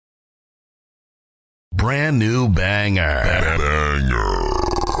brand new banger.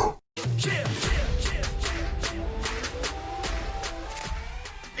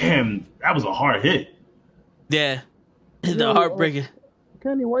 Damn, that was a hard hit. Yeah. The heartbreaker.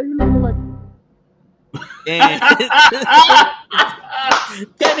 Kenny, why you looking like... Damn.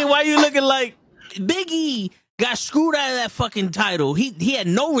 Kenny, why you looking like... Big E got screwed out of that fucking title. He had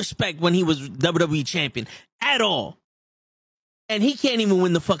no respect when he was WWE champion at all. And he can't even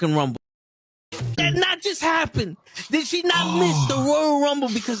win the fucking Rumble. That not just happened. Did she not miss the Royal Rumble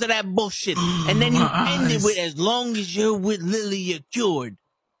because of that bullshit? And then you ended with, as long as you're with Lily, you're cured.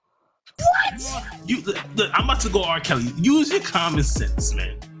 What? Look, I'm about to go R. Kelly. Use your common sense,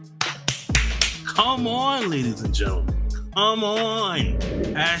 man. Come on, ladies and gentlemen. Come on.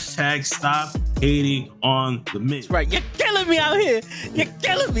 Hashtag stop hating on the Miz. Right. You're killing me out here. You're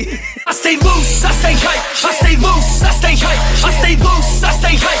killing me. I stay loose, I stay hype. I stay loose, I stay hype. I stay loose, I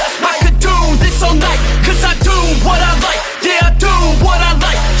stay hype. I could do this all night, cause I do what I like. Yeah, I do what I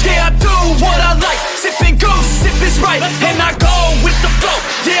like. Yeah, I do what I like. Sipping goose, sip is right. And I go with the flow.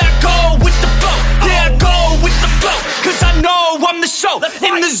 Yeah, I go with the flow. Yeah, I go with the flow. Cause I know I'm the show.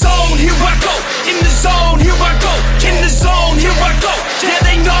 In the zone, here I go. In the zone, here I go. In the zone, here I go. Yeah,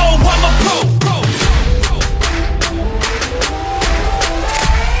 they know I'm a pro.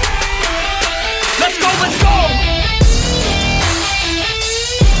 Let's go, let's go!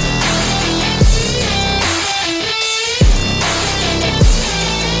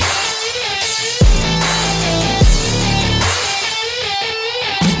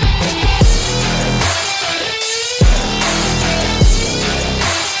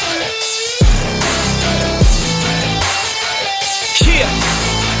 Yeah.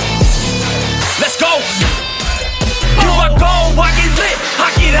 Let's go! Here I go, I get lit, I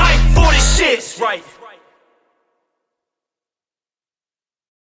get hype for this shit. Right.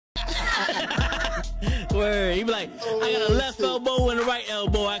 Word. He be like, I got a left elbow and a right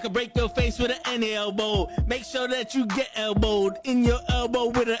elbow. I can break your face with an any elbow. Make sure that you get elbowed in your elbow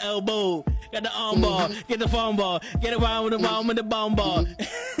with an elbow. Got the arm bar, get the phone ball, get around with the bomb with the bomb ball.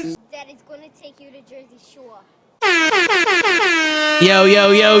 Daddy's gonna take you to Jersey Shore. Yo,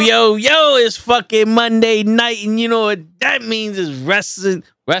 it's fucking Monday night, and you know what that means is wrestling.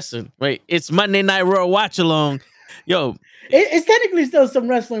 Wait, it's Monday Night Raw watch along. Yo. It's technically still some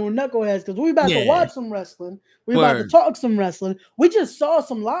wrestling with knuckleheads because we about to watch some wrestling. We about to talk some wrestling. We just saw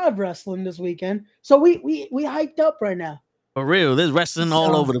some live wrestling this weekend, so we hyped up right now. For real, there's wrestling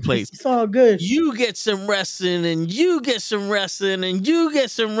all over the place. It's all good. You get some wrestling, and you get some wrestling, and you get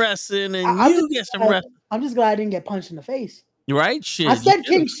some wrestling, and you get some wrestling. I'm just glad I didn't get punched in the face. You right? Shit. I said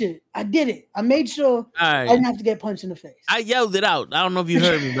king shit. I did it. I made sure I didn't have to get punched in the face. I yelled it out. I don't know if you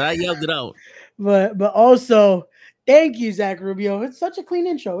heard me, but I yelled it out. But also, thank you, Zach Rubio. It's such a clean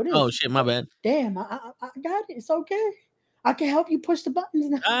intro. It is. Oh shit, my bad. Damn, I got it. It's okay. I can help you push the buttons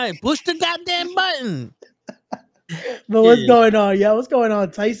now. All right, push the goddamn button. But what's going on, yo? What's going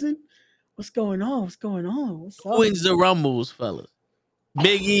on, Tyson? What's going on? What's going on? What's up? Who wins the Rumbles, fellas?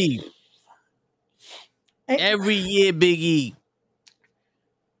 Big E. Every year, Big E.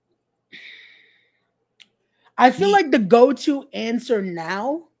 I feel like the go-to answer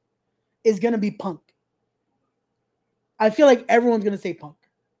now is gonna be Punk. I feel like everyone's gonna say Punk,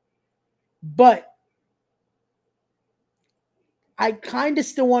 but I kind of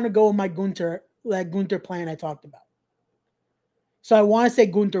still want to go with my Gunther plan I talked about. So I want to say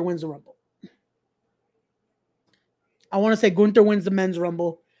Gunther wins the Rumble. I want to say Gunther wins the men's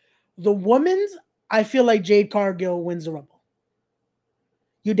Rumble. The women's, I feel like Jade Cargill wins the Rumble.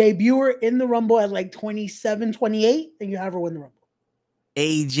 You debut her in the Rumble at like 27, 28, and you have her win the Rumble.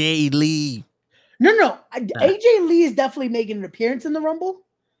 AJ Lee. No. AJ Lee is definitely making an appearance in the Rumble.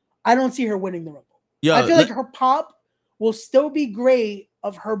 I don't see her winning the Rumble. Yo, I feel like her pop will still be great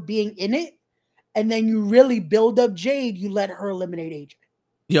of her being in it, and then you really build up Jade, you let her eliminate AJ.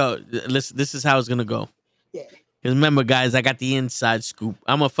 Yo, listen, this is how it's gonna go. Yeah. Because remember, guys, I got the inside scoop.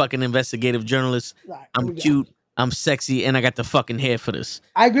 I'm a fucking investigative journalist. Right, I'm cute, I'm sexy, and I got the fucking hair for this.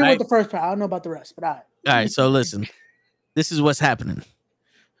 I agree with the first part. I don't know about the rest, but all right. All right, so listen. This is what's happening.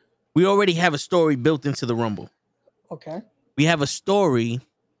 We already have a story built into the Rumble. Okay. We have a story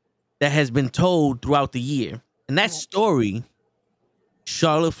that has been told throughout the year. And that story,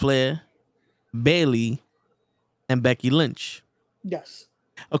 Charlotte Flair, Bayley, and Becky Lynch. Yes.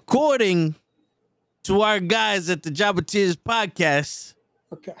 According to our guys at the Jabba Tears podcast,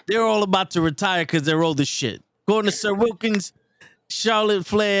 they're all about to retire because they're old as shit. According to Sir Wilkins, Charlotte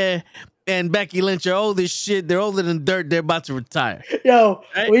Flair, and Becky Lynch are old as shit. They're older than dirt. They're about to retire. Yo,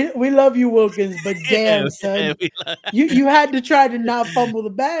 Right? we love you, Wilkins, but damn, son. Yeah, You had to try to not fumble the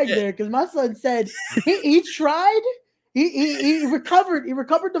bag there, because my son said he tried, he recovered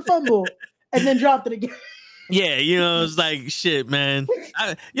the fumble and then dropped it again. yeah, you know, it's like shit, man.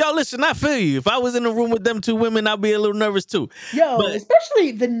 Yo, listen, I feel you. If I was in a room with them two women, I'd be a little nervous too. Yo, But-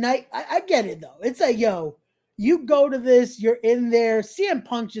 especially the night. I get it though. It's like, yo, you go to this, you're in there. CM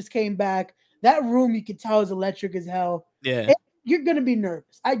Punk just came back. That room you could tell is electric as hell. Yeah, You're gonna be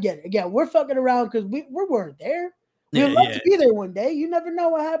nervous. I get it. Again, we're fucking around because we weren't there. We'd Yeah, love yeah. to be there one day. You never know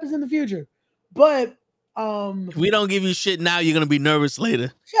what happens in the future. But if we don't give you shit now, you're gonna be nervous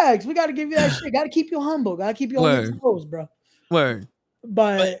later. Shags, we gotta give you that shit. Gotta keep you humble. Gotta keep you on your Word. toes, bro. Word.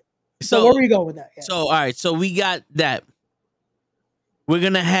 But so So where we going with that? Yeah. So all right, so we got that. We're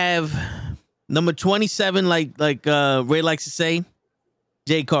gonna have number 27, like Ray likes to say,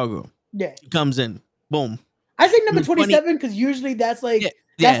 Jade Cargill. Yeah. He comes in. Boom. I think number Number 20 27 because usually that's like Yeah,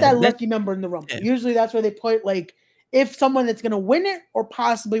 that's that that's- lucky number in the rumble. yeah. Usually that's where they put like if someone that's gonna win it or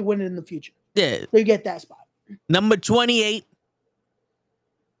possibly win it in the future. Yeah. So you get that spot. Number 28,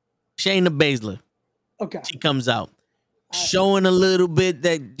 Shayna Baszler. Okay. She comes out. Alright. Showing a little bit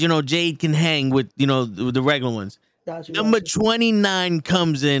that, Jade can hang with, with the regular ones. Gotcha, Number gotcha. 29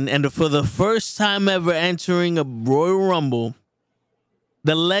 comes in, and for the first time ever entering a Royal Rumble,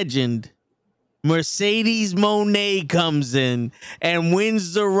 the legend, Mercedes Moné, comes in and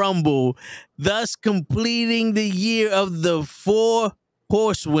wins the Rumble, thus completing the year of the 4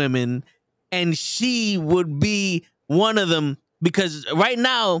 horsewomen, and she would be one of them because right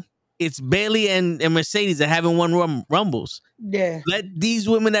now it's Bailey and Mercedes that haven't won Rumbles. Yeah. Let these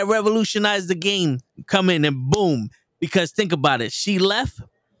women that revolutionized the game come in and boom. Because think about it. She left.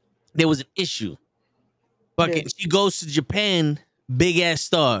 There was an issue. Fucking, she goes to Japan, big ass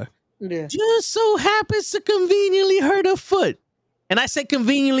star. Yeah. Just so happens to conveniently hurt her foot. And I say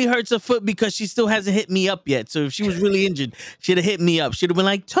conveniently hurts her foot because she still hasn't hit me up yet. So if she was really injured, she'd have hit me up. She'd have been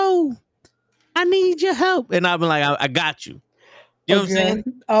like, Toe, I need your help. And I've been like, I got you. You know what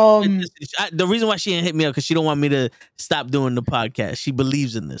I'm saying? The reason why she didn't hit me up because she don't want me to stop doing the podcast. She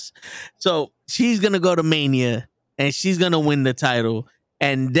believes in this. So she's going to go to Mania and she's going to win the title.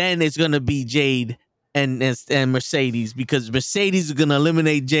 And then it's going to be Jade and Mercedes because Mercedes is going to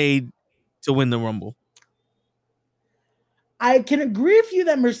eliminate Jade to win the Rumble. I can agree with you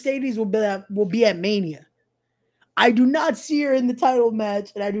that Mercedes will be at Mania. I do not see her in the title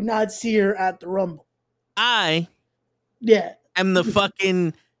match, and I do not see her at the Rumble. I Yeah. am the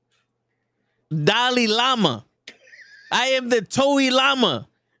fucking Dalai Lama. I am the Toei Lama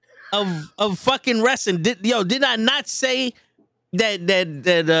of fucking wrestling. Did I not say that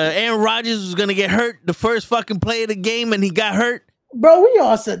Aaron Rodgers was gonna get hurt the first fucking play of the game and he got hurt? Bro, we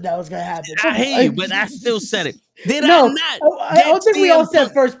all said that was gonna happen. I hear you, but I still said it. Did No, I not? I don't think we all CM said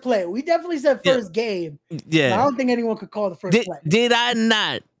Punk- first play. We definitely said Yeah. first game. But I Yeah. don't think anyone could call the first play. Did I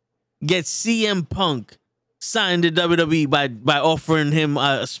not get CM Punk signed to WWE by offering him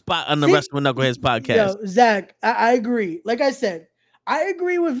a spot on the See, Wrestling Knuckleheads podcast? Yo, Zach, I agree. Like I said, I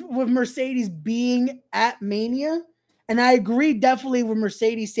agree with Mercedes being at Mania, and I agree definitely with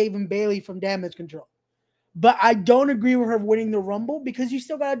Mercedes saving Bailey from Damage Control. But I don't agree with her winning the Rumble because you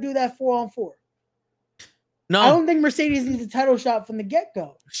still got to do that 4-on-4. No, I don't think Mercedes needs a title shot from the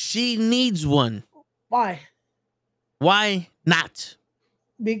get-go. she needs one. Why? Why not?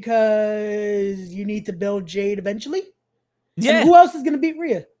 Because you need to build Jade eventually. Yeah, And who else is going to beat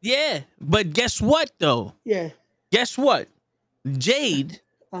Rhea? yeah. But guess what, though? Yeah. Guess what? Jade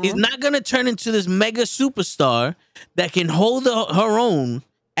is Uh-huh. not going to turn into this mega superstar that can hold her own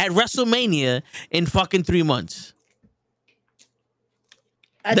at WrestleMania in fucking 3 months.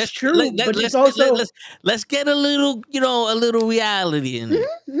 That's true. But it's also let's get a little, a little reality in it.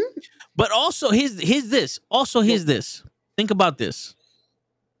 Mhm. But also, here's this. Also, here's this. Think about this.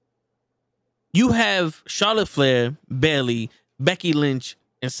 You have Charlotte Flair, Bayley, Becky Lynch,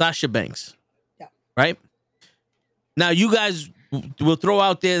 and Sasha Banks. Yeah. Right? Now, you guys will throw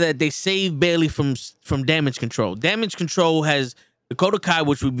out there that they saved Bayley from Damage Control. Damage Control has Dakota Kai,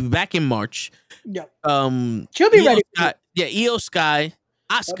 which will be back in March. Yeah. She'll be ready. Yeah, Io Sky,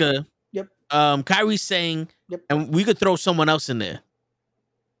 Asuka, Yep. Kyrie Sane, Yep. and we could throw someone else in there.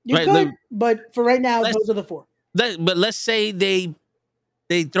 You Right, could, but for right now, let's- those are the 4. But let's say they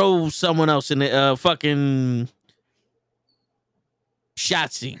throw someone else in there, fucking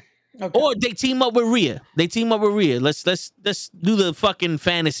Shotzi. Okay. Or they team up with Rhea. Let's do the fucking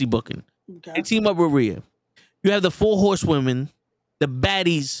fantasy booking. They Okay. team up with Rhea. You have the 4 horsewomen, the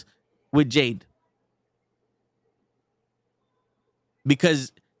baddies with Jade.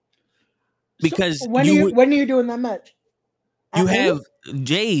 Because because when are you doing that match? you At have Mania?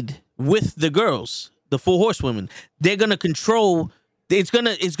 Jade with the girls, the 4 horsewomen. They're gonna control. It's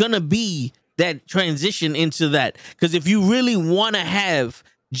gonna be that transition into that. Because if you really want to have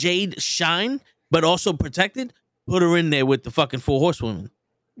Jade shine, but also protected, put her in there with the fucking 4 horsewomen.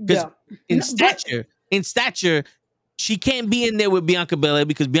 Because Yeah. in No, but stature, she can't be in there with Bianca Belair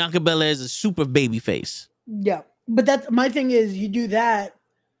because Bianca Belair is a super baby face. yeah, but that's my thing is you do that,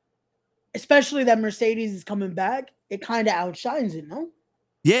 especially that Mercedes is coming back. It kind of outshines it, no?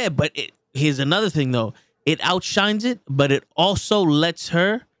 Yeah, but here's another thing though. It outshines it, but it also lets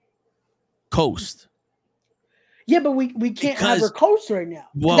her coast. Yeah, but we can't have her Because coach right now.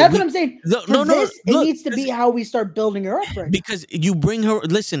 well, That's what I'm saying. no, For no, no, this, it look, needs to be how we start building her up right now. because you bring her.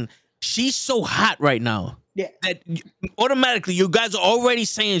 Listen, she's so hot right now Yeah. that automatically you guys are already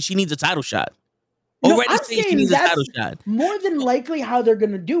saying she needs a title shot. No, Already I'm saying she saying needs a that's title shot. more than likely how they're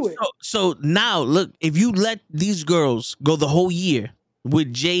gonna do it. So now look, if you let these girls go the whole year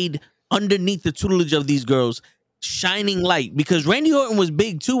with Jade underneath the tutelage of these girls, shining light, because Randy Orton was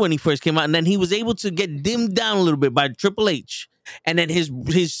big too when he first came out, and then he was able to get dimmed down a little bit by Triple H, and then his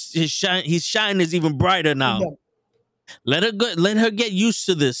shine is even brighter now. Yeah. Let her get used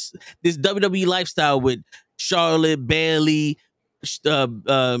to this WWE lifestyle with Charlotte, Bailey,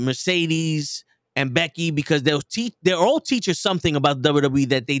 Mercedes, and Becky, because they'll all teach her something about WWE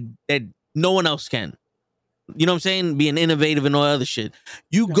that no one else can. You know what I'm saying? Being innovative and all other shit.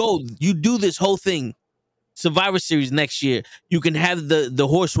 You do this whole thing. Survivor Series next year. You can have the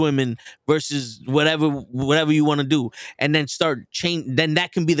horsewomen versus whatever you want to do, and then start change. Then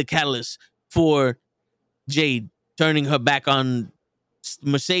that can be the catalyst for Jade turning her back on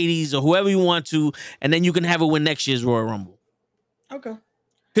Mercedes or whoever you want to, and then you can have her win next year's Royal Rumble. Okay.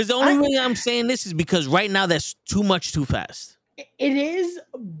 Because the only reason I'm saying this is because right now that's too much too fast. It is,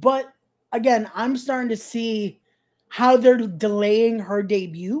 but again, I'm starting to see how they're delaying her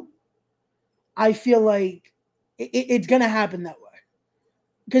debut. I feel like it's gonna happen that way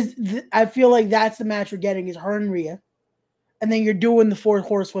because I feel like that's the match we're getting is her and Rhea, and then you're doing the 4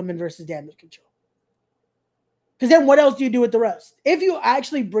 horsewomen versus Damage Control. Because then what else do you do with the rest? If you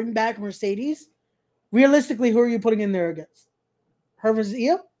actually bring back Mercedes, realistically, who are you putting in there against? Her versus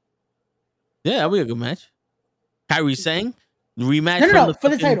Io? Yeah, that'll be a good match. Kyrie Sane rematch. No, for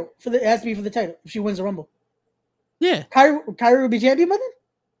the title. It has to be for the title if she wins the Rumble. Yeah, Kyrie would be champion by then.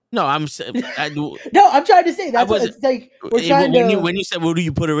 no, I'm trying to say that's what it's like. We're trying when you said what do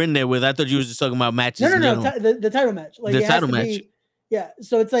you put her in there with, I thought you was just talking about matches. No, the title match. Like the it title has to match. be, yeah.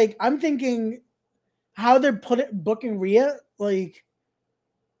 So it's like I'm thinking how they're booking Rhea. Like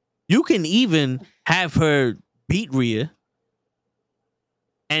you can even have her beat Rhea,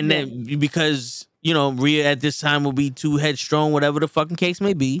 and then because Rhea at this time will be too headstrong, whatever the fucking case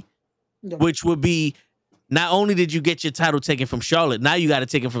may be, which would be. Not only did you get your title taken from Charlotte, now you got to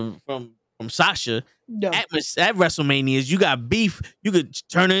take it from Sasha. At WrestleManias, you got beef. You could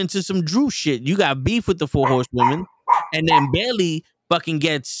turn her into some Drew shit. You got beef with the 4 horsewomen, and then Bailey fucking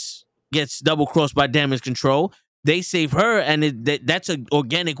gets double crossed by Damage Control. They save her, and that's an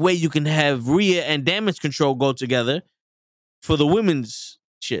organic way you can have Rhea and Damage Control go together for the women's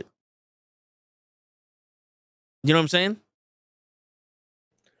shit. You know what I'm saying?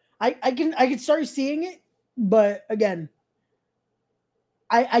 I can start seeing it, but again,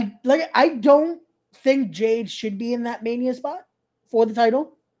 I don't think Jade should be in that Mania spot for the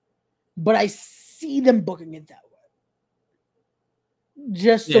title, but I see them booking it that way.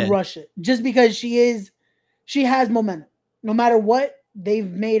 Just to rush it. Just because she has momentum. No matter what,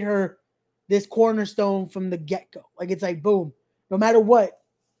 they've made her this cornerstone from the get-go. Like it's like boom. No matter what,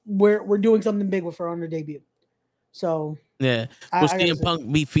 we're doing something big with her on her debut. So yeah, we'll CM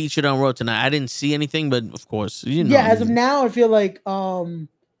Punk be featured on Raw tonight. I didn't see anything, but of course, Yeah, as of now, I feel like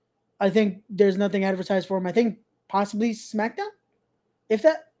I think there's nothing advertised for him. I think possibly SmackDown, if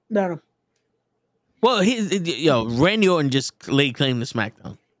that. No. Well, Randy Orton just laid claim to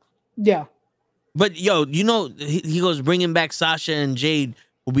SmackDown. Yeah, but he goes bringing back Sasha and Jade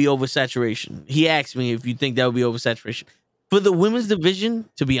will be oversaturation. He asked me if you think that would be oversaturation for the women's division.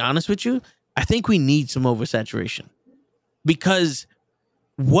 To be honest with you, I think we need some oversaturation because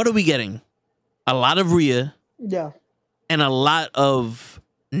what are we getting? A lot of Rhea, yeah, and a lot of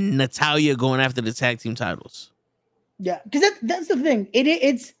Natalya going after the tag team titles. Yeah, because that's the thing.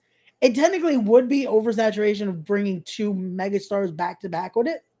 It technically would be oversaturation of bringing 2 megastars back to back with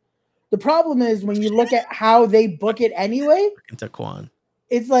it. The problem is when you look at how they book it anyway.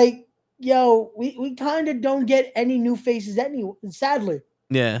 It's like, yo, we kind of don't get any new faces anyway. Sadly,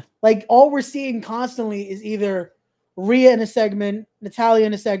 yeah. Like all we're seeing constantly is either Rhea in a segment, Natalia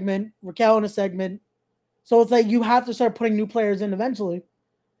in a segment, Raquel in a segment. So it's like you have to start putting new players in eventually.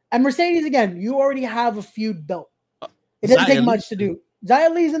 And Mercedes, again, you already have a feud built. It doesn't take Xia much to do.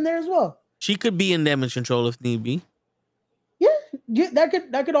 Xia Li's in there as well. She could be in damage control if need be. Yeah,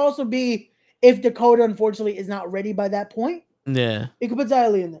 that could also be if Dakota unfortunately is not ready by that point. Yeah. You could put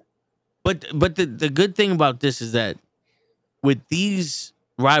Xia Li in there. But the good thing about this is that with these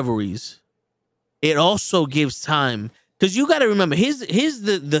rivalries, it also gives time because you got to remember here's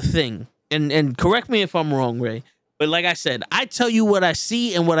the thing, and correct me if I'm wrong, Ray. But like I said, I tell you what I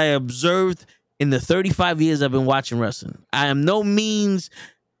see and what I observed in the 35 years I've been watching wrestling. I am no means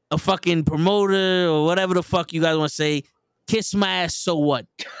a fucking promoter or whatever the fuck you guys want to say. Kiss my ass, so what?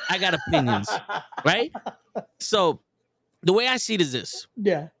 I got opinions, right? So the way I see it is this.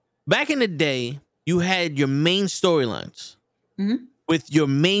 Yeah. Back in the day, you had your main storylines Mhm. with your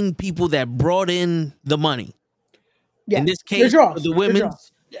main people that brought in the money. Yeah. In this Your case, draws. for the Your women's,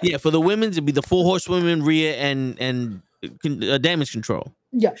 draws. yeah, for the women's, it'd be the four horsewomen, Rhea, and damage control.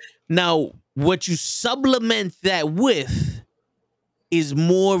 Yeah. Now, what you supplement that with is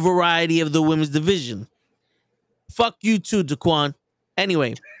more variety of the women's division. Fuck you too, Daquan.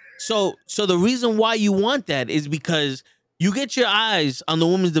 Anyway, so the reason why you want that is because you get your eyes on the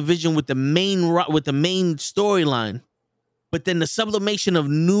women's division with the main storyline, but then the sublimation of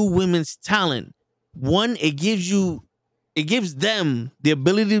new women's talent. One, it gives them the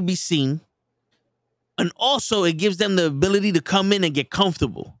ability to be seen, and also it gives them the ability to come in and get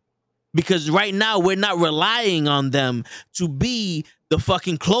comfortable. Because right now we're not relying on them to be the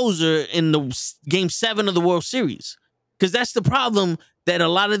fucking closer in the game 7 of the World Series. Because that's the problem that a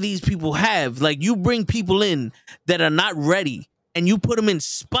lot of these people have. Like, you bring people in that are not ready and you put them in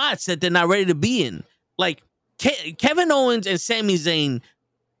spots that they're not ready to be in. Like Kevin Owens and Sami Zayn,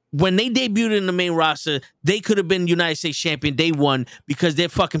 when they debuted in the main roster, they could have been United States champion day one because they're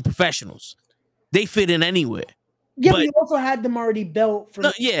fucking professionals. They fit in anywhere. Yeah, but you also had them already built for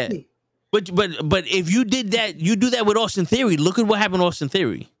yeah. But if you did that, you do that with Austin Theory. Look at what happened to Austin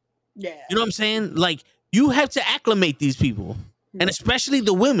Theory. Yeah. You know what I'm saying? Like, you have to acclimate these people. And especially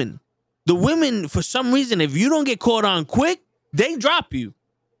the women. The women, for some reason, if you don't get caught on quick, they drop you.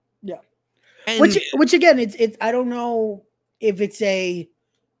 Yeah. And which again, it's I don't know if it's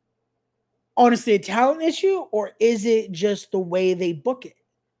honestly a talent issue or is it just the way they book it?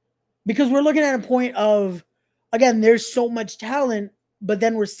 Because we're looking at a point of, again, there's so much talent, but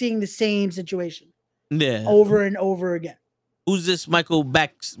then we're seeing the same situation over and over again. Who's this Michael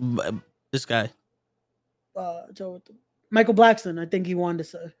this guy? Michael Blackson, I think he wanted to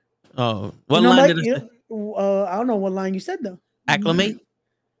say. Oh, what line did I say? I don't know what line you said though. Acclimate?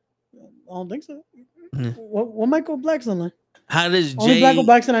 I don't think so. What Michael Blackson line? How does Only Michael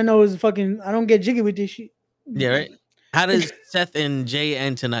Blackson I know is fucking. I don't get jiggy with this shit. Yeah, right. How does Seth and Jay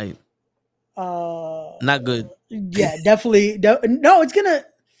end tonight? Not good. Yeah, definitely. No, it's gonna.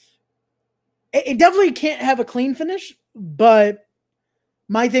 It definitely can't have a clean finish. But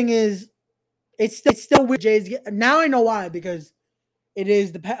my thing is, it's still weird. Jay's now I know why, because it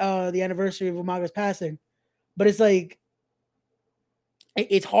is the anniversary of Umaga's passing. But it's like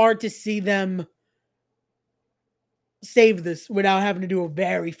it's hard to see them save this without having to do a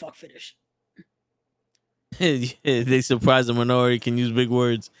very fuck finish. They surprise a minority can use big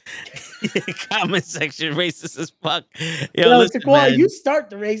words. Comment section racist as fuck. Yo, listen, man. You start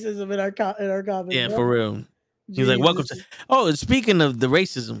the racism in our comments. Yeah, bro. For real. He's like, welcome to. Oh, speaking of the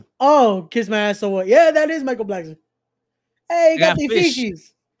racism. Oh, kiss my ass. So what? Yeah, that is Michael Blackson. Hey, you got the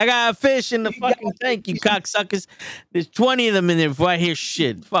fishies. I got a fish in the fucking tank, you cocksuckers. There's 20 of them in there before I hear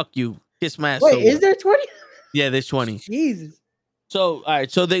shit. Fuck you. Kiss my ass. Wait, is there 20? Yeah, there's 20. Jesus. So, all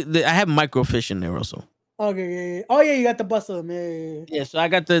right. So I have microfish in there also. Okay, yeah. Oh, yeah, you got the bust of them. Yeah. So I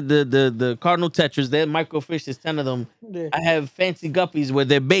got the cardinal tetras. They're microfish. There's 10 of them. Yeah. I have fancy guppies where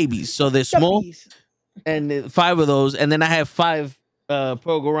they're babies. So they're small. And 5 of those. And then I have 5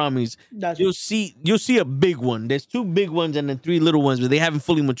 Prograramis. Gotcha. You'll see a big one. There's 2 big ones and then 3 little ones, but they haven't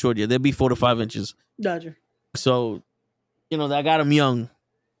fully matured yet. They'll be 4 to 5 inches. Gotcha. So, I got them young.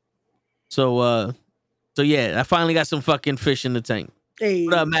 So yeah, I finally got some fucking fish in the tank. Hey.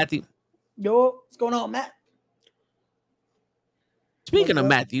 What up, Matthew? Yo, what's going on, Matt? Speaking of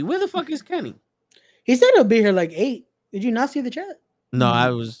Matthew, where the fuck is Kenny? He said he'll be here like 8. Did you not see the chat? No, I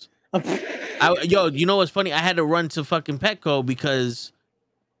was. Yo, you know what's funny? I had to run to fucking Petco because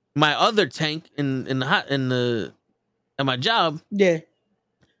my other tank at my job. Yeah.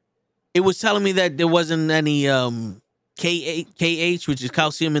 It was telling me that there wasn't any KH, which is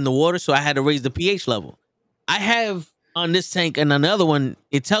calcium in the water, so I had to raise the pH level. I have on this tank and on the other one,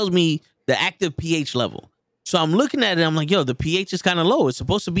 it tells me the active pH level. So I'm looking at it. I'm like, yo, the pH is kind of low. It's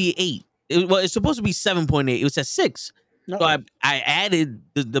supposed to be 8. It's supposed to be 7.8. It was at 6. No. So I added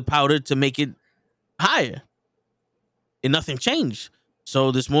the powder to make it higher, and nothing changed.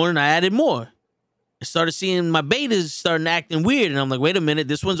 So this morning I added more. I started seeing my betas starting acting weird, and I'm like, wait a minute,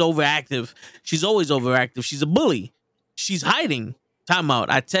 this one's overactive. She's always overactive. She's a bully. She's hiding. Timeout.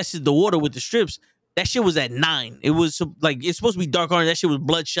 I tested the water with the strips. That shit was at 9. It was like it's supposed to be dark orange. That shit was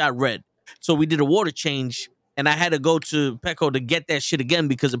bloodshot red. So we did a water change, and I had to go to Petco to get that shit again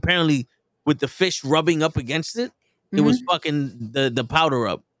because apparently with the fish rubbing up against it, it was fucking the powder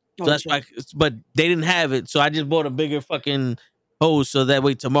up. So that's why. But they didn't have it, so I just bought a bigger fucking hose so that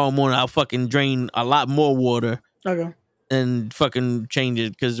way tomorrow morning I'll fucking drain a lot more water. Okay. And fucking change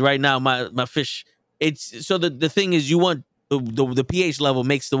it because right now my fish. It's so the thing is you want the pH level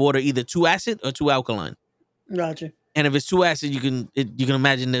makes the water either too acid or too alkaline. Gotcha. And if it's too acid, you can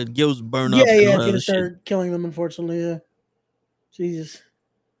imagine the gills burn up. Yeah, and yeah, all it's that gonna other start shit. killing them. Unfortunately, yeah. Jesus.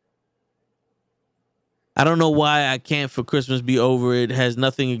 I don't know why I can't for Christmas be over. It has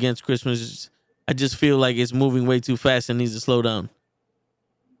nothing against Christmas. I just feel like it's moving way too fast and needs to slow down.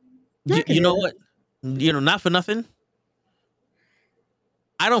 You know what? Not for nothing.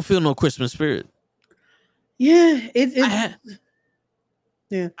 I don't feel no Christmas spirit. Yeah, it's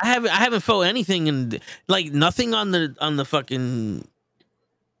yeah. I haven't felt anything in like nothing on the fucking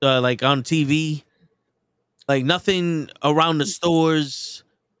like on TV, like nothing around the stores.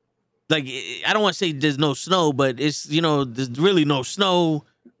 Like I don't want to say there's no snow, but it's there's really no snow.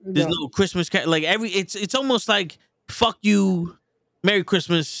 There's no Christmas like it's almost like fuck you, Merry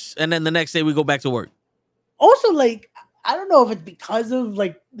Christmas, and then the next day we go back to work. Also, like I don't know if it's because of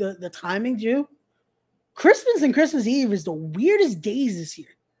like the timing too. Christmas and Christmas Eve is the weirdest days this year.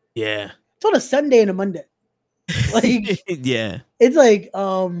 Yeah. It's on a Sunday and a Monday. Like yeah. It's like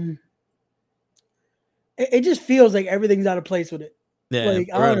it just feels like everything's out of place with it. Yeah. Like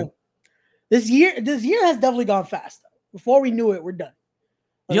I don't know. This year has definitely gone fast. Before we knew it, we're done.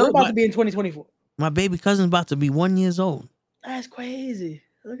 Like, we're about to be in 2024. My baby cousin's about to be 1 year old. That's crazy.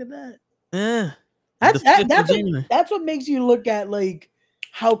 Look at that. Yeah. That's what makes you look at like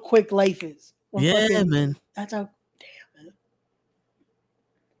how quick life is. Yeah, man. That's how. Damn, man.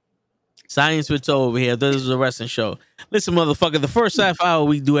 Science with Toe over here. This is a wrestling show. Listen, motherfucker. The first half hour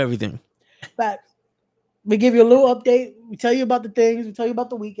we do everything. Facts. We give you a little update. We tell you about the things. We tell you about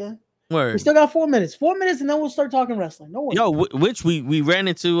the weekend. Word. We still got 4 minutes. 4 minutes, and then we'll start talking wrestling. No worries. Yo, which we ran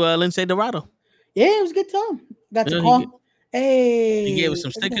into Lindsay Dorado. Yeah, it was a good time. Got to call. Hey, he gave us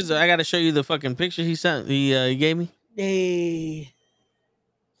some stickers. I got to show you the fucking picture he sent. He gave me. Hey,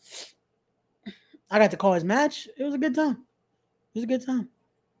 I got to call his match. It was a good time. It was a good time.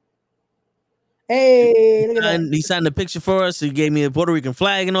 Hey, look at that. He signed the picture for us. He gave me a Puerto Rican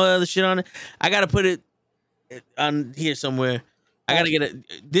flag and all that other shit on it. I got to put it on here somewhere. I got to get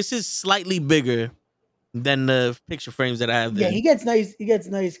it. This is slightly bigger than the picture frames that I have there. Yeah, he gets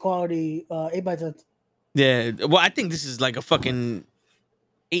nice quality 8x10. Yeah. Well, I think this is like a fucking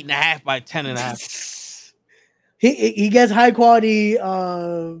 8.5 by 10.5. He gets high quality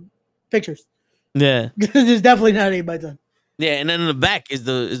pictures. Yeah. It's definitely not 8x10. Yeah, and then in the back is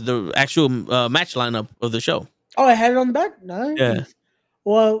the actual match lineup of the show. Oh, I had it on the back? Nice. Yeah.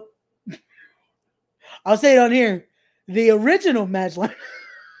 Well, I'll say it on here. The original match line.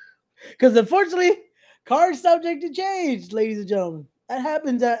 Because unfortunately, card subject to change, ladies and gentlemen. That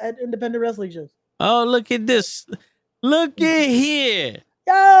happens at independent wrestling shows. Oh, look at this. Look at here.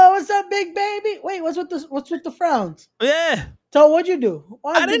 Yo, what's up, big baby? Wait, what's with the frowns? Yeah. So what'd you do?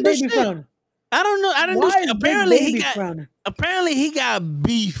 Why I is didn't big do baby shit. frowning? I don't know. I didn't Why do shit. is big baby Apparently he got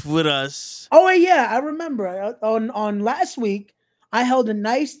beef with us. Oh, wait, yeah, I remember. On last week, I held a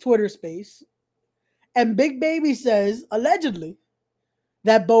nice Twitter space, and Big Baby says, allegedly,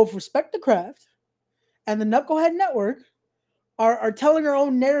 that both Respect the Craft and the Knucklehead Network are telling our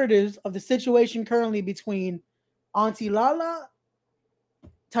own narratives of the situation currently between Auntie Lala,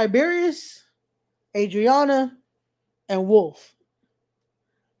 Tiberius, Adriana, and Wolf.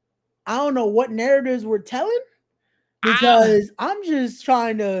 I don't know what narratives we're telling because I'm just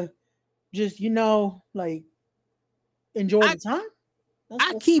trying to like enjoy the time.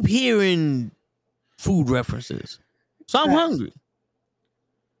 I keep hearing food references. So I'm hungry.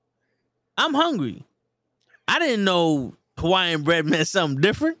 I didn't know Hawaiian bread meant something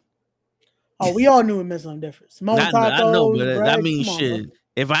different. Oh, we all knew it meant something different. Samoan tacos, I know, but bread, I mean, shit. Bro.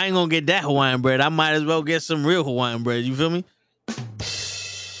 If I ain't gonna get that Hawaiian bread, I might as well get some real Hawaiian bread. You feel me?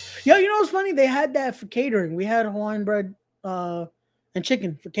 Yo, you know what's funny? They had that for catering. We had Hawaiian bread and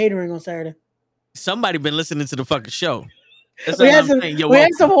chicken for catering on Saturday. Somebody been listening to the fucking show. That's We all had I'm some saying. You're we had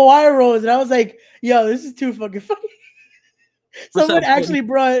welcome. some Hawaiian rolls, and I was like, "Yo, this is too fucking funny." What's Someone up, actually Courtney?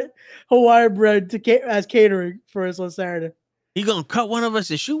 brought Hawaiian bread as catering for us on Saturday. He gonna cut one of us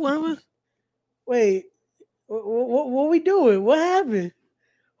and shoot one of us? Wait, what we doing? What happened?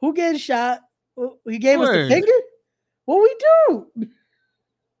 Who getting shot? He gave us the Word. finger. What we do?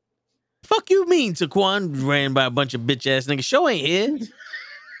 Fuck you mean, Taquan ran by a bunch of bitch ass niggas. Show ain't here.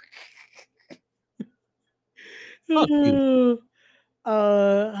 Fuck you.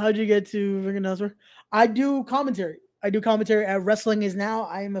 How'd you get to ring announcer? I do commentary. I do commentary at Wrestling Is Now.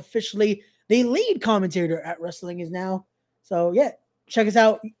 I am officially the lead commentator at Wrestling Is Now. So yeah, check us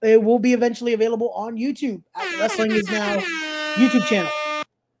out. It will be eventually available on YouTube at Wrestling Is Now YouTube channel.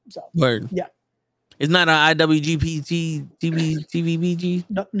 So Word. yeah, It's not an IWGP TVBG.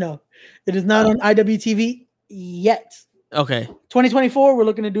 no, it is not on IWTV yet. Okay. 2024, we're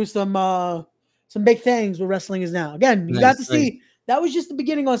looking to do some big things with Wrestling Is Now. Again, you got to see that was just the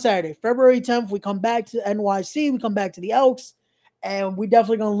beginning on Saturday. February 10th, we come back to NYC, we come back to the Elks, and we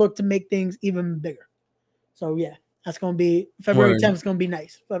definitely gonna look to make things even bigger. So yeah, that's gonna be February 10th. It's gonna be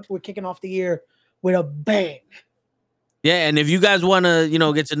nice. But we're kicking off the year with a bang. Yeah, and if you guys want to,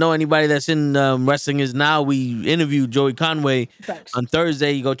 get to know anybody that's in Wrestling Is Now, we interviewed Joey Conway on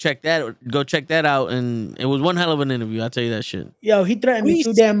Thursday. You go check that out, and it was one hell of an interview. I'll tell you that shit. Yo, he threatened me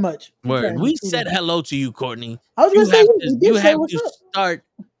too damn much. Word. We said hello to you, Courtney. I was gonna say you have to start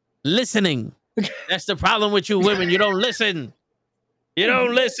listening. That's the problem with you women. You don't listen. You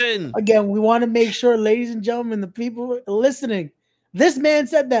don't listen. Again, we want to make sure, ladies and gentlemen, the people are listening. This man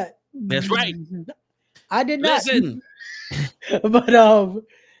said that. That's right. I did not. Listen. But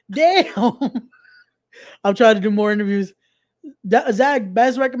damn. I'm trying to do more interviews. Zach,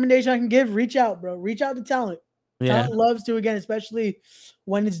 best recommendation I can give, reach out, bro. Reach out to talent. Yeah. Talent loves to, again, especially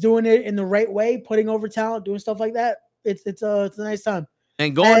when it's doing it in the right way, putting over talent, doing stuff like that. It's a nice time.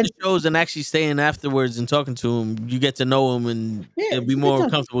 And going to shows and actually staying afterwards and talking to him, you get to know him and it'll be more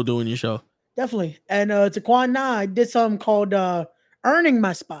comfortable doing your show. Definitely. And Taquan, I did something called earning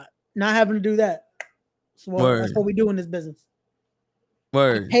my spot, not having to do that. So that's what we do in this business.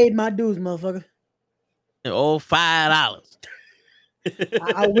 Word. I paid my dues, motherfucker. Oh, $5. I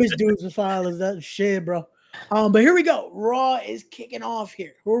wish dudes was $5. That shit, bro. But here we go. Raw is kicking off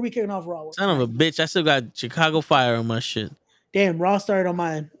here. Who are we kicking off Raw with? Son of a bitch. I still got Chicago Fire on my shit. Damn, Raw started on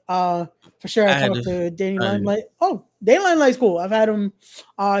mine. For sure, I talked to Danny Limelight. Oh, Danny Limelight's cool. I've had him.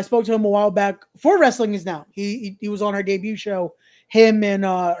 I spoke to him a while back for Wrestling Is Now. He was on our debut show. Him and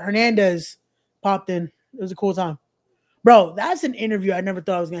Hernandez popped in. It was a cool time. Bro, that's an interview I never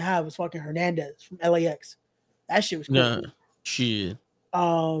thought I was going to have. It was fucking Hernandez from LAX. That shit was cool. Yeah, shit.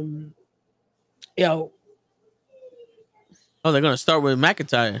 Yo. Oh, they're going to start with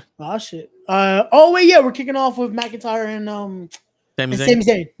McIntyre. Oh, shit. Wait, yeah, we're kicking off with McIntyre and Sami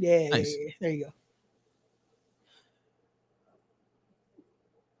Zayn. Yeah, nice. Yeah, there you go.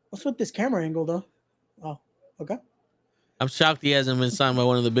 What's with this camera angle, though? Oh, okay. I'm shocked he hasn't been signed by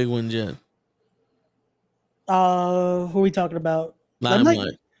one of the big ones yet. Who are we talking about?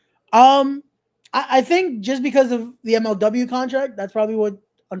 Limelight. I think just because of the MLW contract, that's probably what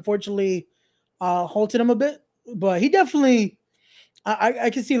unfortunately halted him a bit. But he definitely, I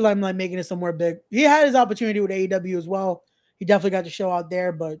can see Limelight making it somewhere big. He had his opportunity with AEW as well. He definitely got to show out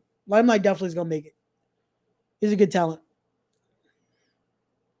there, but Limelight definitely is gonna make it. He's a good talent.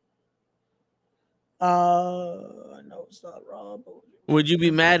 No, it's not Rob. Would you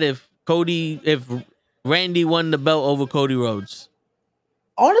be mad if Randy won the belt over Cody Rhodes?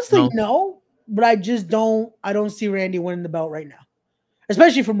 Honestly, no, but I don't see Randy winning the belt right now,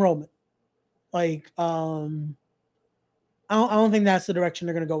 especially from Roman. Like, I don't think that's the direction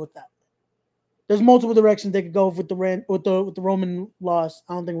they're gonna go with that. There's multiple directions they could go with the Roman loss.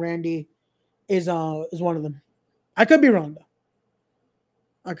 I don't think Randy is one of them. I could be wrong though.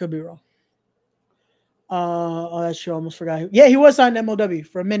 I could be wrong. Oh, that's true. I almost forgot. Yeah, he was signed to MLW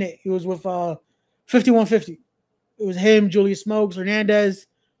for a minute. He was with 5150. It was him, Julius Smokes, Hernandez,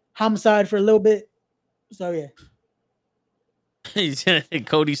 Homicide for a little bit. So yeah.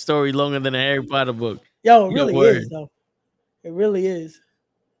 Cody's story longer than a Harry Potter book. Yo, it really is though. It really is.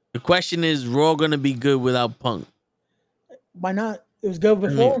 The question is, Raw gonna be good without Punk? Why not? It was good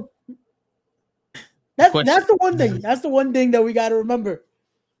before. That's the one thing. That's the one thing that we got to remember.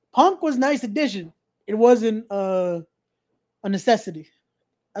 Punk was a nice addition. It wasn't a necessity.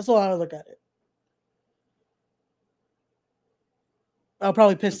 That's all I look at it. I'll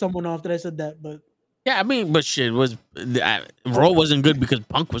probably piss someone off that I said that, but yeah, I mean, but shit Raw wasn't good because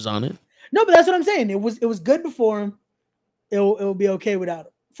Punk was on it. No, but that's what I'm saying. It was good before him. It'll be okay without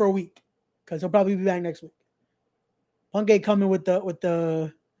him for a week because he'll probably be back next week. Punk ain't coming with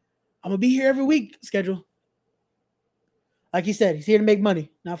the I'm gonna be here every week schedule. Like he said, he's here to make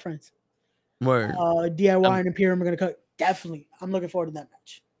money, not friends. Word. DIY and Imperium are gonna cut. Definitely, I'm looking forward to that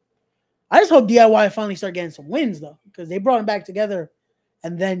match. I just hope DIY finally start getting some wins though, because they brought them back together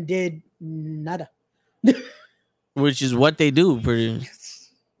and then did nada. Which is what they do, pretty.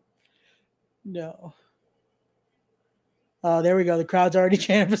 No. Oh, there we go. The crowd's already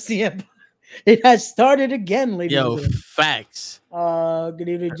chanting for CM. It has started again, ladies and Yo, gentlemen. facts. Good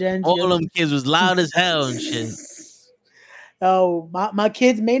evening, gents. All them kids was loud as hell and shit. Oh, my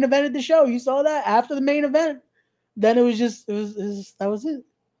kids main evented the show. You saw that after the main event. Then it was just that was it.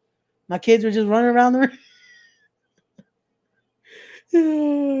 My kids were just running around the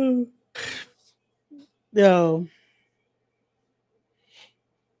ring. Yo.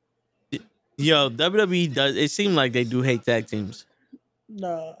 Yo, WWE does. It seemed like they do hate tag teams.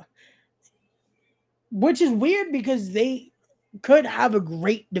 Which is weird because they could have a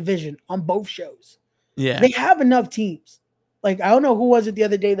great division on both shows. Yeah, They have enough teams. Like, I don't know who was it the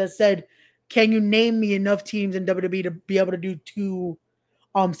other day that said, "Can you name me enough teams in WWE to be able to do two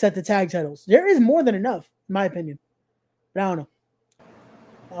set the tag titles?" There is more than enough, in my opinion. But I don't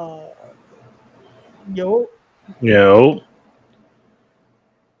know. Yo.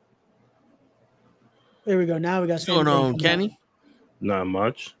 There we go. Now we got what's going on, Kenny? Not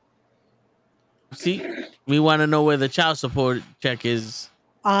much. See, we want to know where the child support check is.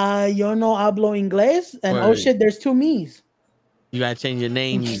 Yo no hablo inglés, and oh Word. shit, there's two me's. You gotta change your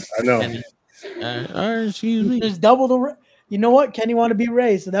name. I know. Kenny. All right, excuse me. There's double the. You know what? Kenny want to be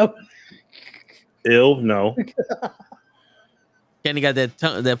raised, so that. Ill, no. Kenny got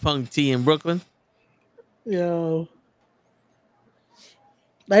that punk tea in Brooklyn. Yo.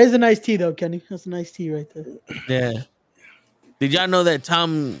 That is a nice tea, though, Kenny. That's a nice tea right there. Yeah. Did y'all know that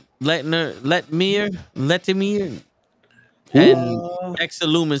Tom Lettimer and Dexter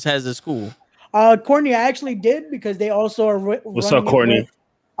Loomis has a school? Courtney, I actually did because they also are What's running up, Courtney?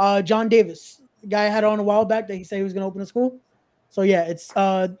 with, John Davis, the guy I had on a while back that he said he was going to open a school. So yeah, it's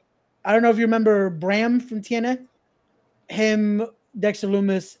I don't know if you remember Bram from TNA. Him, Dexter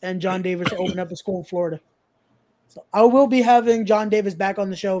Loomis, and John Davis are opening up a school in Florida. So I will be having John Davis back on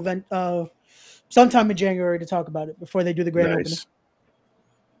the show event sometime in January to talk about it before they do the grand opening.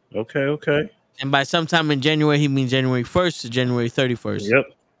 Okay. And by sometime in January, he means January 1st to January 31st. Yep.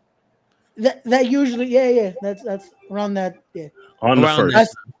 That usually, yeah. That's around that, yeah. On the Around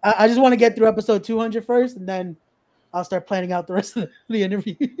first. I just want to get through episode 200 first, and then I'll start planning out the rest of the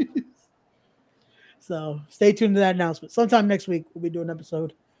interviews. So stay tuned to that announcement. Sometime next week, we'll be doing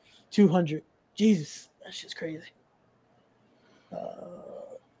episode 200. Jesus, that's just crazy.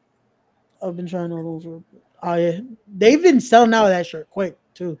 I've been trying all those. Oh yeah, they've been selling out of that shirt quick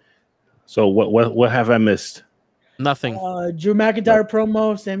too. So what have I missed? Nothing. Drew McIntyre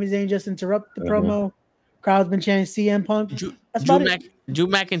promo. Sami Zayn just interrupted the promo. Crowd's been chanting CM Punk. Drew McIntyre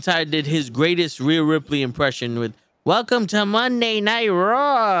McIntyre did his greatest Rhea Ripley impression with "Welcome to Monday Night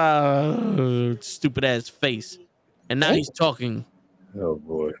Raw." Stupid ass face. And now he's talking. Oh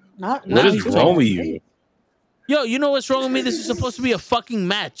boy. What What is wrong with you? Yo, you know what's wrong with me? This is supposed to be a fucking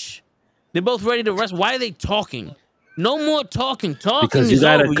match. They're both ready to wrestle. Why are they talking? No more talking. Because you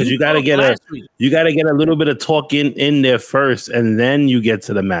gotta get a little bit of talk in there first, and then you get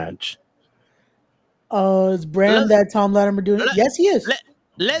to the match. Is Bram that Tom Latimer doing it? Yes, he is.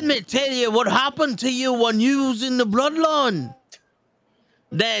 Let me tell you what happened to you when you was in the bloodline.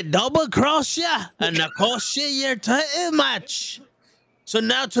 They double cross you and they cost you your title match. So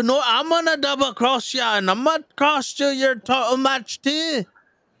now tonight I'm gonna double cross you and I'm gonna cost you your title match too.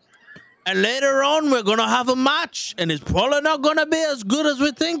 And later on we're gonna have a match, and it's probably not gonna be as good as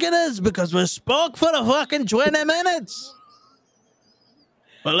we think it is because we spoke for the fucking 20 minutes.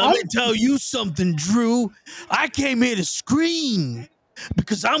 But let me tell you something, Drew. I came here to scream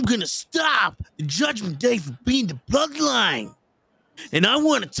because I'm gonna stop the Judgment Day from being the bloodline. And I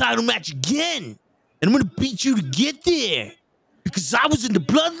want a title match again. And I'm gonna beat you to get there. Because I was in the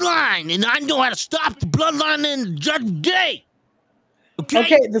bloodline and I know how to stop the bloodline in the Judgment Day.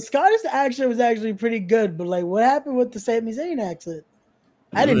 Okay, the Scottish accent was actually pretty good, but like, what happened with the Sami Zayn accent?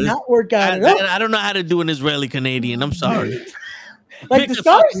 I did not work out at all. I don't know how to do an Israeli Canadian. I'm sorry. Like Pick the a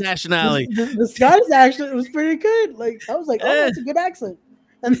Scottish fucking nationality. the Scottish accent was pretty good. Like I was like, oh, that's a good accent.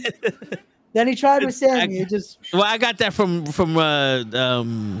 And then he tried with Sammy. It just I got that from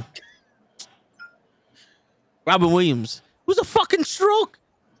Robin Williams. It was a fucking stroke.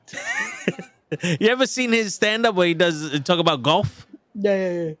 You ever seen his stand up where he does talk about golf?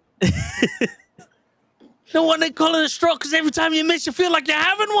 yeah. No one they call it a stroke because every time you miss, you feel like you're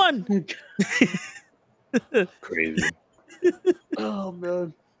having one. Crazy. Oh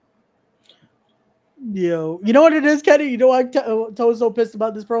man. Yo, you know what it is, Kenny? You know why Toe's so pissed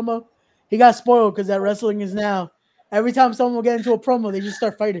about this promo? He got spoiled because that wrestling is now. Every time someone will get into a promo, they just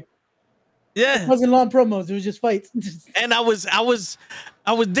start fighting. It Yeah. wasn't long promos; it was just fights. And I was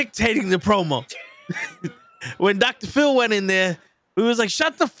dictating the promo. When Dr. Phil went in there, we was like,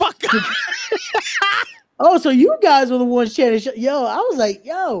 "Shut the fuck up." Oh, so you guys were the ones chanting. Yo, I was like,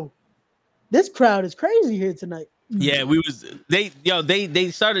 yo, this crowd is crazy here tonight. Yeah,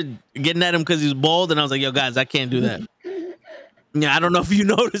 they started getting at him because he was bald, and I was like, "Yo, guys, I can't do that." Yeah, I don't know if you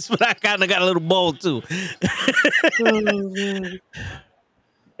noticed, but I kind of got a little bald too.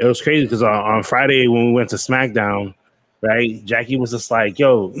 It was crazy because on Friday when we went to SmackDown, right? Jackie was just like,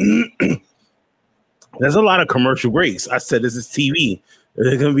 "Yo, there's a lot of commercial breaks." I said, "This is TV.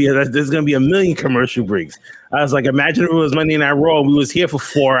 There's gonna be a million commercial breaks." I was like, "Imagine if it was Monday Night Raw. We was here for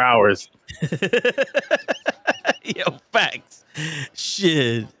 4 hours." Yo, facts.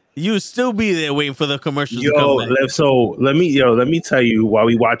 Shit, you would still be there waiting for the commercials to come back. So let me tell you while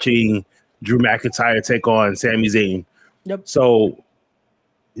we watching Drew McIntyre take on Sami Zayn. Yep. So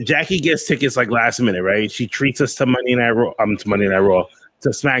Jackie gets tickets like last minute, right? She treats us to Monday Night Raw. To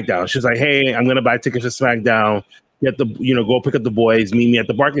SmackDown. She's like, "Hey, I'm gonna buy tickets for SmackDown. Go pick up the boys. Meet me at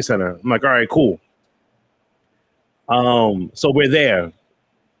the Barclays Center." I'm like, "All right, cool." So we're there.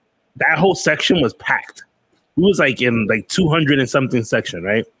 That whole section was packed. It was like in like 200 and something section,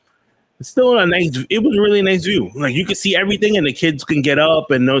 right? It's still it was a really nice view. Like you could see everything and the kids can get up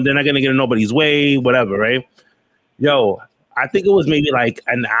and no, they're not going to get in nobody's way, whatever, right? Yo, I think it was maybe like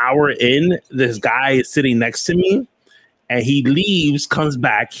an hour in, this guy is sitting next to me and he leaves, comes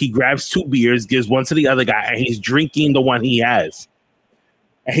back, he grabs 2 beers, gives one to the other guy and he's drinking the one he has.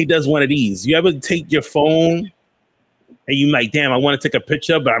 And he does one of these. You ever take your phone and you like, damn, I want to take a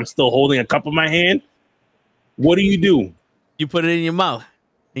picture, but I'm still holding a cup in my hand? What do? You put it in your mouth.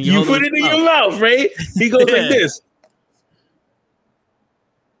 You put it in your mouth, right? He goes like this.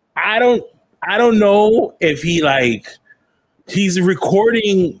 I don't know if he's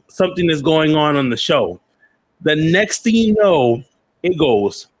recording something that's going on the show. The next thing you know, it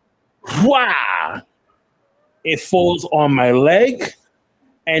goes, wow. It falls on my leg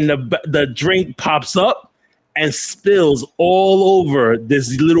and the drink pops up and spills all over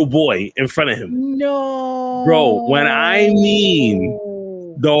this little boy in front of him. No, bro. When I mean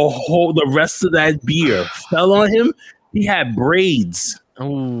the rest of that beer fell on him, he had braids.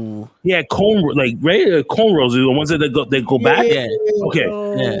 Oh, He had cornrows, the ones that they go back. Yeah. Okay,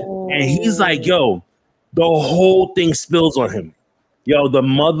 Yeah. and he's like, yo, the whole thing spills on him. Yo, the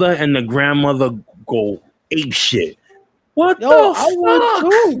mother and the grandmother go ape shit. What the fuck? I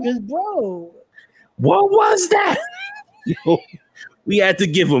would too, 'cause, bro. What was that? Yo, we had to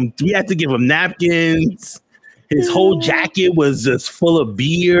give him napkins. His whole jacket was just full of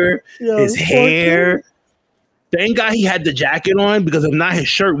beer. His hair. Thank God he had the jacket on, because if not, his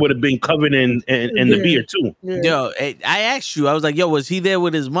shirt would have been covered in the beer too. Yeah. Yo, I asked you. I was like, "Yo, was he there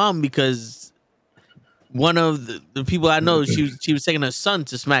with his mom?" Because one of the people I know, she was taking her son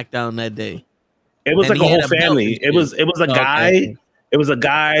to SmackDown that day. It was And like a he had whole a belt family. and It shit. was a Oh, guy. okay. It was a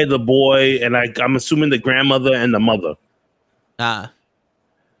guy, the boy, and I'm assuming the grandmother and the mother. But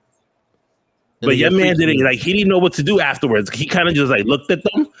your man didn't he didn't know what to do afterwards. He kind of just like looked at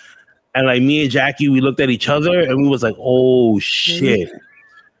them, and like me and Jackie, we looked at each other and we was like, "Oh shit!"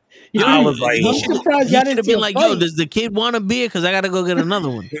 I was like, he should have been like, "Yo, does the kid want a beer? Because I gotta go get another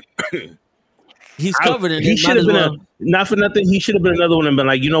one." He's covered in it. He should have been not for nothing. He should have been another one and been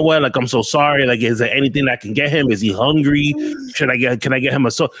like, you know what? Like, I'm so sorry. Like, is there anything that can get him? Is he hungry? Can I get him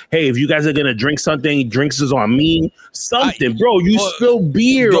a hey, if you guys are gonna drink something, drinks is on me. Something, bro. You spill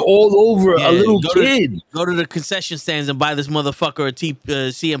beer all over a little kid. Go to the concession stands and buy this motherfucker a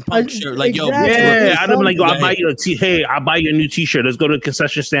CM Punk shirt. Like, yo, yeah, I'd be like, yo, I'll buy you I'll buy you a new t-shirt. Let's go to the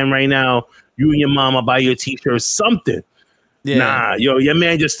concession stand right now. You and your mom, I'll buy you a t-shirt, something. Yeah. Nah, yo, your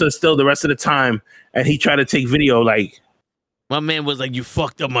man just stood still the rest of the time, and he tried to take video. Like, my man was like, "You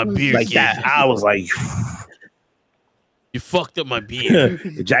fucked up my beer." Like kid. That, I was like, "You fucked up my beer."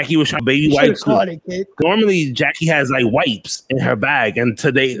 Jackie was trying baby wipes. Normally, Jackie has like wipes in her bag, and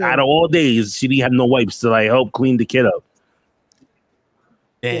today, out of all days, she didn't have no wipes to like help clean the kid up.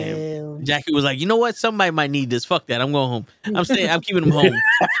 Damn. Jackie was like, "You know what? Somebody might need this. Fuck that. I'm going home. I'm keeping him home."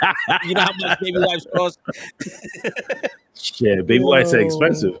 You know how much baby wipes cost? Shit, baby wipes are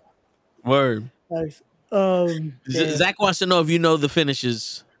expensive. Word. Nice. Zach wants to know if you know the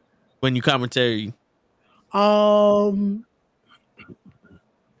finishes when you commentary. Ooh,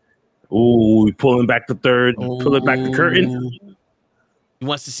 we pulling back the third, pulling back the curtain. He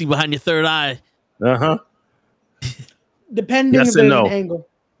wants to see behind your third eye. Depending Yes if and there's an no. angle.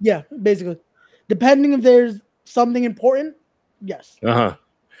 Yeah, basically. Depending if there's something important, yes. Uh-huh.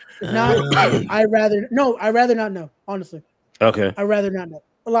 If not, I rather not know. Honestly, Okay. I rather not know.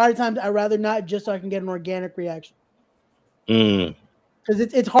 A lot of times, I rather not, just so I can get an organic reaction. Mm. Because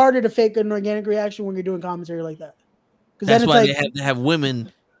it's harder to fake an organic reaction when you're doing commentary like that. Because then That's it's why like, they have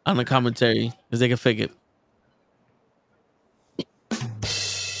women on the commentary because they can fake it.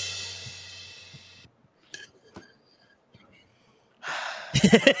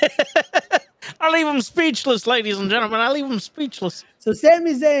 I leave them speechless, ladies and gentlemen. I leave them speechless. so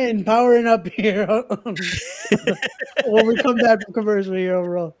Sami Zayn powering up here when we come back from commercial here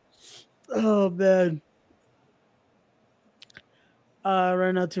overall. Oh man.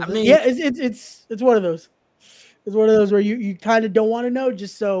 Right now too. I mean, Yeah, it's one of those. It's one of those where you kind of don't want to know,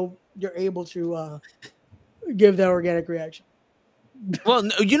 just so you're able to give that organic reaction. well,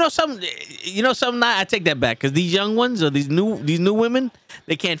 something. I take that back because these young ones or these new women,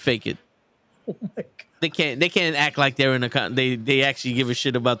 they can't fake it. Oh my God. They can't act like they're in they actually give a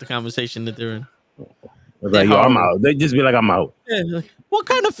shit about the conversation that they're in. It's like, yo, I'm out. They just be like, I'm out. Yeah, like, what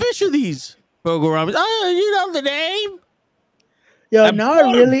kind of fish are these? Programs. Oh, you know the name. Yo, I'm now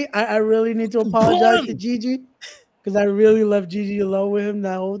born. I really need to apologize to Born. Gigi because I really left Gigi alone with him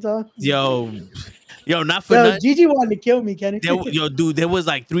that whole time. Yo, not for Yo, nothing. Gigi wanted to kill me, Kenny. Dude, there was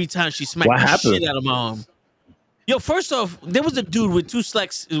like 3 times she smacked What the happened? shit out of my arm. Yo, first off, there was a dude with two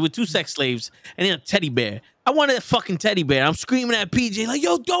sex slaves and then a teddy bear. I wanted a fucking teddy bear. I'm screaming at PJ like,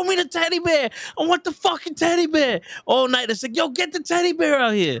 "Yo, throw me the teddy bear! I want the fucking teddy bear!" All night, I said, "Yo, get the teddy bear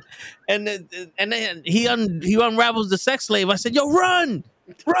out here!" And then he unravels the sex slave. I said, "Yo, run,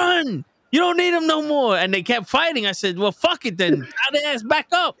 run! You don't need him no more." And they kept fighting. I said, "Well, fuck it then. Tie their ass back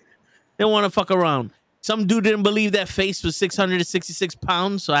up." They want to fuck around. Some dude didn't believe that face was 666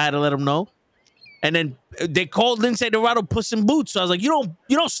 pounds, so I had to let him know. And then they called Lindsay Dorado Puss in Boots. So I was like, you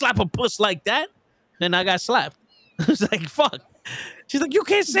don't slap a puss like that. Then I got slapped. I was like, fuck. She's like, you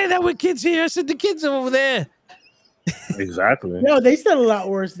can't say that with kids here. I said, the kids are over there. Exactly. Yo, they said a lot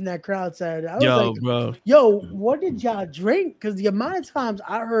worse than that crowd Saturday. I was like, bro. yo, what did y'all drink? Because the amount of times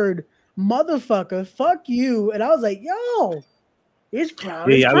I heard motherfucker, fuck you. And I was like, yo, this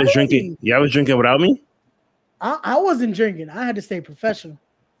crowd is Yeah, I was drinking. crazy. Yeah, I was drinking without me. I wasn't drinking. I had to stay professional.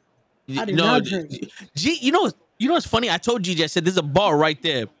 I did not drink. You know what's funny? I told Gigi, I said, there's a bar right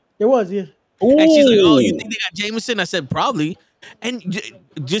there. There was, yeah. And she's like, oh, you Ooh. think they got Jameson? I said, probably. And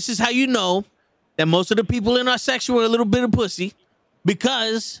this is how you know that most of the people in our section were a little bit of pussy,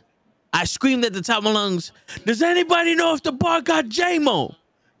 because I screamed at the top of my lungs, does anybody know if the bar got J-Mo?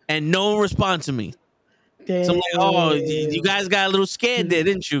 And no one responded to me. Damn. So I'm like, oh, you guys got a little scared there,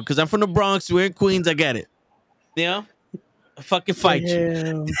 didn't you? Because I'm from the Bronx, we're in Queens, I get it. You know? I fucking fight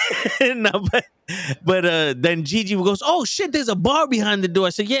you. No, but then Gigi goes, oh shit, there's a bar behind the door. I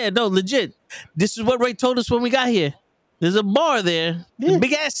said, yeah, no, legit. This is what Ray told us when we got here. There's a bar there. Yeah. The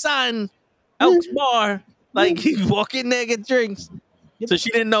big ass sign, Elks Bar. Like, you walk in there, get drinks. Yep. So she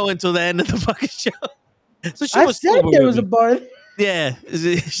didn't know until the end of the fucking show. So she I was said sober there with was a me. bar. Yeah,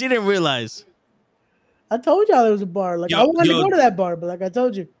 she didn't realize. I told y'all there was a bar. Like, I wanted to go to that bar, but like I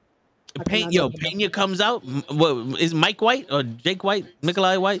told you. Pena comes out. What is Mike White or Jake White?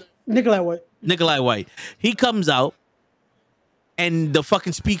 Nikolai White? Nikolai White. Nikolai White. He comes out and the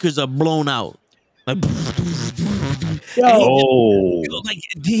fucking speakers are blown out. Like, Yo, Oh. like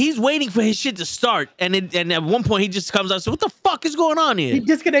he's waiting for his shit to start. And at one point he just comes out and says, what the fuck is going on he here?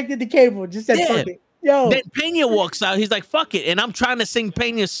 disconnected the cable. Just said, Yeah. fuck it. Yo, Then Pena walks out. He's like, fuck it. And I'm trying to sing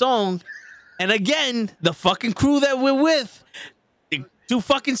Pena's song. And again, the fucking crew that we're with, they're too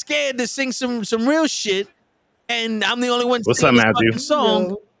fucking scared to sing some real shit. And I'm the only one What's singing up, this Matthew? fucking song.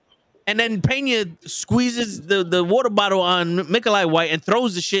 yo. And then Pena squeezes the water bottle on Nikolai White and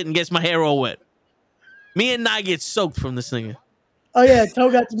throws the shit and gets my hair all wet. Me and Nye get soaked from this thing. Oh yeah,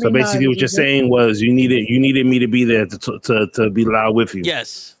 Toe got to me. So basically, what you're saying was you needed me to be there to be loud with you.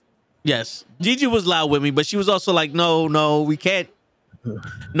 Yes. Gigi was loud with me, but she was also like, no, we can't.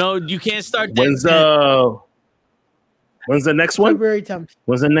 No, you can't start that. When's the next one? February 10th.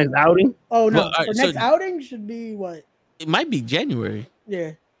 When's the next outing? Oh no, Well, all right, the so- next outing should be what? It might be January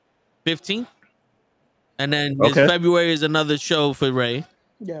Yeah, 15th. And then this Okay. February is another show for Ray.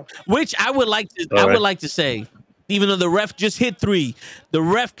 yeah. Which I would like to All right. would like to say, even though the ref just hit 3, the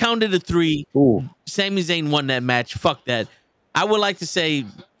ref counted a 3. Ooh. Sami Zayn won that match. Fuck that. I would like to say,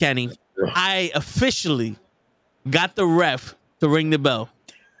 Kenny, I officially got the ref to ring the bell.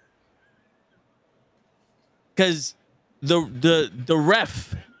 Because the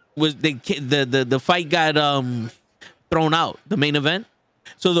ref was the fight got thrown out, the main event.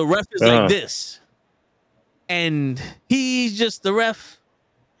 So the ref is like this. and he's just the ref.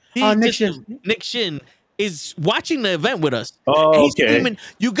 Nick Shin. Nick Shin is watching the event with us. Oh, and he's okay. screaming,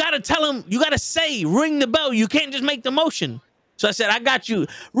 you gotta tell him, you gotta say, ring the bell. You can't just make the motion. So I said, I got you.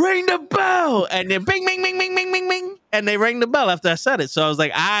 Ring the bell. And then bing, bing, bing, bing, bing, bing, bing. And they rang the bell after I said it. So I was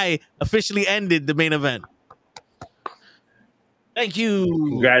like, I officially ended the main event. Thank you.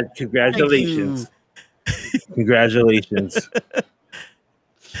 Congratulations. Congratulations.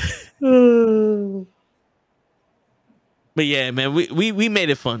 But yeah, man, we made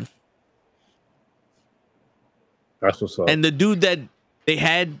it fun. That's what's up. And the dude that they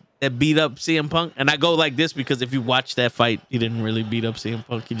had that beat up CM Punk, and I go like this because if you watch that fight, he didn't really beat up CM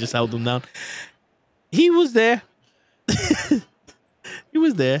Punk. He just held him down. He was there. He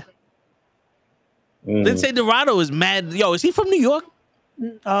was there. Lindsay Dorado is mad. Yo, is he from New York?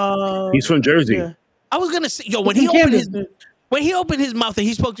 He's from Jersey. Yeah. I was gonna say, yo, when he opened his mouth and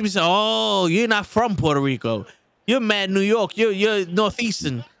he spoke to me, he said, "Oh, you're not from Puerto Rico. You're mad New York. You're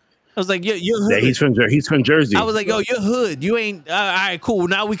northeastern." I was like, you're hood. Yeah, he's from Jersey. I was like, yo, you're hood. You ain't all right, cool.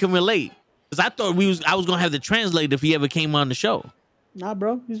 Now we can relate. Because I thought I was gonna have to translate if he ever came on the show. Nah,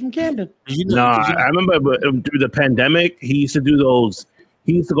 bro. He's from Camden. I remember through the pandemic, he used to do those.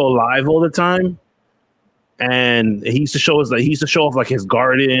 He used to go live all the time, and he used to show us off like his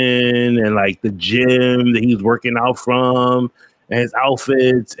garden and like the gym that he was working out from and his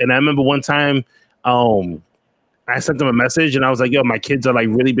outfits. And I remember one time, I sent him a message and I was like, yo, my kids are like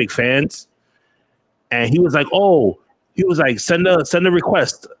really big fans. And he was like, send a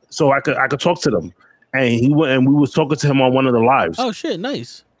request so I could talk to them. And he went and we was talking to him on one of the lives. Oh shit,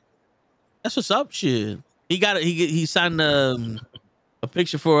 nice. That's what's up. Shit. He signed a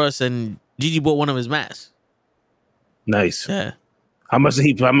picture for us and Gigi bought one of his masks. Nice. Yeah. How much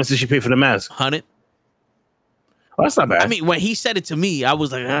did she pay for the mask? 100. Oh, that's not bad. I mean, when he said it to me, I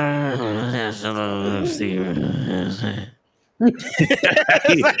was like, he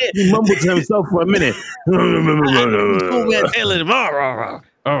mumbled to himself for a minute. I'm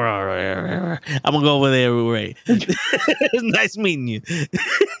gonna go over there, Ray. It's nice meeting you.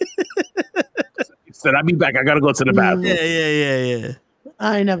 He said, I'll be back. I gotta go to the bathroom. Yeah.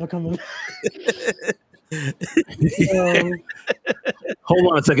 I ain't never coming back.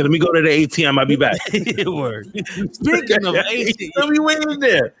 Hold on a second. Let me go to the ATM. I'll be back. Word. Speaking of ATM, we went in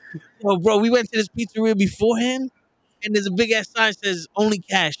there. oh, bro, we went to this pizzeria beforehand, and there's a big ass sign that says only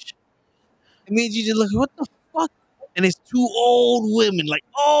cash. It means you just look, what the fuck? And it's two old women, like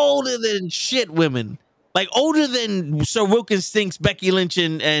older than shit women. Like older than Sir Wilkins thinks Becky Lynch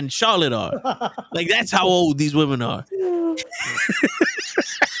and Charlotte are. Like that's how old these women are.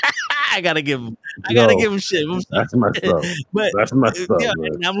 I gotta give them shit. That's messed up. But That's messed up. yeah,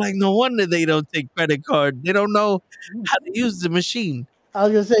 Man. and I'm like, no wonder they don't take credit card. They don't know how to use the machine. I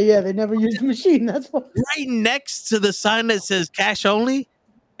was gonna say, yeah, they never used the machine. That's what. Right next to the sign that says cash only,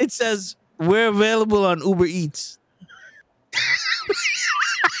 it says we're available on Uber Eats.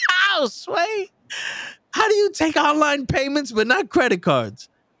 How, Sway? How do you take online payments but not credit cards?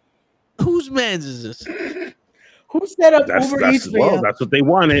 Whose man's is this? Who set up Uber Eats for you? That's what they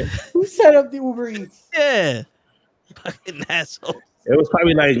wanted. Who set up the Uber Eats? Yeah. Fucking asshole. It was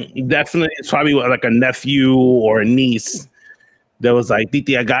probably it's probably like a nephew or a niece that was like,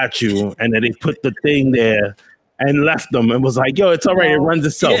 Titi, I got you. And then they put the thing there and left them and was like, yo, it's all right. It runs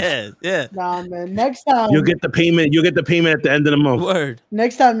itself. Yeah. Nah, man. Next time You'll get the payment at the end of the month. Word.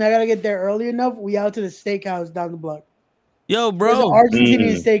 Next time I gotta get there early enough. We out to the steakhouse down the block. Yo, There's an bro.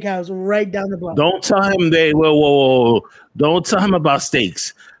 Argentinian steakhouse right down the block. Don't tell him whoa. Don't tell him about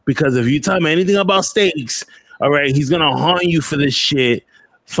steaks. Because if you tell him anything about steaks, all right, he's gonna haunt you for this shit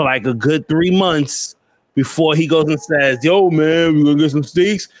for like a good 3 months before he goes and says, yo, man, we gonna get some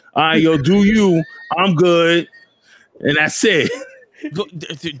steaks. All right, yo, do you? I'm good. And that's it.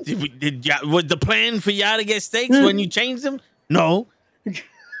 Was the plan for y'all to get steaks when you changed them? No.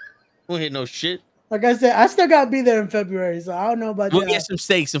 We ain't no shit. Like I said, I still gotta be there in February, so I don't know about We'll that. get some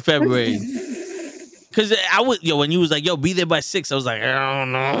steaks in February. Cause when you was like, yo, be there by 6, I was like, I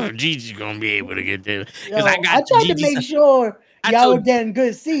don't know if Gigi's gonna be able to get there. Because I tried to make sure y'all were getting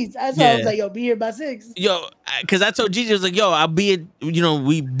good seats. That's why I was like, yo, be here by 6. Yo, because I told Gigi, I was like, yo, I'll be at,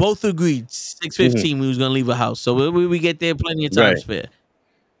 we both agreed 6:15 we was gonna leave a house. So we get there plenty of time spare.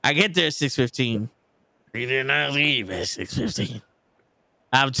 I get there at 6:15. We did not leave at 6:15.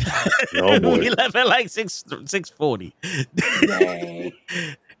 We left at like 6:40.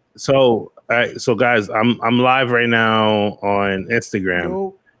 So, all right, so guys, I'm live right now on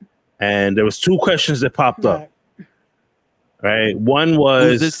Instagram, and there was 2 questions that popped up. Right, one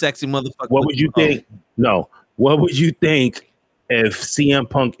was, who's this sexy motherfucker? What would you think? No, what would you think if CM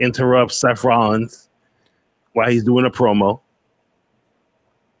Punk interrupts Seth Rollins while he's doing a promo.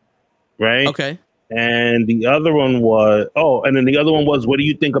 Right? Okay. And the other one was what do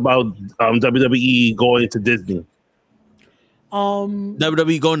you think about WWE going to Disney?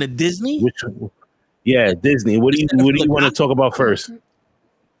 WWE going to Disney? Yeah, Disney. What do you want to talk about first?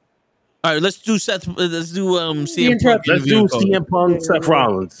 All right, let's do CM Punk. Let's do CM Punk, Seth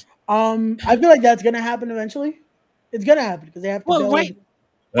Rollins. I feel like that's gonna happen eventually. It's gonna happen because they have to. Well, right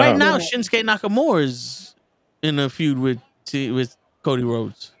now, Shinsuke Nakamura is in a feud with Cody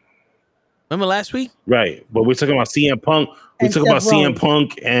Rhodes. Remember last week? Right, but we're talking about CM Punk. We're talking about CM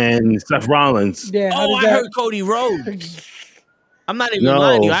Punk and Seth Rollins. Yeah. I heard Cody Rhodes. I'm not even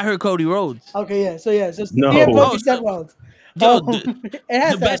lying to you. I heard Cody Rhodes. Okay, so no. CM Punk and Seth Rollins. Yo, it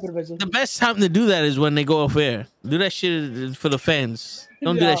has to happen eventually. The best time to do that is when they go off air. Do that shit for the fans.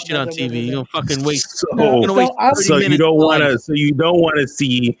 Don't do that shit on TV. You're gonna fucking waste. So you don't want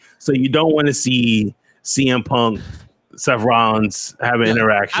to see CM Punk, Seth Rollins have an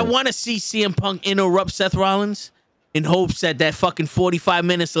interaction. I want to see CM Punk interrupt Seth Rollins in hopes that fucking 45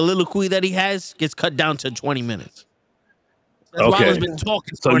 minutes soliloquy that he has gets cut down to 20 minutes. Seth Rollins been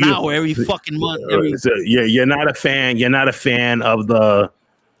talking for an hour every fucking month. You're not a fan. You're not a fan of the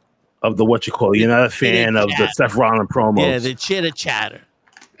what you call it. You're not a fan of the Seth Rollins promos. Yeah, the chitter chatter.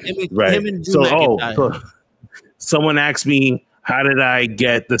 Right. So someone asked me, how did I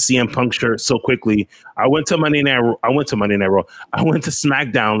get the CM Punk shirt so quickly? I went to Monday Night Raw. I went to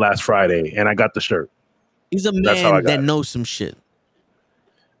SmackDown last Friday, and I got the shirt. He's a man that knows some shit.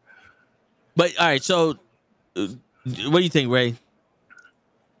 But all right, so what do you think, Ray?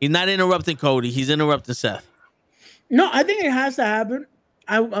 He's not interrupting Cody. He's interrupting Seth. No, I think it has to happen.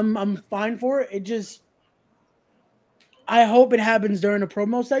 I'm fine for it. It just, I hope it happens during a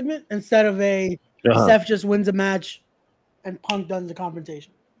promo segment instead of Seth just wins a match and Punk does the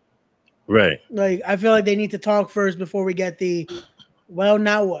confrontation. Right. Like, I feel like they need to talk first before we get well,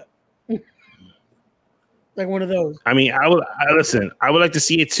 now what? Like one of those. I mean, I would like to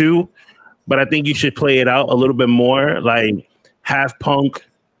see it too, but I think you should play it out a little bit more. Like, have Punk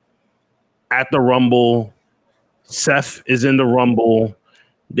at the Rumble. Seth is in the Rumble.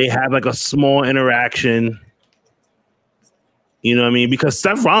 They have like a small interaction. You know what I mean? Because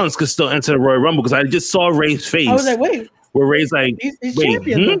Seth Rollins could still enter the Royal Rumble, because I just saw Ray's face. I was like, wait. Where Ray's like, he's wait,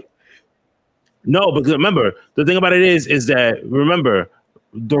 champion. No, because remember, the thing about it is that, remember,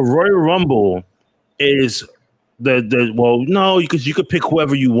 the Royal Rumble is because you could pick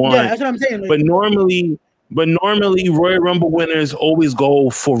whoever you want. Yeah, that's what I'm saying. But normally Royal Rumble winners always go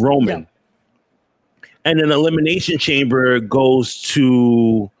for Roman. Yeah. And an Elimination Chamber goes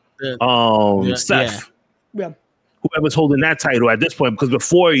to Seth. Yeah. Whoever's holding that title at this point, because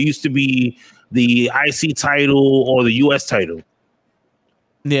before it used to be the IC title or the US title.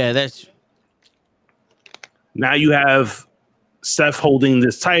 Yeah, that's. Now you have Seth holding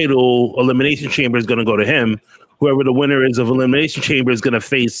this title. Elimination Chamber is going to go to him. Whoever the winner is of Elimination Chamber is going to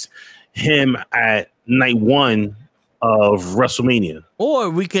face him at night 1 of WrestleMania.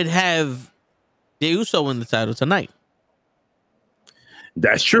 Or we could have Jey Uso win the title tonight.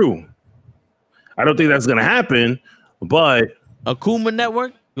 That's true. I don't think that's going to happen, but Akuma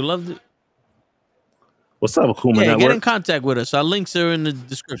Network, you loved it. What's up, Akuma Network? Get in contact with us. Our links are in the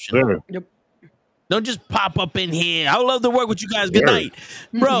description. Sure. Yep. Don't just pop up in here. I would love to work with you guys. Good night,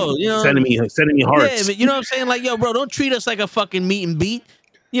 bro. You know, sending me hearts. Yeah, but you know what I'm saying? Like, yo, bro, don't treat us like a fucking meet and beat.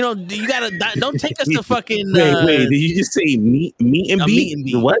 You know, you gotta don't take us to fucking. Wait, did you just say meet and beat? Meet and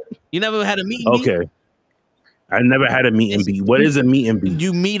beat. What? You never had a meet and beat? Okay. I never had a meet and beat. What is a meet and beat?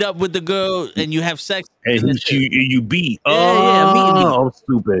 You meet up with the girl and you have sex. And you beat. Yeah, meet and beat. I'm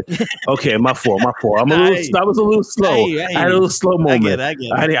stupid. Okay, my fault. I was a little slow. I had a little slow moment. I get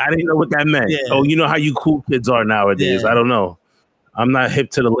it. I didn't know what that meant. Yeah. Oh, you know how you cool kids are nowadays. I don't know. I'm not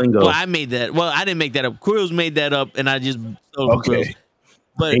hip to the lingo. Well, I made that. Well, I didn't make that up. Quills made that up, and I just stole Quills.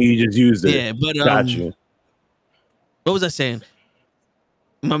 But and you just used it. Yeah, but got you. What was I saying?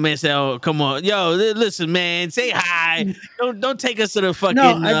 My man said, "Oh, come on, yo, listen, man, say hi. Don't take us to the fucking."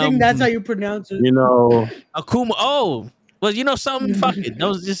 No, I think that's how you pronounce it. You know, Akuma. Oh, well, you know something. Fuck it. That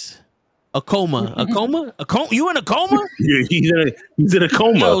was just a coma. You in a coma? Yeah, he's in a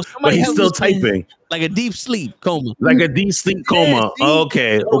coma, yo, but he's still typing. Like a deep sleep coma. Like a deep sleep coma. Yeah,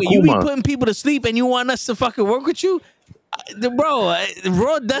 okay. Yo, you be putting people to sleep, and you want us to fucking work with you, bro?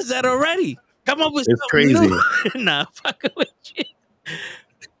 Raw does that already. Come up with it's something crazy. New. Nah, fucking with you.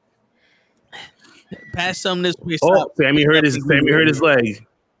 Pass some this way. Sammy hurt his leg.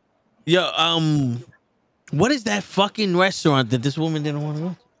 Yo, what is that fucking restaurant that this woman didn't want to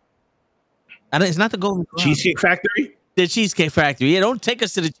go? It's not the Golden Cheesecake Factory. The Cheesecake Factory. Yeah, don't take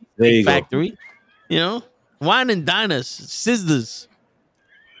us to the Cheesecake Factory. You know, Wine and diners, Sizzlers.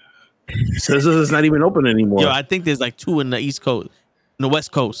 Scissors is not even open anymore. Yo, I think there's like 2 in the East Coast, in the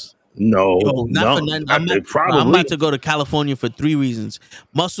West Coast. No, Yo, not for no, nothing. I'm probably. about to go to California for 3 reasons: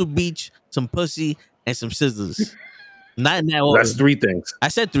 Muscle Beach, some pussy, and some Sizzlers. Not in that order. That's 3 things. I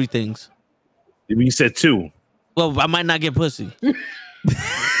said 3 things. You said 2. Well, I might not get pussy.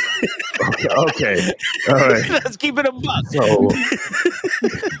 Okay. All right. Let's keep it a buck. So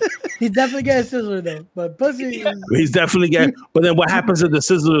He's definitely getting Sizzler though, but pussy. he's definitely getting. But then what happens if the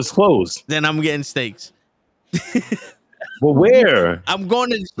Sizzler is closed? Then I'm getting steaks. Well, where? I'm going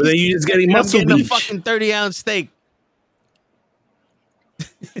to. But then you just getting I'm Muscle getting Beach. a fucking 30-ounce steak.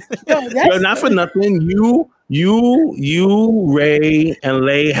 Yo, Yo, not for nothing. You, Ray, and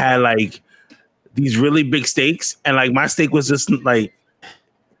Lay had like these really big steaks, and like my steak was just like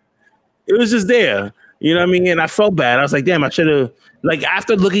it was just there. You know what I mean? And I felt bad. I was like, damn, I should have. Like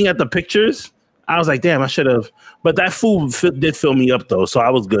after looking at the pictures, I was like, damn, I should have. But that food did fill me up though, so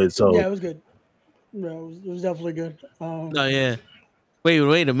I was good. So yeah, it was good. Yeah, it was definitely good. Oh yeah.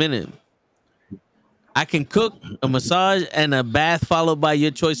 Wait a minute. I can cook, a massage, and a bath followed by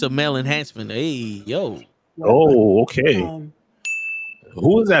your choice of male enhancement. Hey, yo. Oh, okay.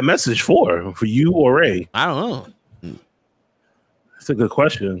 Who is that message for? For you or Ray? I don't know. That's a good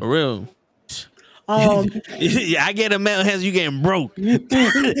question. For real. Yeah, I get a male enhancement, you getting broke.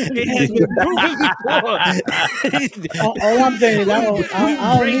 It has been proven before. All I'm saying is I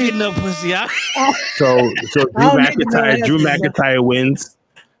don't Breaking need. the pussy out. So don't need to Drew know McIntyre wins.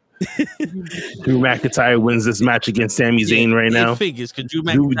 Drew McIntyre wins this match against Sami Zayn right now. Figures, Do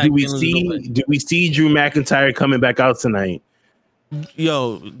we see Drew McIntyre coming back out tonight?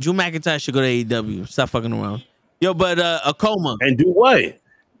 Yo, Drew McIntyre should go to AEW. Stop fucking around. Yo, but a coma. And do what?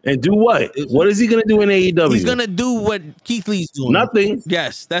 What is he gonna do in AEW? He's gonna do what Keith Lee's doing. Nothing.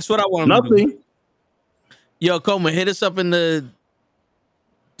 Yes, that's what I want him to do. Nothing. Yo, Coma, hit us up in the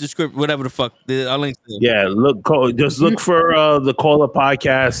description, whatever the fuck. I'll link to it. Yeah, just look for the Caller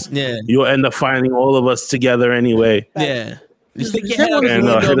podcast. Yeah. You'll end up finding all of us together anyway. Yeah. You stick your Just head out the and,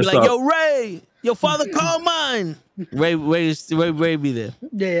 window hit and be us like, up. yo, Ray, your father called mine. Ray be there.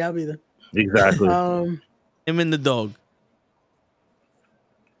 Yeah, I'll be there. Exactly. Him and the dog.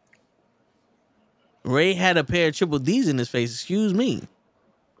 Ray had a pair of triple D's in his face. Excuse me.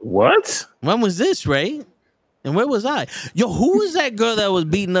 What? When was this, Ray? And where was I? Yo, who was that girl that was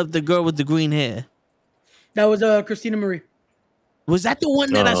beating up the girl with the green hair? That was Christina Marie. Was that the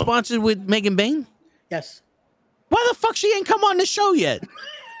one that I Oh. sponsored with Megan Bain? Yes. Why the fuck she ain't come on the show yet?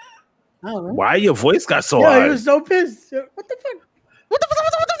 I don't know. Why your voice got so Yo, high? he was so pissed. What the fuck? What the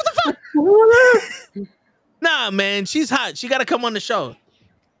fuck? Nah, man, she's hot. She gotta come on the show.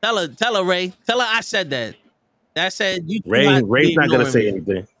 Tell her, Ray. Tell her I said that. I said you. Ray's not gonna ignoring say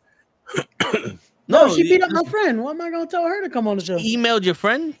me. anything. No, she beat up my friend. What am I gonna tell her to come on the show? She emailed your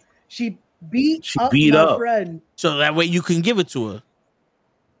friend, She beat up beat my up. friend. so that way you can give it to her.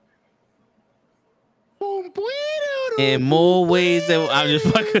 In more ways than I'm just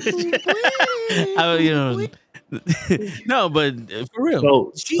fucking with you. No, but for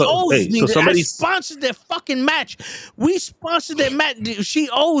real, she owes me. So This. somebody I sponsored their fucking match. We sponsored their match. She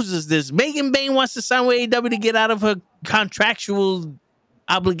owes us this. Megan Bain wants to sign with AEW to get out of her contractual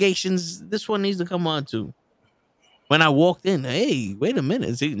obligations. This one needs to come on too. When I walked in, hey, wait a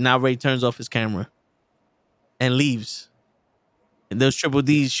minute. See, now Ray turns off his camera and leaves. And those triple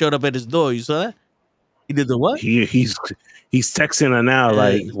D's showed up at his door. You saw that? He did the what? he's texting her now.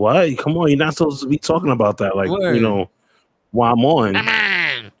 Like, what? Come on, you're not supposed to be talking about that. Like, Word. while I'm on. Come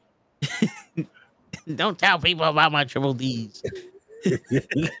on. Don't tell people about my triple D's.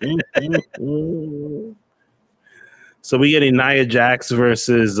 So we getting Nia Jax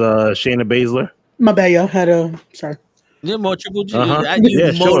versus Shayna Baszler. My bad, yo. Had a sorry. You're more triple G. Uh-huh. You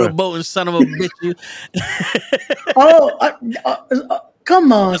Yeah, sure. motorboating son of a bitch. You.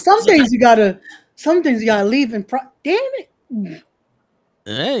 Come on. Some things you gotta leave in. Damn it.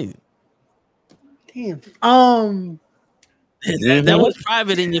 Hey, Damn. that was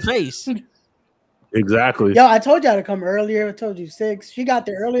private in your face. Exactly. Yo, I told y'all to come earlier. I told you 6. She got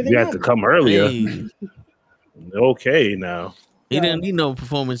there earlier than You had to come earlier. Hey, Okay, now. he didn't need no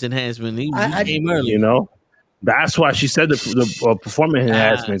performance enhancement. He came early. You know, that's why she said the performance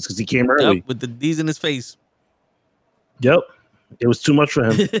enhancements because he came early. Yep, with the D's in his face. Yep, it was too much for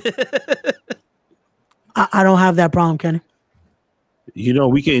him. I don't have that problem, Kenny. You know,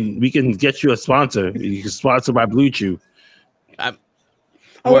 we can get you a sponsor. You can sponsor by Blue Chew.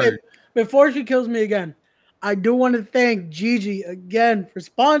 Wait, before she kills me again, I do want to thank Gigi again for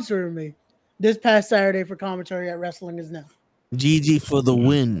sponsoring me this past Saturday for commentary at Wrestling Is Now. GG for the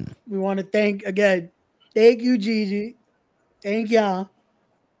win. We want to thank again Thank you, Gigi. Thank y'all.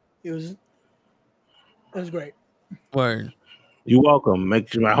 It was great. Word. You're welcome.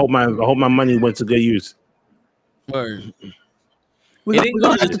 Make sure. I hope my money went to good use. Word. We It got, didn't we go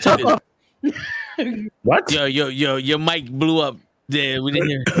gonna to have the to talk speakers. off. What? Your mic blew up there. We didn't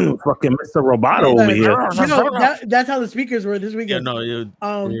hear. Fucking Mr. Roboto over here. That's how the speakers were this Yeah, weekend. no,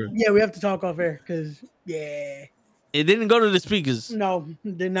 Yeah, we have to talk off air because it didn't go to the speakers. no,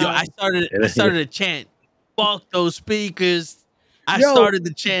 they're Yo, not. I started a chant. Fuck those speakers. I Yo. started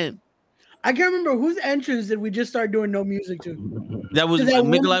the chant. I can't remember whose entrance did we just start doing no music to. That was That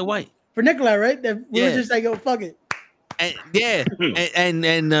one- Nikolai White. For Nikolai, right? That we were Yeah. just like, yo, fuck it. And, yeah,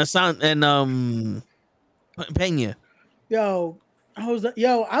 and sound and Pena. Yo, I was like,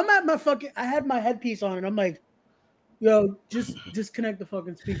 yo, I'm at my fucking. I had my headpiece on, and I'm like, yo, just disconnect the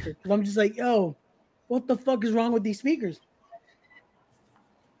fucking speaker, because I'm just like, yo, what the fuck is wrong with these speakers?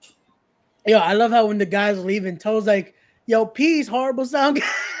 Yo, I love how when the guys leaving, Toe's like, yo, peace, horrible sound.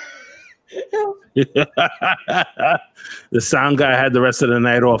 The sound guy had the rest of the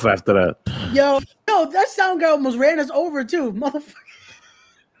night off after that. Yo, that sound guy almost ran us over too, motherfucker.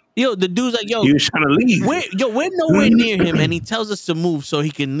 Yo, the dude's like, yo, He was trying to leave. we're nowhere near him, and he tells us to move so he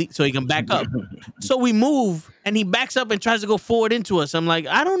can back up. So we move, and he backs up and tries to go forward into us. I'm like,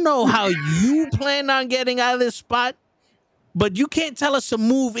 I don't know how you plan on getting out of this spot, but you can't tell us to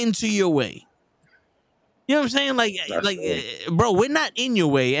move into your way. You know what I'm saying? Bro, we're not in your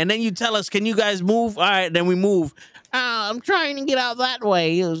way, and then you tell us, can you guys move? All right, then we move. I'm trying to get out that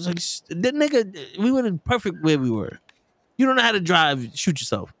way. It was like, the nigga, we were in perfect where we were. You don't know how to drive. Shoot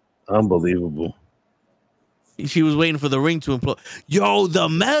yourself. Unbelievable. She was waiting for the ring to implode. Yo, the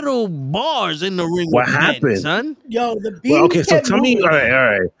metal bars in the ring. What were happened? bent, son? Yo, the beams Well, okay, so kept tell me. moving. All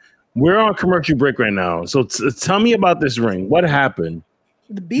right. We're on commercial break right now. So tell me about this ring. What happened?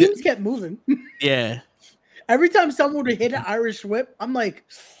 The beams kept moving. Yeah. Every time someone would hit an Irish whip, I'm like,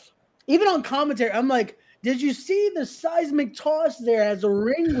 even on commentary, I'm like, did you see the seismic toss there as the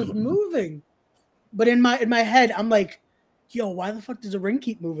ring was moving? But in my head, I'm like, yo, why the fuck does the ring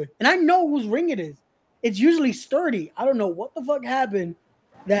keep moving? And I know whose ring it is. It's usually sturdy. I don't know what the fuck happened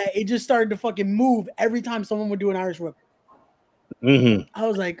that it just started to fucking move every time someone would do an Irish whip. Mm-hmm. I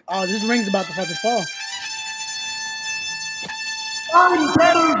was like, oh, this ring's about to fucking fall.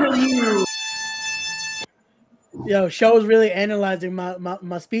 Yo, Show was really analyzing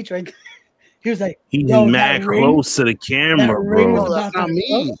my speech right. He was like, He's yo, mad close to the camera, ring was bro. about That's not to-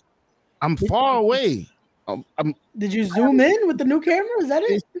 me. I'm far away. I'm Did you zoom in with the new camera? Is that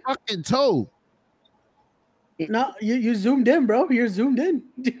it? it's fucking toe. No, you zoomed in, bro. You're zoomed in.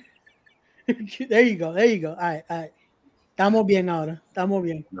 There you go. All right. Estamos bien ahora. Estamos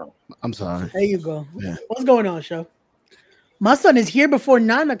bien. I'm sorry. There you go. Yeah. What's going on, Show? My son is here before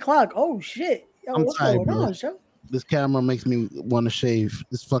 9:00. Oh shit. Yo, I'm what's tired, going bro. on, Show? This camera makes me want to shave.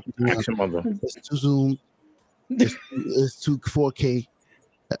 This fucking Action, mother. it's too zoom. It's too 4K.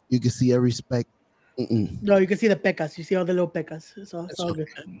 You can see every speck. Mm-mm. No, you can see the pecas. You see all the little pecas. It's all good.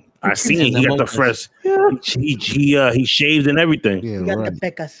 I seen he got the fresh. He shaved and everything. Yeah, You got right. the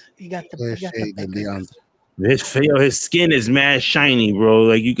pecas. You got the Shade and pecas. Leon. His skin is mad shiny, bro.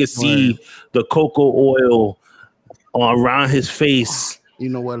 Like you can see the cocoa oil around his face. You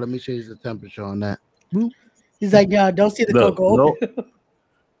know what? Let me change the temperature on that. He's like, yeah, don't see the Look, cocoa. no.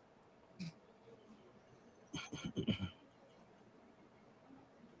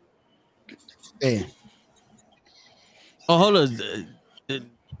 Hey, Oh, hold on.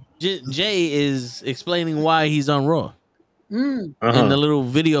 Jay is explaining why he's on Raw in the little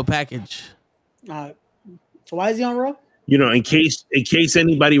video package. So why is he on Raw? You know, in case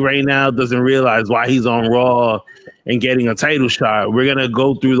anybody right now doesn't realize why he's on Raw and getting a title shot, we're gonna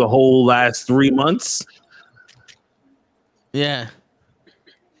go through the whole last 3 months. Yeah.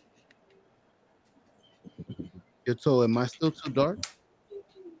 your toe, am I still too dark?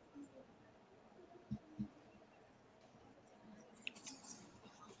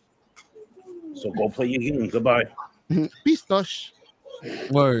 So go play your game. Goodbye. Pistoche.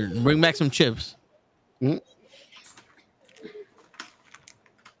 Word. Bring back some chips. Don't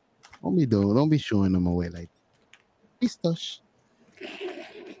be showing them away like pistoche.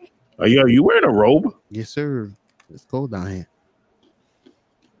 Are you wearing a robe? Yes, sir. It's cold down here.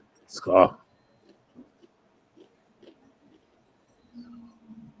 Scar.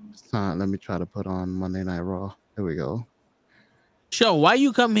 It's time. Let me try to put on Monday Night Raw. There we go. Show, why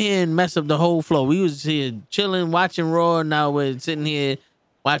you come here and mess up the whole flow? We was here chilling, watching Raw. Now we're sitting here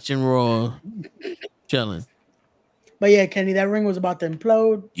watching Raw, chilling. But yeah, Kenny, that ring was about to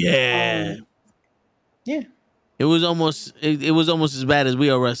implode. Yeah. Yeah. It was almost as bad as we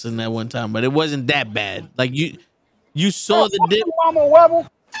are wrestling that one time, but it wasn't that bad. Like you saw the dip.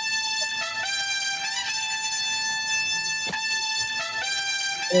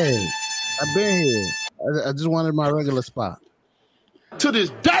 Hey, I've been here. I just wanted my regular spot. To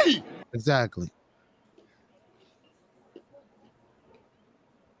this day. Exactly.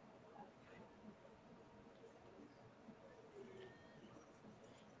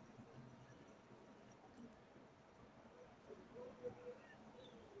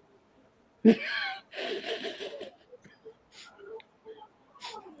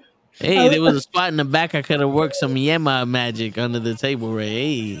 Hey, there was a spot in the back. I could have worked some Yema magic under the table,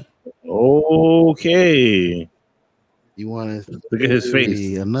 Ray. Hey. Okay. You wanted Look at his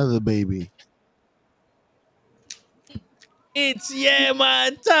face. another baby. It's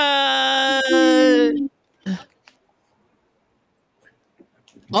Yema time.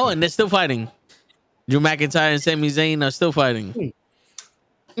 Oh, and they're still fighting. Drew McIntyre and Sami Zayn are still fighting.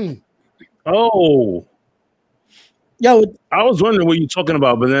 Oh, Yo, I was wondering what you're talking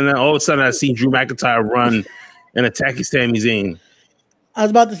about, but then all of a sudden I see Drew McIntyre run and attack Sami Zayn. I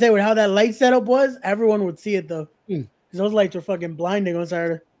was about to say with how that light setup was, everyone would see it though. Because those lights were fucking blinding on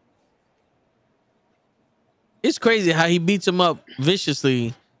Saturday. It's crazy how he beats him up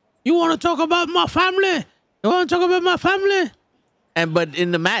viciously. You want to talk about my family? You want to talk about my family? But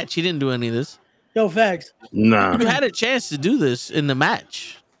in the match, he didn't do any of this. Yo, facts. Nah. You had a chance to do this in the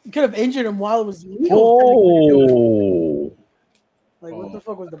match. You could have injured him while it was legal. Oh. Like, what the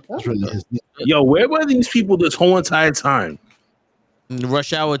fuck was the point? Yo, where were these people this whole entire time? In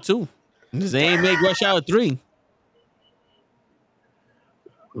Rush Hour 2. They ain't make Rush Hour 3.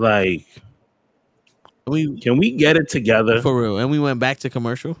 Like, can we get it together? For real. And we went back to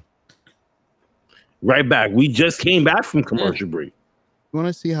commercial. Right back. We just came back from commercial break. You want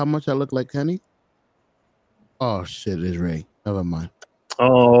to see how much I look like Kenny? Oh shit, it's Ray. Never mind.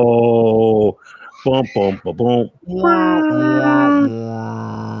 Oh, boom, boom, boom, boom.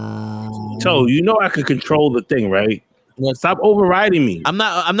 So you know I could control the thing, right? Stop overriding me. I'm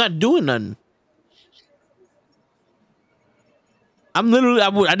not doing nothing. I'm literally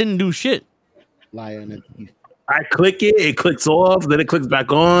I didn't do shit. Lion. I click it, it clicks off, then it clicks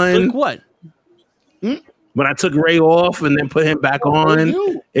back on. Click what? When I took Ray off and then put him back on,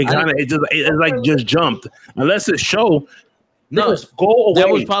 it like just jumped. Unless it's show, No, go away. that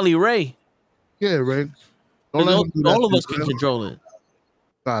was probably Ray. Yeah, Ray. All of us can control it.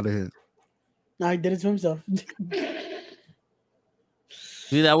 Out of here. Nah, he did it to himself.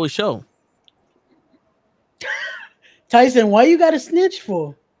 See, that was show. Tyson, why you got to snitch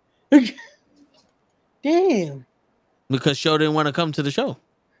for? Damn. Because Show didn't want to come to the show.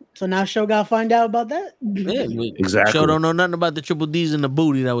 So now Show got to find out about that? Yeah, exactly. Show don't know nothing about the triple D's and the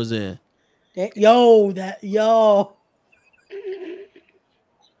booty that was there. Yo.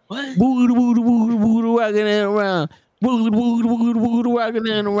 What? Boo, rocking it around. Boo, rocking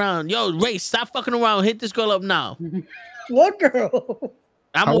it around. Yo, Ray, stop fucking around. Hit this girl up now. What girl?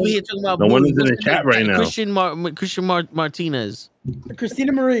 I'm over here talking about. No one is in the chat right now. Christian Martinez.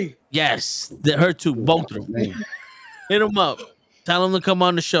 Christina Marie. Yes, her two, both of them. Hit them up. Tell them to come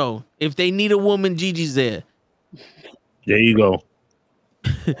on the show. If they need a woman, Gigi's there. There you go.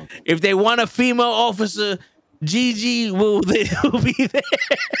 If they want a female officer, Gigi will be there.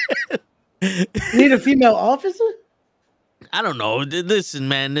 Need a female officer? I don't know. Listen,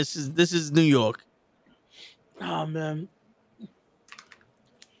 man, this is New York. Oh man.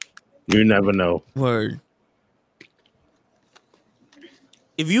 You never know. Word.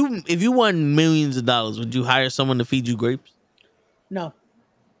 If you won millions of dollars, would you hire someone to feed you grapes? No.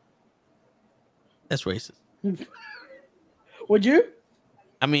 That's racist. Would you?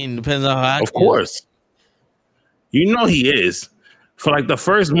 I mean, depends on how. Of course. You know he is. For like the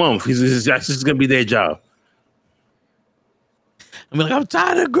first month, that's just gonna be their job. I'm like, I'm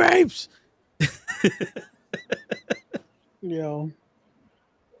tired of grapes. Yo.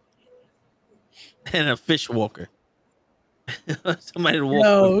 And a fish walker. Somebody to walk.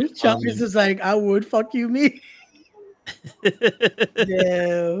 Yo, Chuckers is like, I would fuck you, me.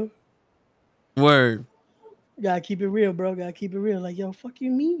 Yeah. Word. Gotta keep it real, bro. Gotta keep it real. Like, yo, fuck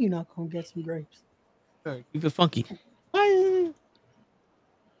you, me. You're not gonna get some grapes. Keep it funky.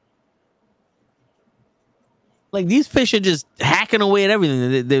 Like these fish are just hacking away at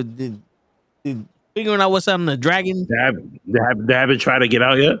everything. They're figuring out what's on the dragon. They haven't tried to get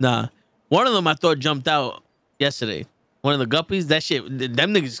out yet? Nah. One of them I thought jumped out yesterday. One of the guppies, that shit,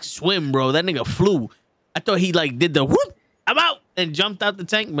 them niggas swim, bro. That nigga flew. I thought he like did the whoop, I'm out, and jumped out the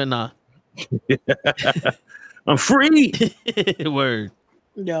tank, but nah. I'm free. Word.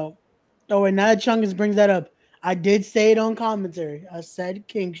 Yo. Oh, and now Chungus brings that up. I did say it on commentary. I said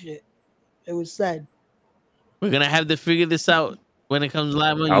king shit. It was said. We're gonna have to figure this out when it comes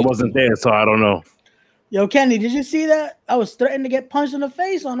live on I YouTube. wasn't there, so I don't know. Yo, Kenny, did you see that? I was threatened to get punched in the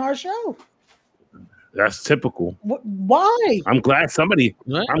face on our show. That's typical. Why? I'm glad somebody's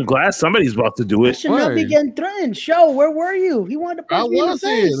about to do I it. should not be Word. getting threatened. Show, where were you? He wanted to I punch me in the was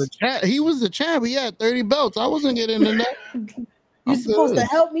here. face. The champ. He was the champ. He had 30 belts. I wasn't getting in that. You're I'm supposed good. to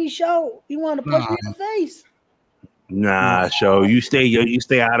help me, show. He wanted to punch me in the face. Nah, show you stay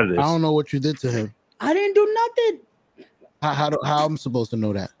out of this. I don't know what you did to him. I didn't do nothing. How I'm supposed to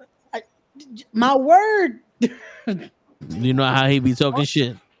know that? My word. You know how he be talking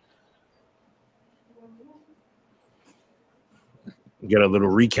shit. Get a little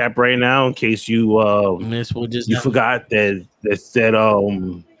recap right now in case you This will just you forgot that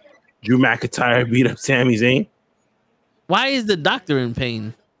Drew McIntyre beat up Sami Zayn. Why is the doctor in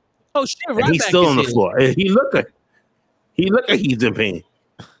pain? Oh shit! And he's Ryback still is on the here. floor. He look like he's in pain.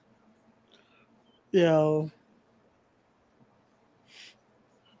 Yo.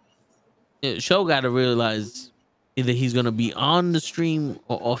 Yeah, Show got to realize either he's gonna be on the stream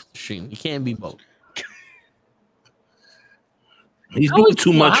or off the stream. He can't be both. He's doing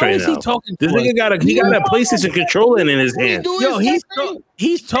too much How right is now. he talking This to us? nigga got a PlayStation controller in his hand. Yo,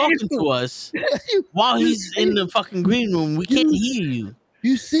 he's talking to us while he's in the fucking green room. We can't hear you.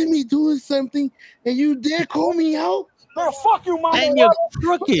 You see me doing something and you dare call me out? Bro, fuck you, mama. And you're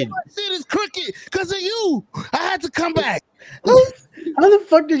crooked. My shit is crooked because of you. I had to come back. How the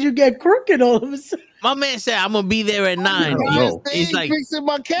fuck did you get crooked all of a sudden? My man said I'm gonna be there at 9. know. He's like, fixing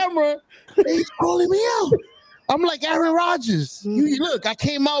my camera. And he's calling me out. I'm like Aaron Rodgers. You look, I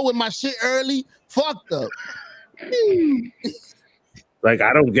came out with my shit early, fucked up. Like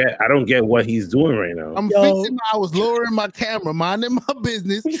I don't get what he's doing right now. I was lowering my camera, minding my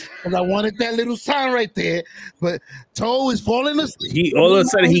business, because I wanted that little sign right there. But Toe is falling asleep. He all of a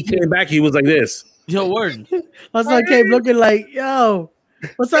sudden he came back. He was like this. yo, word. I saw Cape looking like, yo,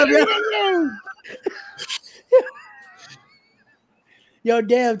 what's up, yo? Yo,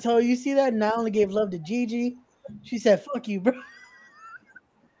 damn, Toe, you see that? Now I only gave love to Gigi. She said, fuck you, bro.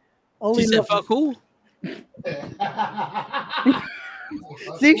 Only She said, love- "Fuck who?"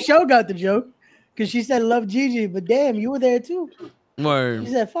 See, Show got the joke because she said love Gigi, but damn, you were there too. She Word.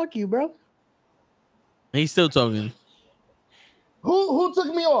 said, fuck you, bro. He's still talking. Who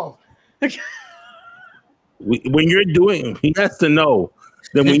took me off? When you're doing, he has to know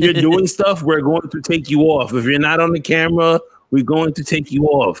that when you're doing stuff, we're going to take you off. If you're not on the camera, we're going to take you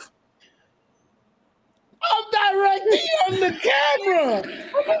off. I'm directly on the camera.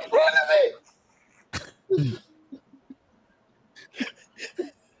 I'm in front of it.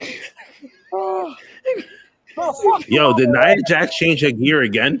 Yo, did Nia Jax change her gear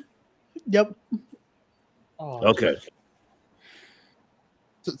again? Yep. Okay.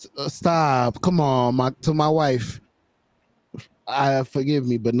 Stop. Come on, to my wife. I forgive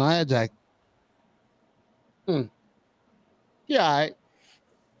me, but Nia Jax. Yeah, all right.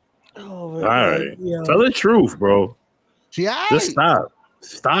 Oh, All right. yo. Tell the truth, bro. She all right. Just stop.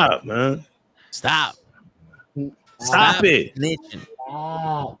 Stop, man. Stop. Stop it. Snitching.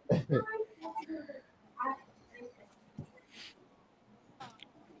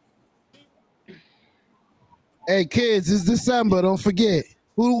 Hey, kids, it's December. Don't forget.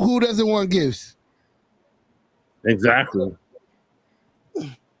 Who doesn't want gifts? Exactly.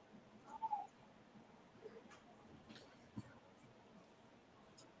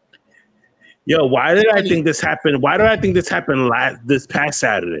 Yo, why did I think this happened? Why did I think this happened this past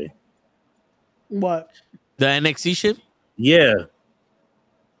Saturday? What? The NXT shit. Yeah.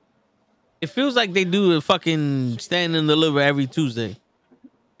 It feels like they do a fucking stand and deliver every Tuesday.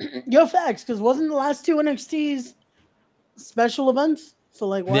 Yo, facts, because wasn't the last two NXTs special events? So,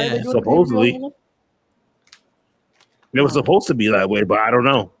 like, why are they doing supposedly. it? It was supposed to be that way, but I don't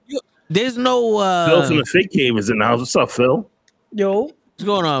know. There's no Phil from the Fake Cave is in the house. What's up, Phil? Yo. What's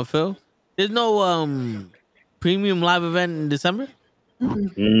going on, Phil? There's no premium live event in December?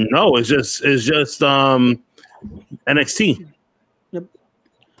 No, it's just NXT. Yep.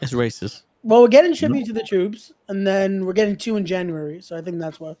 It's racist. Well, we're getting tribute to the troops, and then we're getting 2 in January. So I think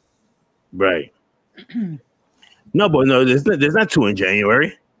that's why. Right. No, but no, there's not 2 in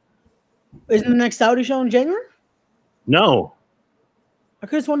January. Isn't the next Saudi show in January? No. I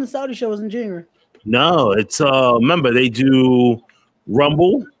could have sworn the Saudi show was in January. No, it's remember they do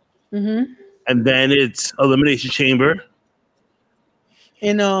Rumble, and then it's Elimination Chamber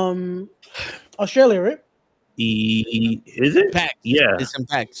in Australia, right? Is it? PAX. Yeah, It's in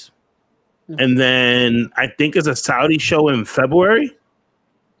PAX. and then I think it's a Saudi show in February.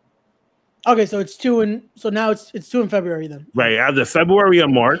 Okay, so it's two in. So now it's two in February then. Right, either February or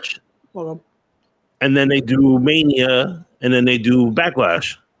March, Hold on. and then they do Mania, and then they do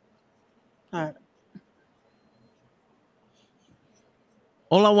Backlash. All right.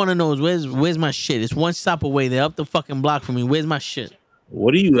 All I want to know is where's my shit? It's one stop away. They're up the fucking block from me. Where's my shit?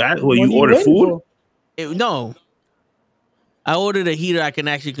 What are you at? Well, What you are order waiting food? for? No, I ordered a heater I can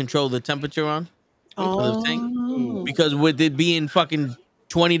actually control the temperature on. For the thing. Oh. Because with it being fucking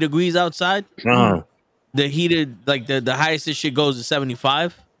 20 degrees outside, Uh-huh. the heater, like the highest this shit goes is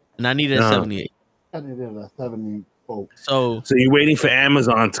 75, and I need it at 78. I needed a 74. So So you're waiting for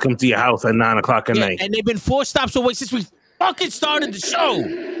Amazon to come to your house at 9 o'clock at yeah, night. and they've been 4 stops away since we fucking started the show.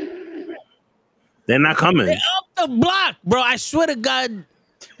 They're not coming. They're up the block, bro. I swear to God.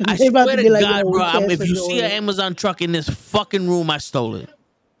 I They about swear to to be like, God, yo, we bro. can't If send you your see an order. Amazon truck in this fucking room, I stole it.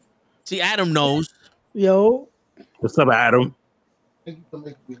 See, Adam knows. Yo, What's up, Adam?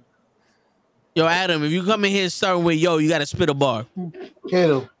 Yo, Adam, if you come in here starting with, yo, you got to spit a bar.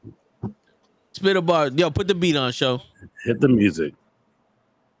 Kiddo. Spit a bar. Yo, put the beat on, show. Hit the music.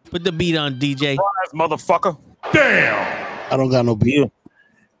 Put the beat on, DJ. Motherfucker. Damn. I don't got no beat.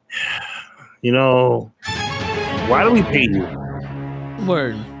 You know, why do we pay you?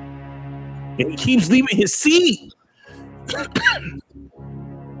 Word. And he keeps leaving his seat.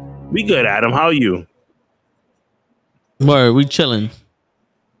 We good, Adam. How are you? Word, we chilling.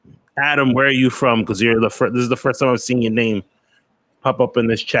 Adam, where are you from? Because you're the first. This is the first time I've seen your name pop up in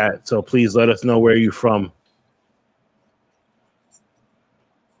this chat. So please let us know where you're from.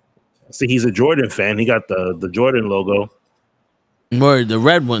 See, he's a Jordan fan. He got the Jordan logo. Word, the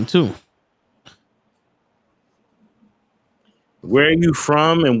red one, too. Where are you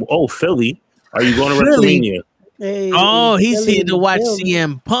from? And oh, Philly. Are you going to Philly? WrestleMania? hey, Oh, he's Philly here in to the watch building.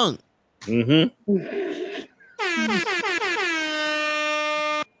 CM Punk. Mm-hmm.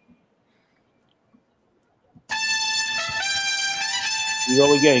 You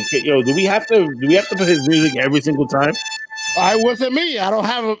go again. Yo, do we have to put his music every single time? I wasn't me. I don't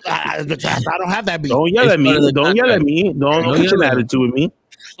have I don't have that beat. Don't yell It's at me. part of the Don't yell at contract. me. Don't Don't put yell an at him. attitude with me.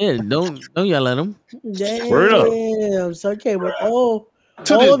 Yeah, don't yell at him. Word up. Damn, so okay, with all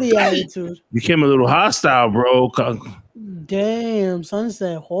To the this day. attitude. Became a little hostile, bro. Damn,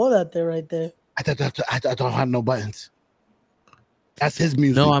 Sunset, hold that there right there. I don't have no buttons. That's his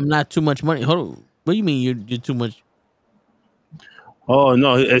music. No, I'm not too much money. Hold on. What do you mean you're too much? Oh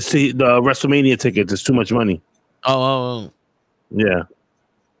no, see the WrestleMania tickets is too much money. Oh. Yeah.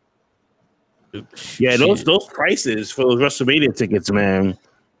 Yeah, Shit. those prices for those WrestleMania tickets, man.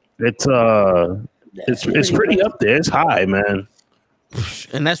 It's pretty up there. It's high, man.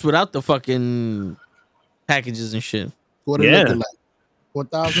 And that's without the fucking packages and shit. What it Yeah. looking like?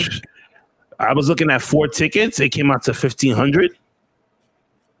 4,000? I was looking at 4 tickets. It came out to 1,500.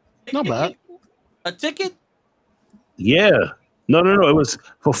 Not bad. A ticket? Yeah. No. It was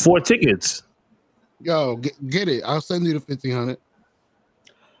for 4 tickets. Yo, get it. I'll send you the 1,500.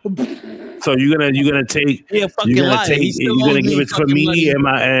 So you're gonna take Yeah, fucking you're gonna liar. take He still you're gonna owes me give it for fucking me money.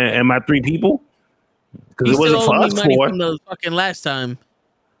 and my 3 people? Because He it wasn't still for owes us me money 4. from the fucking last time,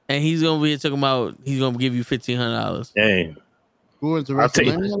 and he's gonna be talking about he's gonna give you $1,500. Hey, Who went to I'll take.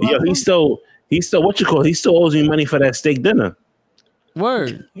 WrestleMania? Yo, he still what you call? He still owes me money for that steak dinner.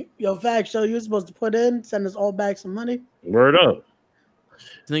 Word. Yo, fact, show you were supposed to put in, send us all back some money. Word up.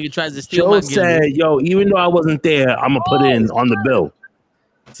 This nigga tries to steal my Joe said, gimmick. "Yo, even though I wasn't there, I'm gonna put in on the bill."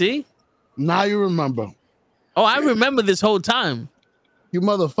 See? Now you remember. Oh, I remember this whole time. You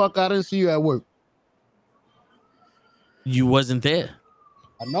motherfucker, I didn't see you at work. You wasn't there.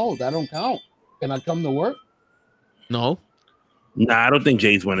 I know, that don't count. Can I come to work? No. Nah, I don't think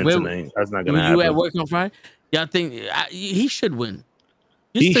Jay's winning Where- tonight. That's not Were gonna you happen. at work on Friday? Y'all think he should win?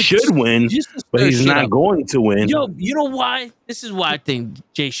 He Just to- should win, just to but stir he's shit not up. going to win. Yo, you know why? This is why I think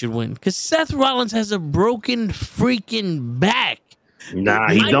Jay should win. Because Seth Rollins has a broken freaking back. Nah,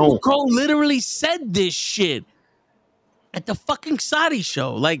 he Michael don't. Cole literally said this shit at the fucking Saudi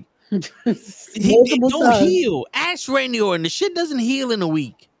show. Like, he Multiple don't times. heal. Ask Randy Orton. The shit doesn't heal in a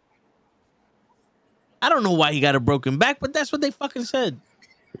week. I don't know why he got a broken back, but that's what they fucking said.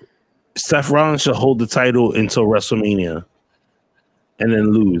 Seth Rollins should hold the title until WrestleMania, and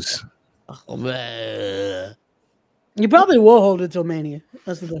then lose. Oh, man. You probably will hold it till Mania.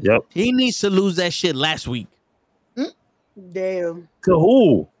 That's the thing. Yep. He needs to lose that shit last week. Damn. To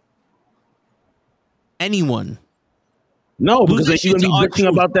who? Anyone. No, Lose because that they're shit gonna be to bitching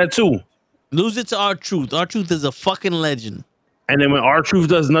R-Truth. about that too. Lose it to R-Truth. R-Truth is a fucking legend. And then when R-Truth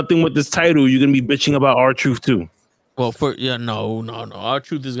does nothing with this title, you're gonna be bitching about R-Truth too. Well, no.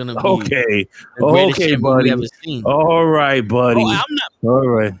 R-Truth is gonna be Okay, the greatest okay, champion we buddy. ever seen. All right, buddy. Oh, I'm not. All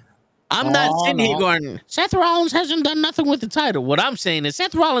right. I'm not Oh, sitting here no. going, Seth Rollins hasn't done nothing with the title. What I'm saying is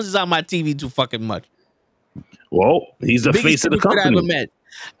Seth Rollins is on my TV too fucking much. Well, he's the Biggest face of the hypocrite I ever company. met.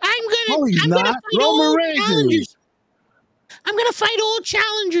 No, he's I'm gonna not. fight Roman all Reigns challengers. is. I'm gonna fight all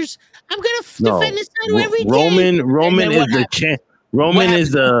challengers. I'm gonna No, defend this title every day. Roman And then is what the happened? champ. What Roman happened?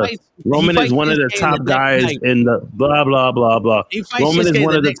 is the He Roman is fights one of the Shinsuke top the next guys night. in the blah blah blah blah. He fights Roman is Shinsuke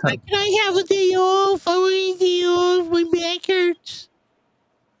one the of the next top. night. Can I have a day off? I want a day off. My back hurts.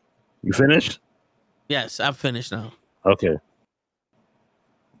 You finished? Yes, I'm finished now. Okay.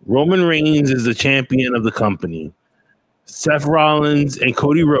 Roman Reigns is the champion of the company. Seth Rollins and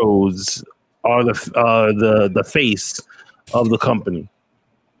Cody Rhodes are the face of the company.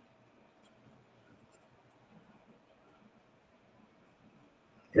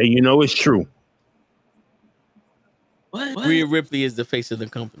 And you know it's true. What? Rhea Ripley is the face of the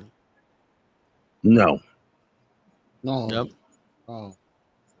company. No. No. Yep. Oh.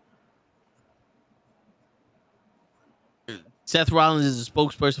 Seth Rollins is a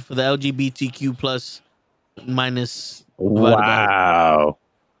spokesperson for the LGBTQ plus minus. Wow.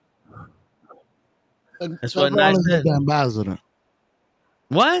 That's Seth what Nash Rollins is said. the ambassador.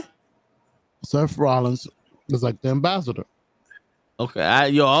 What? Seth Rollins is like the ambassador.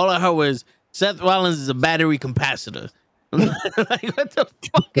 Okay, all I heard was Seth Rollins is a battery capacitor. Like, what the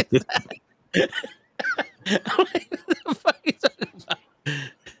fuck is that? I'm like, what the fuck are you talking about?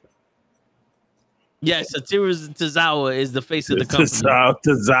 Yes, Akira Tozawa is the face of the company.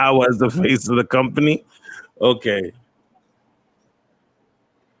 Tozawa is the face of the company. Okay.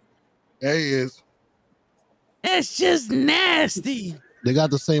 There he is. It's just nasty. They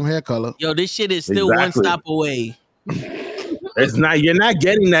got the same hair color. Yo, this shit is still one Exactly. stop away. It's not. You're not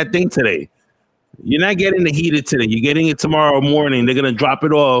getting that thing today. You're not getting the heater today. You're getting it tomorrow morning. They're gonna drop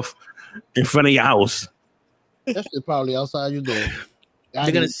it off in front of your house. That shit probably outside your door.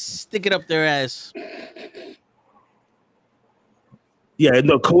 They're gonna stick it up their ass. Yeah,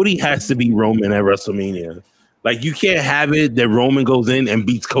 no. Cody has to be Roman at WrestleMania. Like you can't have it that Roman goes in and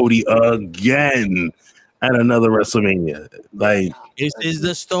beats Cody again at another WrestleMania. Like This is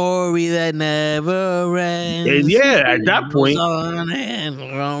the story that never ends. yeah, at that point. On and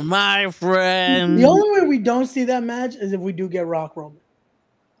on, my friend. The only way we don't see that match is if we do get Rock Roman.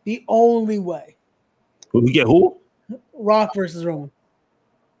 The only way. We get who? Rock versus Roman.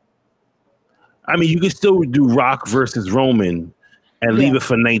 I mean, you can still do Rock versus Roman and leave it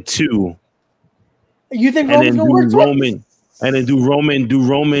for night 2. You think and Roman's then gonna work do Roman, and then do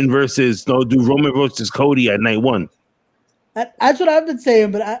Roman versus Cody at night 1. That's what I've been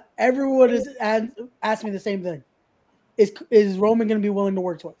saying, but everyone has asked me the same thing. Is Roman going to be willing to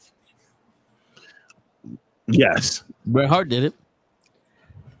work twice? Yes. Bret Hart did it.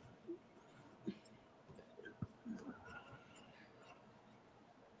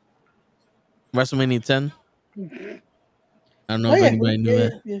 WrestleMania 10. I don't know if anybody knew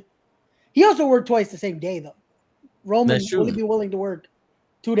that. Yeah. He also worked twice the same day, though. Roman That's true. would he be willing to work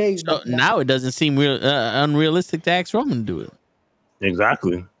 2 days? So now it doesn't seem unrealistic to ask Roman to do it.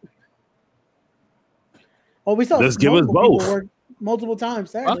 Exactly. Oh, we saw. Let's give us both. Work multiple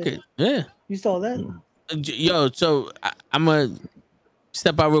times Saturday. Fuck it. Yeah. You saw that? Yo, so I'm gonna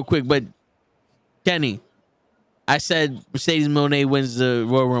step out real quick, but Kenny, I said Mercedes Moné wins the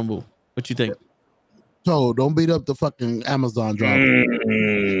Royal Rumble. What you think? So don't beat up the fucking Amazon driver.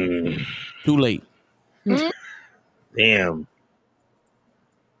 Too late. Damn.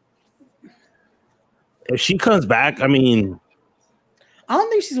 If she comes back, I mean, I don't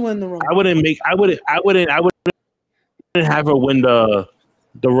think she's winning the Rumble. I wouldn't have her win the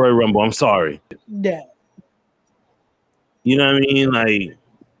Royal Rumble. I'm sorry. Yeah. You know what I mean? Like,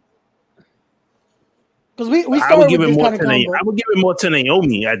 because we I started would give with it this more kind to of Naomi. combo. I would give it more to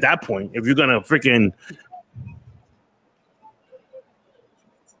Naomi at that point. If you're gonna freaking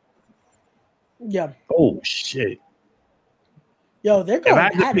Yeah. oh shit. Yo, they're going. If I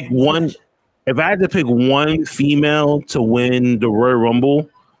had to pick one female to win the Royal Rumble,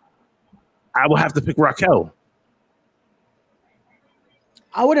 I would have to pick Raquel.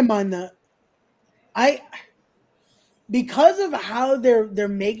 I wouldn't mind that. Because of how they're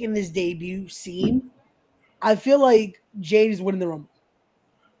making this debut seem, I feel like Jade is winning the Rumble.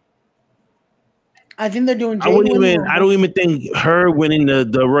 I think they're doing. I don't even think her winning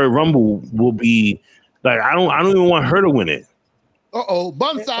the Royal Rumble will be like. I don't even want her to win it.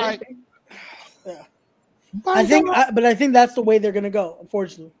 Bonsai. Yeah. I think that's the way they're gonna go.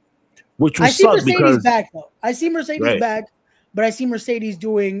 Unfortunately, which will I see suck Mercedes because back though. I see Mercedes Right. back, but I see Mercedes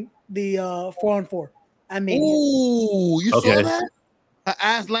doing the 4-on-4. I mean, Ooh, you saw Okay. that? Her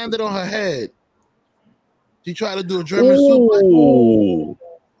ass landed on her head. She tried to do a German suplex. ooh,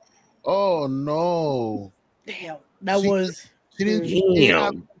 Oh no. Damn, that She- was. She didn't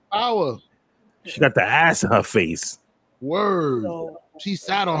have Damn. power. She got the ass in her face. Word. So, She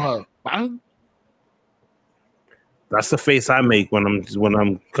sat on her. Bang. That's the face I make when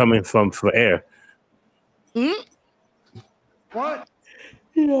I'm coming for air. What?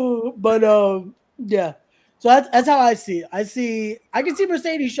 but yeah. So that's how I see it. I can see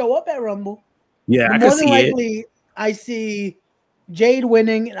Mercedes show up at Rumble. Yeah, But I more can than see it. likely, I see Jade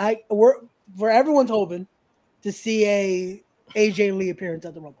winning, and we're for everyone's hoping to see a AJ Lee appearance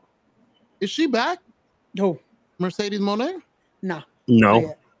at the Rumble. Is she back? No, Mercedes Monet? nah, not No,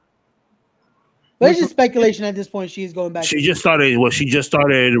 yet. But it's just speculation at this point. She's going back. she just started. Well, she just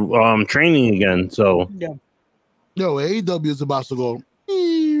started training again. So Yeah. No, AEW is about to go.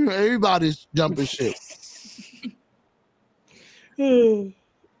 Everybody's jumping shit.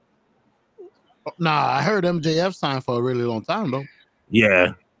 Nah, I heard MJF signed for a really long time though.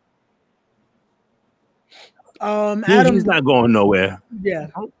 yeah, Adam, he's not going nowhere. yeah.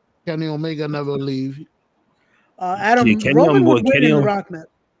 Kenny Omega never leave. Adam, Yeah, Kenny Roman Omega- would win Kenny in the Om- Rock match.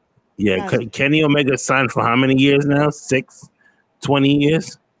 Yeah, Honestly. Kenny Omega signed for how many years now? 20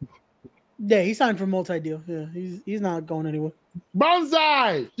 years? Yeah, he signed for multi-deal. Yeah, he's not going anywhere.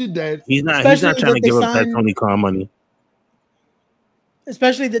 Bonsai! She dead. He's not Especially trying to that they give up that signed- Tony Khan money.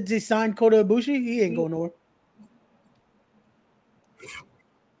 Especially that they signed Kota Ibushi. He ain't going nowhere.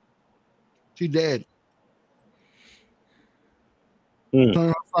 She dead. Mm. Turn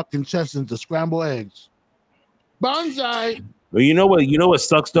her fucking chest into scrambled eggs. Bonsai! But you know what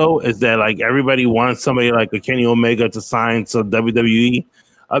sucks though is that like everybody wants somebody like a Kenny Omega to sign to WWE.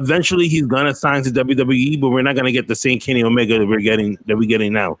 Eventually he's gonna sign to WWE, but we're not gonna get the same Kenny Omega that we're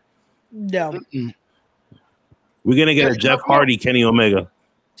getting now. No. We're gonna get a Jeff Hardy Kenny Omega.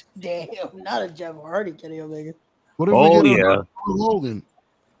 Damn, not a Jeff Hardy, Kenny Omega. What if Oh we get yeah, Hogan?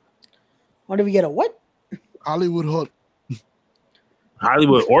 What did we get? A what? Hollywood Hook.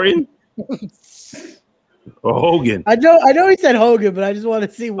 Hollywood Orton or Hogan. I know he said Hogan, but I just want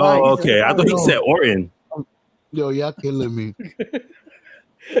to see why. Oh, he said okay. I thought he Hogan. said Orton. Yo, y'all killing me.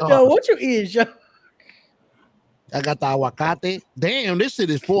 Yo, what you eat, yo? I got the aguacate. Damn, this shit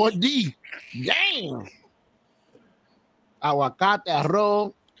is 4D. Damn. Aguacate,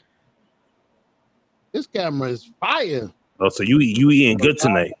 arroz. This camera is fire. Oh, so you eating good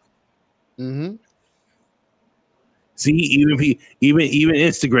tonight? Mm-hmm. See, even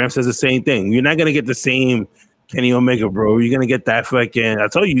Instagram says the same thing. You're not gonna get the same Kenny Omega, bro. You're gonna get that fucking. I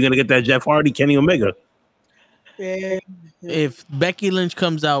told you're gonna get that Jeff Hardy Kenny Omega. Yeah. If Becky Lynch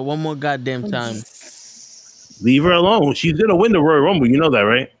comes out one more goddamn time, Leave her alone. She's gonna win the Royal Rumble. You know that,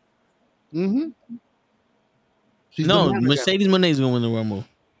 right? Mm-hmm. no, Mercedes Monet's gonna win the Rumble.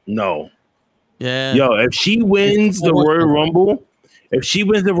 No. Yeah. Yo, if she wins the Royal Rumble,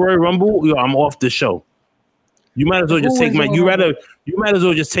 yo, I'm off the show. You might as well just take my. You might as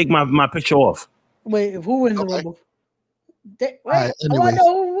well just take my picture off. Wait, if who wins the Rumble? Wait, right, I want to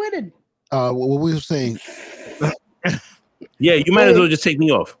know who winning. What we were saying. Yeah, you might as well just take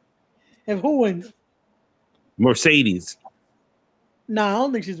me off. If who wins? Mercedes. Nah, I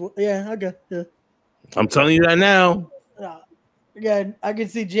don't think she's. Yeah, okay. Yeah. I'm telling you that now. Yeah, I can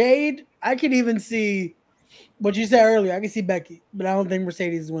see Jade. I can even see what you said earlier. I can see Becky, but I don't think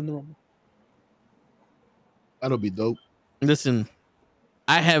Mercedes win the Rumble. That'll be dope. Listen,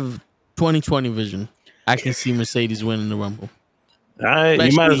 I have 2020 vision. I can see Mercedes winning the Rumble. All right,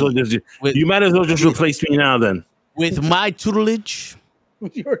 you might as well just replace me now then. With my tutelage,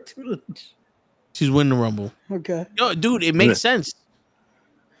 With your tutelage. she's winning the Rumble. Okay. Yo, dude, it makes sense.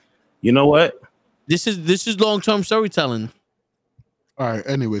 You know what? This is long-term storytelling. All right,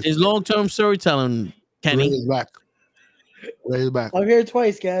 anyways. It's long-term storytelling, Kenny. Ray is back. Ray is back. I'm here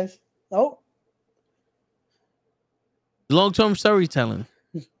twice, guys. Oh, Long-term storytelling.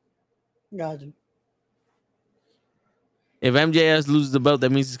 gotcha. If MJS loses the belt, that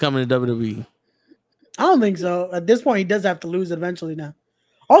means he's coming to WWE. I don't think so. At this point, he does have to lose it eventually now.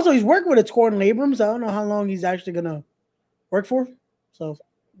 Also, he's working with a Torn Labrum, so I don't know how long he's actually gonna work for. So,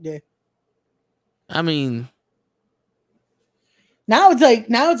 yeah. I mean, Now it's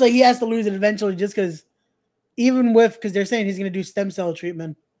like he has to lose it eventually, just because because they're saying he's gonna do stem cell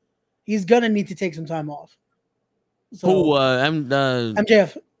treatment, he's gonna need to take some time off. So, who?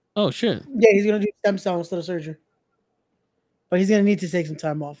 MJF. Oh shit. Yeah, he's gonna do stem cell instead of surgery, but he's gonna need to take some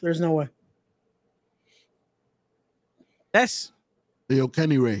time off. There's no way. That's Yo,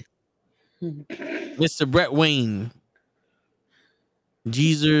 Kenny Ray. Mr. Brett Wayne.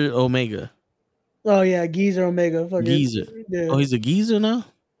 Geezer Omega. Oh yeah, Geezer Omega. Fucking, Geezer. Yeah. Oh, he's a geezer now?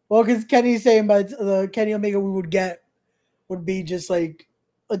 Well, because Kenny's saying by the Kenny Omega we would get would be just like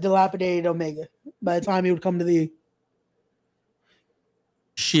a dilapidated Omega by the time he would come to the.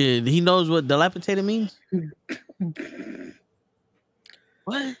 Shit, he knows what dilapidated means.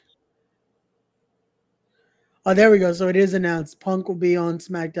 What? Oh, there we go. So it is announced. Punk will be on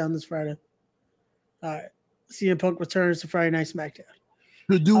SmackDown this Friday. All right. CM Punk returns to Friday Night SmackDown.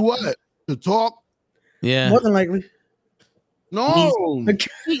 To do what? To talk? Yeah. More than likely. No.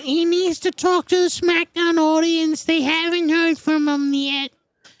 He needs to talk to the SmackDown audience. They haven't heard from him yet.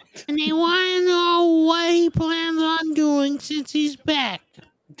 And they want to know what he plans on doing since he's back.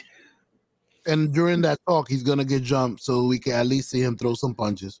 And during that talk, he's gonna get jumped, so we can at least see him throw some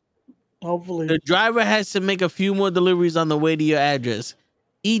punches. Hopefully. The driver has to make a few more deliveries on the way to your address.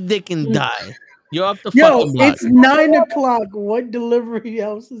 Eat dick and die. You're up the fucking block. It's 9 o'clock. What delivery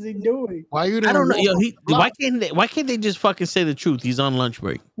else is he doing? Why you? I don't know. Yo, why why can't they just fucking say the truth? He's on lunch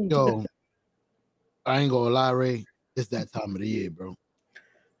break. Yo, I ain't gonna lie, Ray. It's that time of the year, bro.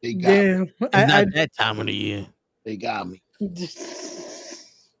 They got Damn. me. It's not that time of the year. They got me.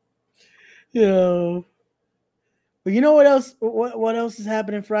 Yo. But you know what else? What else is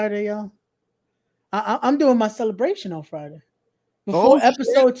happening Friday, y'all? I'm doing my celebration on Friday before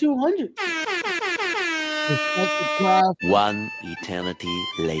episode 200. 1 eternity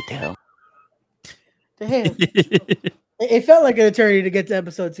later. Damn. It felt like an eternity to get to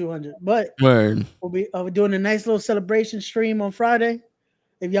episode 200, but Word. we're doing a nice little celebration stream on Friday.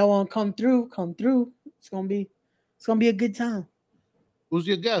 If y'all want to come through, come through. It's gonna be a good time. Who's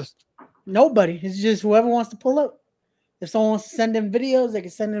your guest? Nobody. It's just whoever wants to pull up. If someone wants to send them videos, they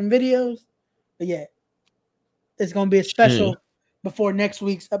can send them videos. But yeah, it's gonna be a special before next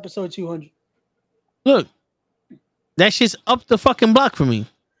week's episode 200. Look, that shit's up the fucking block for me.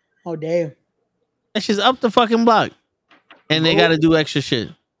 Oh damn. That shit's up the fucking block. And they gotta do extra shit.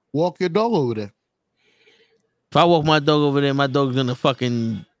 Walk your dog over there. If I walk my dog over there, my dog's gonna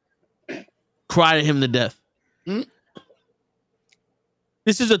fucking cry to him to death. Hmm?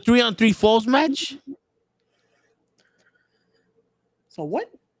 This is a 3-on-3 falls match? So what?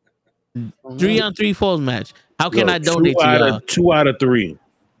 3-on-3 falls match. How can I donate to y'all? 2 out of 3.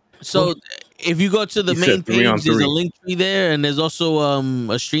 So if you go to the You main said 3 on page, there's a 3. link tree there, and there's also a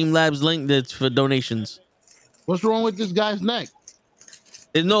Streamlabs link that's for donations. What's wrong with this guy's neck?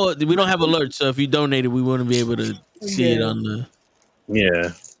 We don't have alerts, so if you donated, we wouldn't be able to see it on the.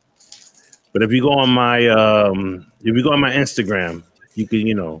 Yeah. But if you go on my Instagram, you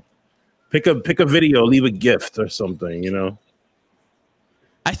can, pick a video, leave a gift or something,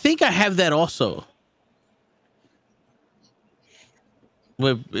 I think I have that also.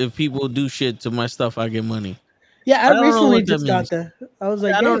 If people do shit to my stuff, I get money. Yeah, I don't I know recently what that just got means. that. I was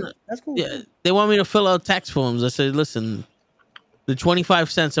like, I don't- that's cool. Yeah, they want me to fill out tax forms. I said, listen, the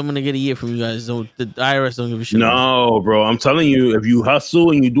 25 cents I'm gonna get a year from you guys. The IRS don't give a shit. No, bro. I'm telling you, if you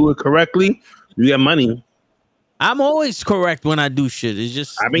hustle and you do it correctly, you get money. I'm always correct when I do shit. It's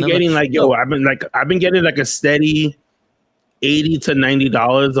just I've been getting I've been getting like a steady $80 to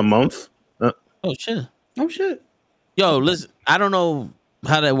 $90 a month. Oh shit. Oh shit. Yo, listen, I don't know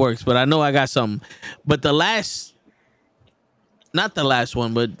how that works, but I know I got something. But not the last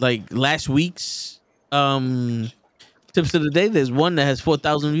one, but like last week's tips of the day, there's one that has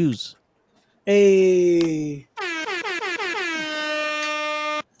 4,000 views. Hey.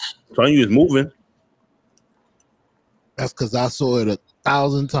 Telling you, it's moving. That's because I saw it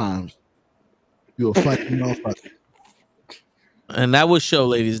 1,000 times. You a fucking motherfucker. And that was show,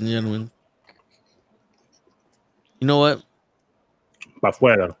 ladies and gentlemen. You know what? Pa'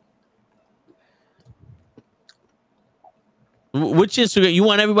 fuera. Which Instagram? You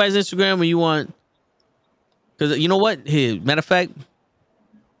want everybody's Instagram or you want? Because you know what? Here, matter of fact,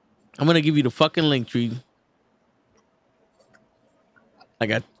 I'm gonna give you the fucking link tree.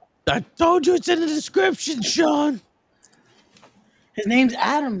 I told you it's in the description, Sean. His name's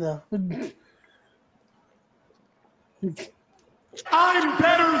Adam, though. I'm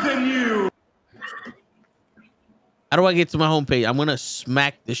better than you. How do I get to my homepage? I'm gonna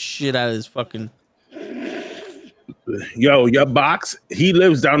smack the shit out of this fucking. Yo, your box, he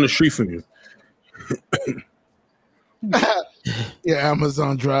lives down the street from you. Yeah,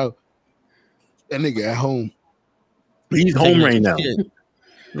 Amazon Drive. That nigga at home. He's home right now. Shit.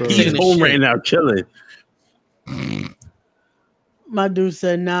 He's home right now, chilling. My dude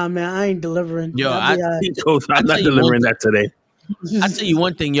said, "Nah, man, I ain't delivering." Yo, I'll be all right. He goes, I'm tell not you one delivering that today. I'll tell you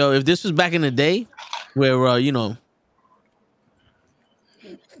one thing, yo. If this was back in the day, where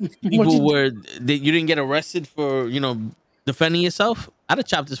people you didn't get arrested for defending yourself, I'd have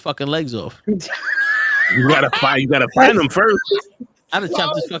chopped his fucking legs off. You gotta find him first. I'd have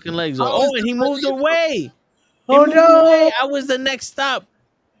chopped his fucking legs off. Oh, and he moved away. He Oh moved no! away. I was the next stop.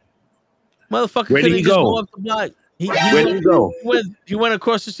 Motherfucker Where did couldn't he just go? go up the block. Where did he go? He went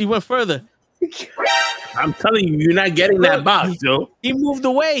across the. He went further. I'm telling you, you're not getting that box, yo. He moved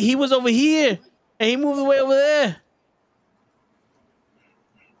away. He was over here, and he moved away over there.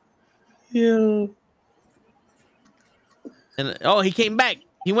 Yeah. And he came back.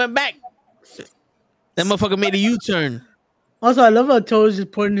 He went back. That motherfucker made a U-turn. Also, I love how Toad's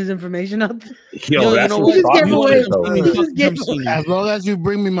just putting his information out there. Yo, You that's know what's what? He just talking gave about, away- though. he just gave Come see me. As long as you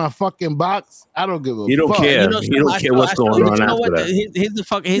bring me my fucking box, I don't give a He don't fuck. care. You know, He don't care what's going on after that.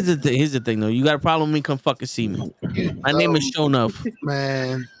 Here's the thing, though. You got a problem with me? Come fucking see me. My name is Show Enough.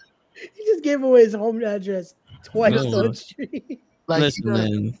 Man. He just gave away his home address twice No. on street. Like, Listen,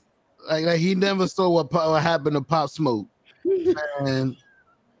 man. like he never saw what happened to Pop Smoke. Man.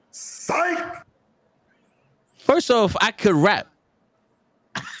 Psych! First off, I could rap.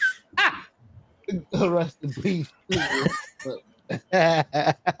 Rest in peace.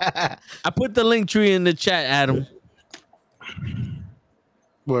 I put the link tree in the chat, Adam.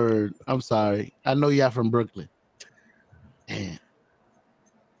 Word. I'm sorry. I know y'all from Brooklyn. Man.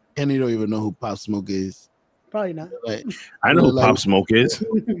 Kenny don't even know who Pop Smoke is. Probably not. Like, I know who like- Pop Smoke is.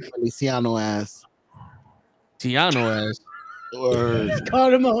 Feliciano ass. Tiano ass. Word.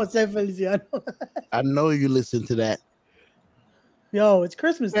 Called him out, San Feliciano. I know you listen to that. Yo, it's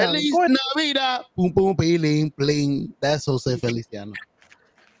Christmas time. Of Feliz course. Navidad. Boom, boom, bling, bling. That's Jose Feliciano.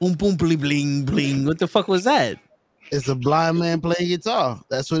 Boom, boom, bling, bling, bling. What the fuck was that? It's a blind man playing guitar.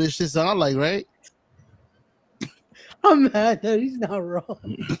 That's what this shit sound like, right? I'm mad that he's not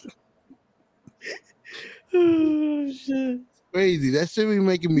wrong. Oh, shit. Crazy. That shit be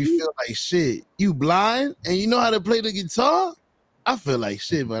making me feel like shit. You blind and you know how to play the guitar? I feel like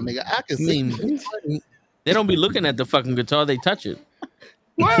shit, my nigga. I can sing. They don't be looking at the fucking guitar. They touch it.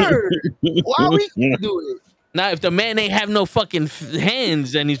 Word. Why we can't do it? Now, if the man ain't have no fucking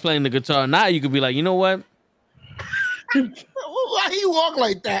hands and he's playing the guitar, now you could be like, you know what? Why he walk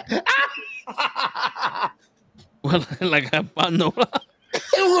like that? Well, like I know.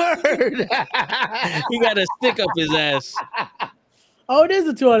 Word. He got a stick up his ass. Oh, it is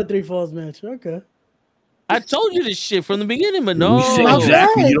a 2 out of 3 falls match. Okay. I told you this shit from the beginning, but no. You said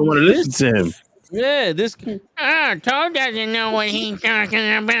exactly. You don't want to listen to him. Yeah, this. Toad doesn't know what he's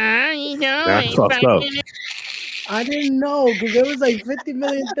talking about. He That's fucked up. I didn't know because there was like 50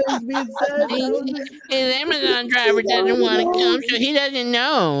 million things being said. His Amazon driver doesn't want to come, so he doesn't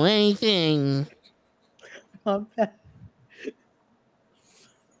know anything. My bad.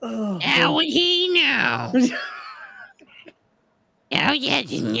 Oh, How would he know? How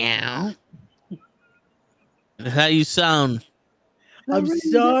doesn't know? That's how you sound. I'm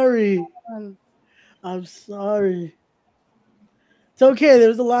sorry. I'm sorry. It's okay. There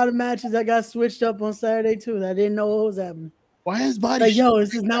was a lot of matches that got switched up on Saturday too. That I didn't know what was happening. Why is body Like, yo,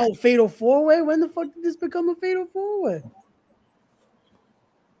 this is now a fatal 4-way? When the fuck did this become a fatal 4-way?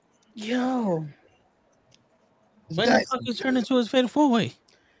 Yo. When the fuck you turn into his fatal 4-way?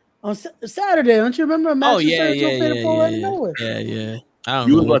 On Saturday, don't you remember a match? Oh yeah, turned into a fatal 4-way out of nowhere? yeah. I don't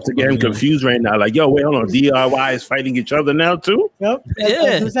You know. was about to get him confused right now. Like, yo, wait, hold on. DIY is fighting each other now too. Yep.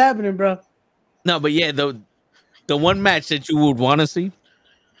 That's what's happening, bro. No, but yeah, the one match that you would want to see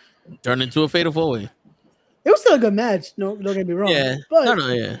turn into a fatal 4-way. It was still a good match. No, don't get me wrong. Yeah. But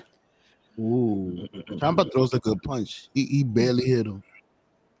Yeah. Ooh. Ciampa throws a good punch. He barely hit him.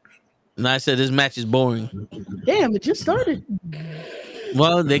 And I said this match is boring. damn, it just started.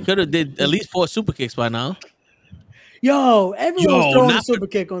 Well, they could have did at least 4 super kicks by now. Yo, everyone was throwing a not super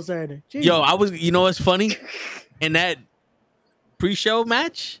kick on Saturday. Jesus. Yo, I was. You know what's funny? In that pre-show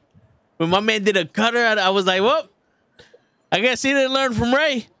match, when my man did a cutter, I was like, "Well, I guess he didn't learn from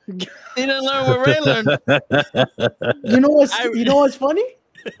Ray. He didn't learn what Ray learned." You know what's funny?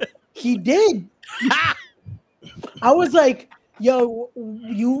 He did. I was like, "Yo,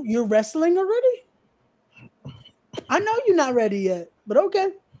 you're wrestling already? I know you're not ready yet, but okay."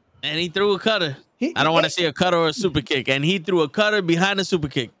 And he threw a cutter. I don't want to see a cutter or a super kick. And he threw a cutter behind a super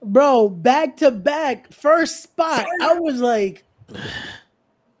kick. Bro, back to back, first spot. I was like,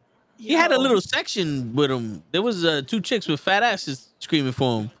 he had a little section with him. There was 2 chicks with fat asses screaming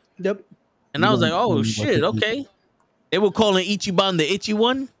for him. Yep. And I was like, oh shit, okay. They were calling Ichiban the itchy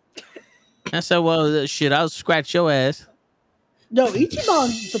one. I said, well, shit, I'll scratch your ass. Yo, Ichiban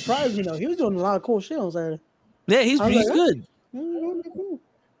surprised me though. He was doing a lot of cool shit on Saturday. Yeah, he's like, good.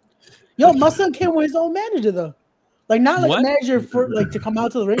 Yo, my son came with his own manager though. Like not like What? a manager for like to come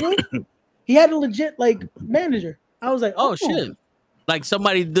out to the ring with. He had a legit like manager. I was like, Oh shit. Like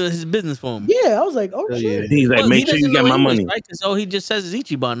somebody did his business for him. Yeah, I was like, oh shit. He's like, Well, make sure he you doesn't get know my English, money. Right? So he just says it's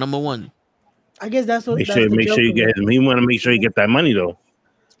Ichiban, number 1. I guess that's what. Make that's sure the joke you of get it. him. He want to make sure you get that money though.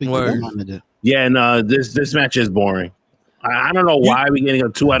 Speak to Word. the manager. Yeah, no, this match is boring. I don't know why we're getting a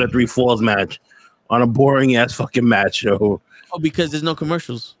 2 out of 3 falls match on a boring ass fucking match, yo. Oh, because there's no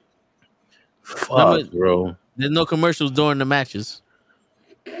commercials. Fuck, bro. There's no commercials during the matches.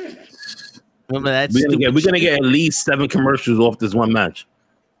 Remember that? We're gonna stupid get at least 7 commercials off this one match.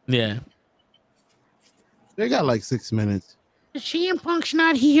 Yeah. They got like 6 minutes. CM Punk's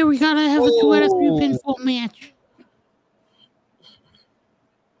not here. We gotta have a 2 out of 3 pinfall match.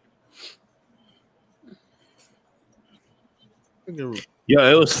 Yo,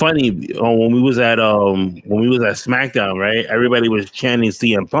 it was funny when we was at SmackDown, right? Everybody was chanting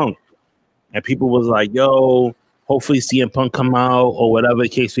CM Punk, and people was like, "Yo, hopefully CM Punk come out or whatever the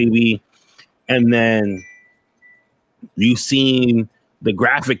case may be." And then you seen the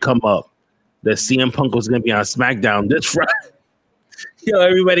graphic come up that CM Punk was going to be on SmackDown this Friday. Yo,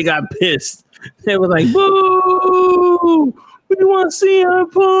 everybody got pissed. They were like, "Boo! We want CM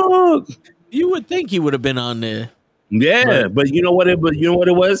Punk." You would think he would have been on there. Yeah, but you know what it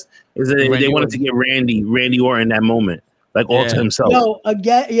was? Is that they wanted to get Randy Orton that moment, like all to himself. No,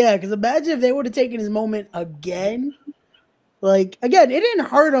 again, yeah, because imagine if they would have taken his moment again. Like, again, it didn't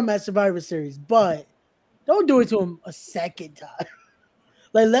hurt him at Survivor Series, but don't do it to him a second time.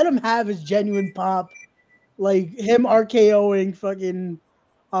 Like, let him have his genuine pop. Like, him RKOing fucking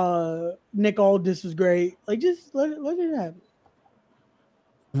Nick Aldis was great. Like, just let it happen.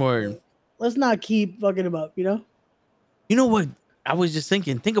 Word. Let's not keep fucking him up, you know? You know what? I was just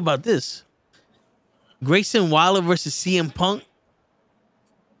thinking. Think about this: Grayson Waller versus CM Punk.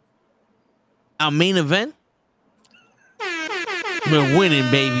 Our main event. We're winning,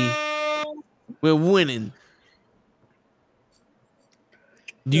 baby. We're winning.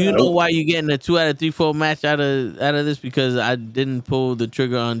 Do you know why you're getting a 2 out of 3 4 match out of this? Because I didn't pull the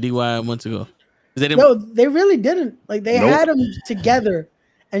trigger on DY months ago. No, they really didn't. Like, they had them together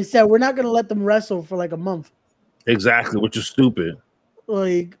and said, we're not going to let them wrestle for like a month. Exactly, which is stupid.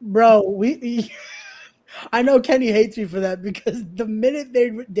 Like, bro, I know Kenny hates me for that because the minute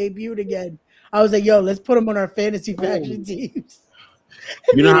they debuted again, I was like, yo, let's put them on our fantasy faction teams.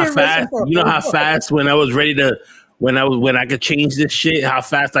 You know how fast when I was ready to when I could change this shit, how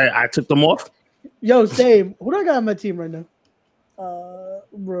fast I took them off? Yo, same. Who do I got on my team right now?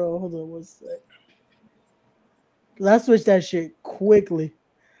 Bro, hold on one sec. Let's switch that shit quickly.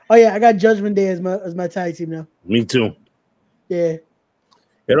 Oh yeah, I got Judgment Day as my tag team now. Me too. Yeah.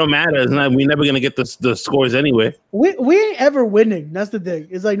 It don't matter. It's not. We're never gonna get the scores anyway. We ain't ever winning. That's the thing.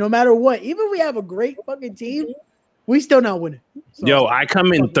 It's like no matter what, even if we have a great fucking team, we still not winning. So, yo, I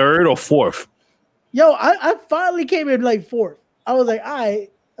come in 3rd or 4th. Yo, I finally came in like 4th. I was like, all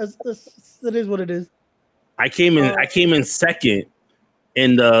right, it is what it is. I came in 2nd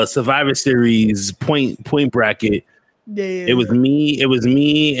in the Survivor Series point bracket. Yeah. It was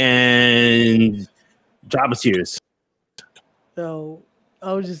me and Jabba Tears. So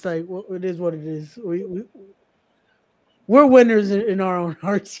I was just like, well, it is what it is. We're winners in our own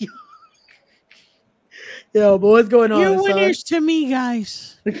hearts. Yo, but what's going on? You're winners to me,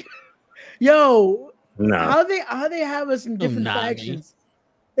 guys. Yo, no. How they have us in different factions?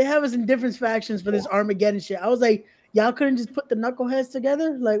 They have us in different factions for this Armageddon shit. I was like, y'all couldn't just put the knuckleheads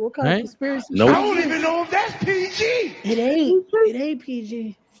together? Like, what kind of conspiracy? Nope. I don't even know if that's PG. It ain't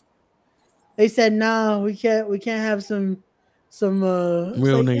PG. They said, nah, we can't have some real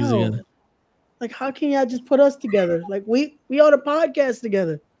like, niggas together. Like, how can y'all just put us together? Like, we on a podcast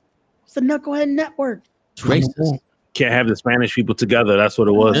together. It's the Knucklehead Network. It's racist. Can't have the Spanish people together. That's what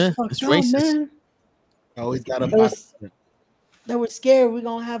it was. Yeah, it's racist. Man. Always got a They were scared we're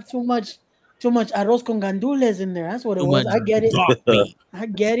gonna have too much arroz con gandules in there. That's what it was. I get it. I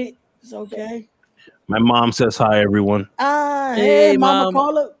get it. It's okay. My mom says hi, everyone. Hey, Mama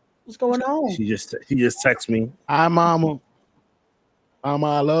Carla. What's going on? She just texts me. Hi, Mama. Mama,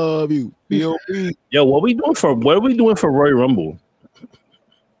 I love you. B.O.B. Yo, what are we doing for Royal Rumble?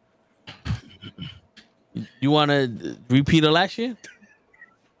 You want to repeat of last year?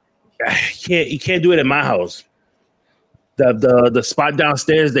 You can't do it at my house. The spot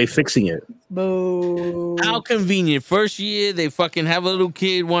downstairs, they fixing it. Boo. How convenient. First year, they fucking have a little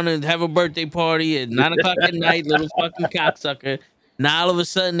kid want to have a birthday party at 9 o'clock at night, little fucking cocksucker. Now all of a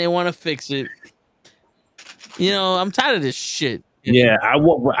sudden they want to fix it. You know, I'm tired of this shit. Yeah, I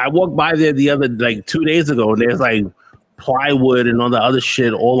walked by there the other 2 days ago, and there's like plywood and all the other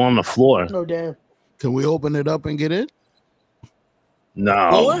shit all on the floor. Oh damn! Can we open it up and get in? No.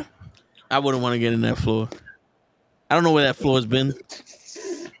 Floor? I wouldn't want to get in that floor. I don't know where that floor's been.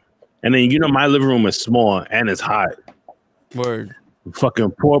 And then my living room is small and it's hot. Word.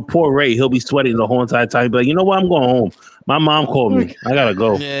 Fucking poor Ray. He'll be sweating the whole entire time. He'll be like, you know what? I'm going home. My mom called me. I gotta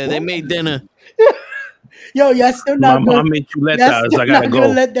go. Yeah, they made dinner. Yo, y'all still My not mom good. made Y'all chuletas. still I gotta not gonna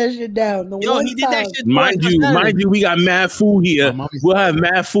go. let that shit down. The Yo, one he did that time. shit to us. Mind you, we got mad food here. We'll have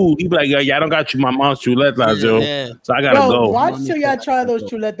mad food. He be like, yeah, I don't got you my mom's chuletas, yo. Yeah. So I gotta Yo, go. watch till y'all try those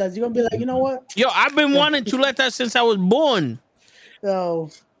chuletas. You're gonna be like, you know what? Yo, I've been wanting chuleta since I was born. Yo,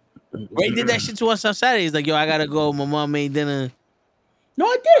 Ray did that shit to us on Saturday. He's like, yo, I gotta go. My mom made dinner. no,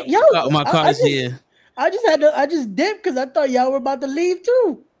 I did. Yo, My car's here. I just dipped because I thought y'all were about to leave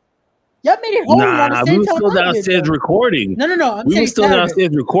too. Y'all made it home around the Nah, we same were time still I did, downstairs though. recording. No. I'm We saying were still Saturday.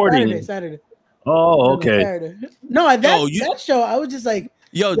 downstairs recording. Saturday. Oh, okay. Saturday. No, at Yo, that show, I was just like,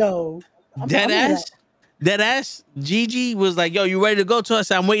 yo, Dead ass. Gigi was like, yo, you ready to go to us?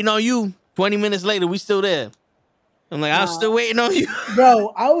 I'm waiting on you. 20 minutes later, we still there. I'm like, I'm still waiting on you.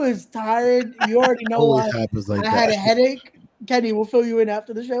 Bro, I was tired. You already know Always why. happens like I had that. a headache. Kenny, we'll fill you in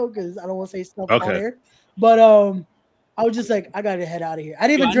after the show because I don't want to say stuff on Okay. air. But I was just like, I gotta head out of here. I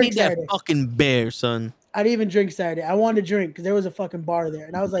didn't Yo, even I drink need that Saturday. fucking bear, son. I didn't even drink Saturday. I wanted to drink because there was a fucking bar there,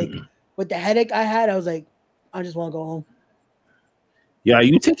 and I was like, with the headache I had, I was like, I just want to go home. Yeah, are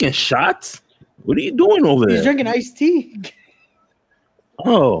you taking shots? What are you doing over He's there? drinking iced tea.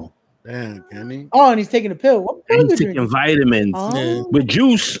 Oh, Damn, Kenny. Oh, and he's taking a pill. What pill and he's you taking drinking? vitamins Oh. with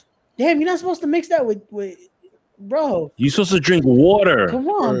juice. Damn, you're not supposed to mix that with bro. You're supposed to drink water. Come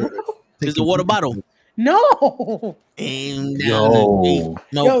on, bro. There's a water bottle. No. And Yo.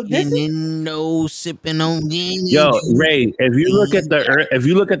 Yo, this is no sipping on gin. Yo, Ray, if you look at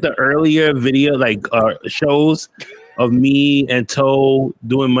the earlier video, like shows of me and Toe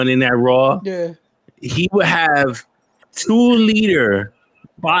doing Monday Night Raw, yeah. he would have 2-liter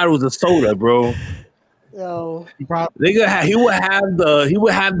bottles of soda, bro. Yo. He would have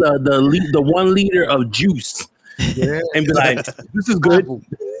the 1 liter of juice, and be like, "This is good."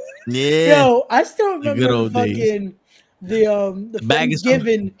 Yeah. Yo, I still remember good the old days. fucking the bag of soda.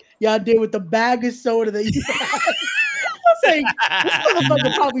 Thanksgiving y'all did with the bag of soda that you had. I was like, this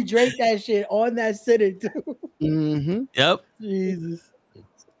motherfucker probably drank that shit on that sitting too. Mm-hmm. Yep. Jesus.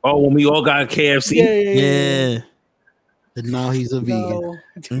 Oh, when we all got KFC. Yeah. And now he's a vegan.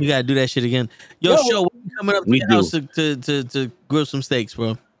 We gotta do that shit again. Yo, show when you coming up to We your do. house to grill some steaks,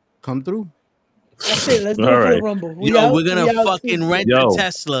 bro. Come through. That's it. Let's do All it for the right. Rumble. We're gonna fucking rent Yo. a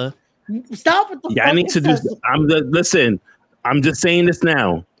Tesla. Stop with the Yeah, I need to do. Listen, I'm just saying this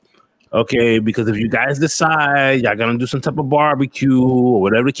now, okay? Because if you guys decide y'all gonna do some type of barbecue or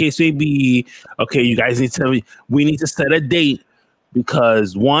whatever the case may be, okay, you guys need to. We need to set a date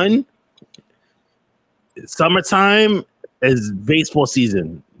because one, summertime is baseball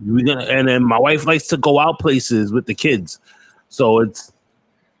season. And then my wife likes to go out places with the kids, so it's.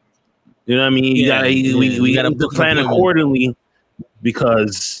 You know what I mean? We gotta book plan accordingly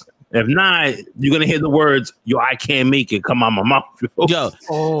because if not, you're gonna hear the words, yo, I can't make it. Come on, my mouth. Yo,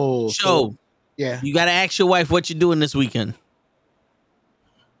 show. Yeah. You gotta ask your wife what you're doing this weekend.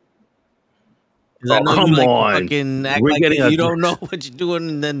 Oh, come on. Fucking act We're like getting you don't know what you're doing,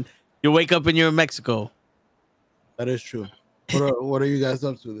 and then you wake up and you're in Mexico. That is true. What are you guys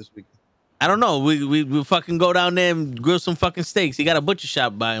up to this weekend? I don't know. We fucking go down there and grill some fucking steaks. He got a butcher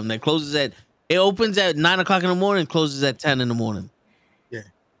shop by him that closes it opens at 9 o'clock in the morning, closes at 10 in the morning. Yeah.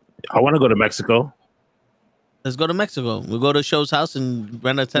 I want to go to Mexico. Let's go to Mexico. We'll go to Show's house and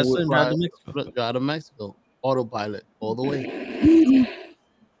rent a Tesla and drive to Mexico. Drive to Mexico. Autopilot all the way.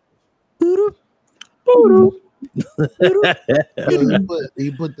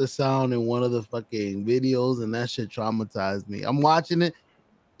 He put the sound in one of the fucking videos and that shit traumatized me. I'm watching it.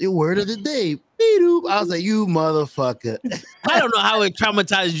 The word of the day. I was like, you motherfucker. I don't know how it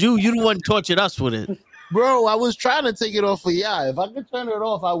traumatized you. You the one tortured us with it. Bro, I was trying to take it off for y'all. If I could turn it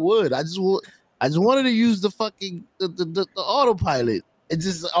off, I would. I just wanted to use the fucking the autopilot. It's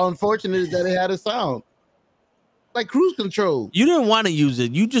just unfortunate that it had a sound. Like cruise control. You didn't want to use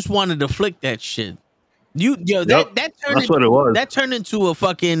it. You just wanted to flick that shit. That turned That's what it was. That turned into a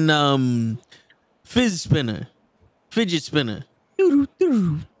fucking fidget spinner.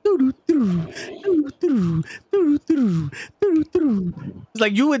 It's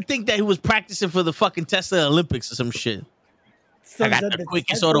like you would think that he was practicing for the fucking Tesla Olympics or some shit. I got the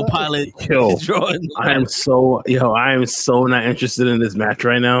quickest autopilot. Yo, I am so not interested in this match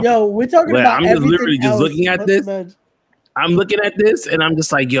right now. Yo, we're talking about I'm just literally just looking at this. Match. I'm looking at this and I'm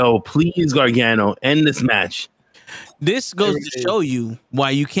just like, yo, please, Gargano, end this match. This goes to show you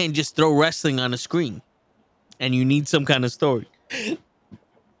why you can't just throw wrestling on a screen, and you need some kind of story.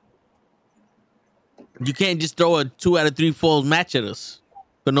 You can't just throw a 2 out of 3 falls match at us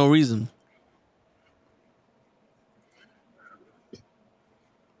for no reason.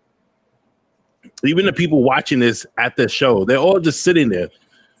 Even the people watching this at the show, they're all just sitting there.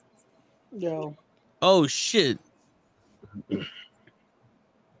 Yo. Oh shit.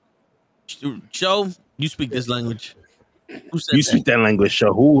 Joe, you speak this language. Who said You speak that language,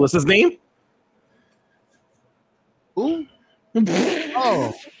 show. Who? What's his name? Who?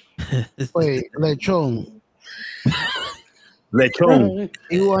 Oh, wait, Lechon. Lechon.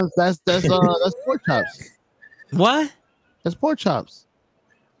 He wants that's pork chops. What? That's pork chops.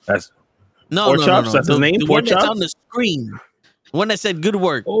 That's No, Pork no, chops? no, no. That's his name? The Pork one that's chops? on the screen. The one that said good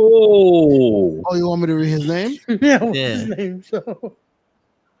work. Oh. Oh, you want me to read his name? Yeah, what's Yeah. his name?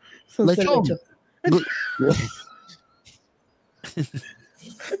 So Lechon. Lechon.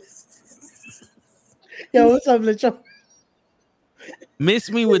 Yo, what's up, Lechon?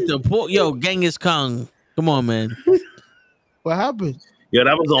 Miss me with the pork. Yo, Genghis Khan. Come on, man. What happened? Yeah,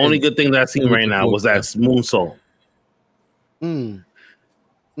 that was the only good thing that I seen With right the now pork was that chops. moonsault.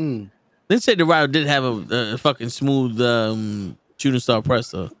 They said the rider did have a fucking smooth shooting star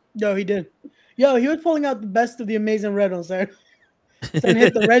press though. Yo, he did. Yo, he was pulling out the best of the Amazing Red on Saturday. Then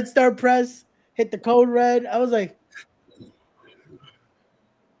hit the Red Star press, hit the Code Red. I was like,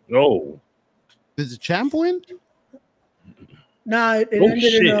 Oh. Did the champ win? nah, it Oh, ended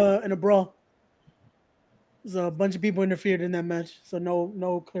shit. in a brawl. So a bunch of people interfered in that match, so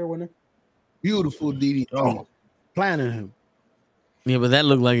no clear winner. Beautiful DDT. Oh. Planning him. Yeah, but that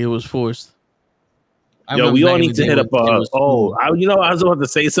looked like it was forced. I Yo, remember we back all in need the to day hit when up. it was smooth. I was about to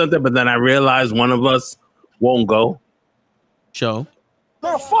say something, but then I realized one of us won't go. Show.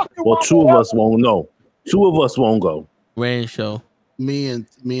 Well, two of us won't. No, two of us won't go. Ran show. Me and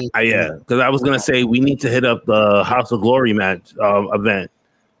Yeah, because I was gonna say we need to hit up the House of Glory match event,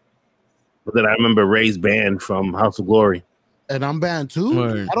 but then I remember Ray's banned from House of Glory and I'm banned too.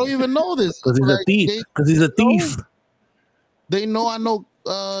 Word. I don't even know this because he's a thief. Because he's a thief. They know I know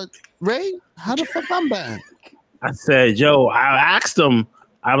Ray. How the fuck I'm banned? I said, yo, I asked him.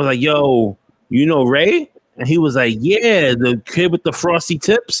 I was like, yo, you know Ray? And he was like, yeah, the kid with the frosty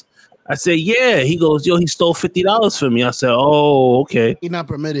tips. I said, yeah. He goes, yo, he stole $50 from me. I said, oh, okay. He's not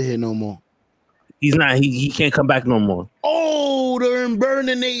permitted here no more. He's not. He can't come back no more. Oh, they're in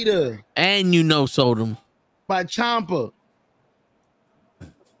Burninator And you know sold him. by Champa.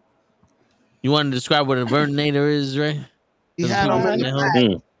 You want to describe what a Burninator is, right? He had him in the back,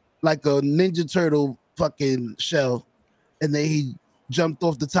 Mm. like a Ninja Turtle fucking shell, and then he jumped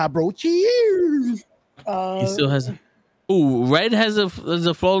off the top rope. Cheers! He still has a. Ooh, Red has a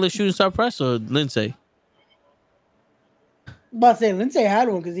flawless shooting star press or Lindsay? I'm about to say Lindsay had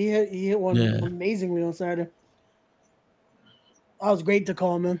one because he hit one Yeah. amazingly on Saturday. That was great to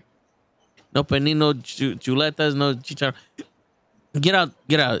call him in. No penino chuletas, no chicharron. Get out,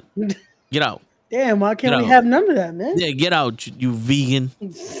 get out, get out. Damn, why Get can't we out. have none of that, man? Yeah, get out, you vegan.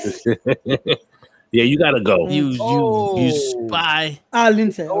 Yeah, you gotta go. You spy. Ah,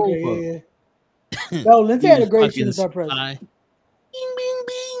 Lindsay. Okay, yeah. Yo, Lindsay had a great fucking shooting star press. spy.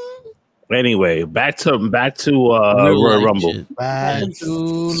 Anyway, back to Real Royal life Rumble. shit. Back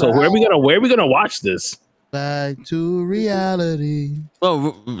to So where are we gonna watch this? back to reality.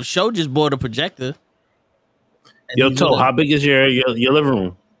 Well, Show just bought a projector. And Yo, he's Toe, gonna- how big is your living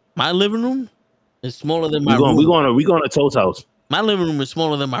room? My living room is smaller than my We room. going to Toe's house. My living room is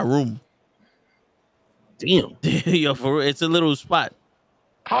smaller than my room. Damn. Yo, for real, it's a little spot.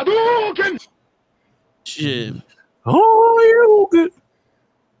 Hadouken! Shit. Oh, you good?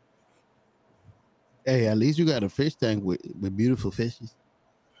 Hey, at least you got a fish tank with beautiful fishes.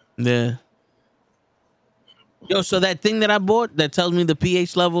 Yeah. Yo, so that thing that I bought that tells me the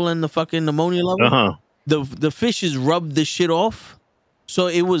pH level and the fucking ammonia level, Uh-huh. the fishes rubbed the shit off. So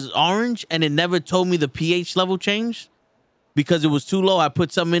it was orange and it never told me the pH level changed because it was too low. I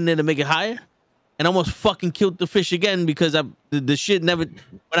put something in there to make it higher and almost fucking killed the fish again because the shit never,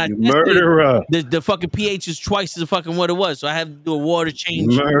 when I You tested murderer. it, the fucking pH is twice as fucking what it was. So I had to do a water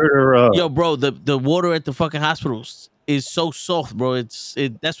change. Murderer. Yo, bro, the water at the fucking hospitals is so soft, bro. That's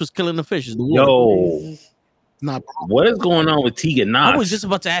what's killing the fish. Is the water. Yo. Not. What is going on with Tegan Knox? I was just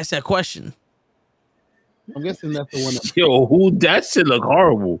about to ask that question. I'm guessing that's the one. That, Yo, who that shit look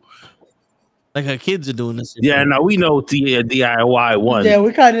horrible. Like her kids are doing this. Yeah, no, we know DIY won. Yeah,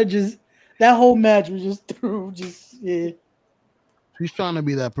 we kind of just that whole match was just through. Just yeah. she's trying to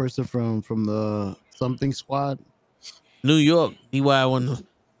be that person from the something squad. New York. DY one.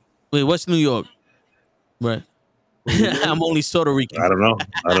 Wait, what's New York? Right. I'm only Puerto Rican. I don't know.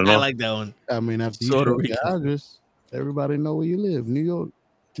 I like that one. I mean, after you Puerto show Rican. your address, everybody know where you live. New York.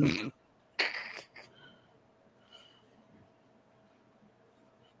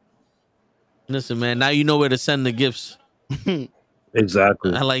 Listen, man. Now you know where to send the gifts.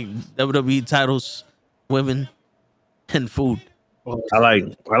 Exactly. I like WWE titles, women, and food. I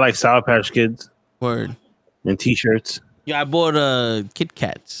like Sour Patch Kids Word. and T-shirts. Yeah, I bought Kit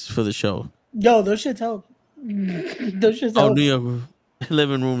Kats for the show. Yo, those shits help. Those shits Oh, help. New York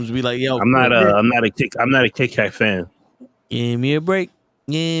living rooms be like, yo, I'm not a Kit Kat fan. give me a break.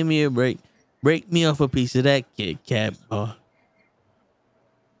 Give me a break. Break me off a piece of that Kit Kat bar.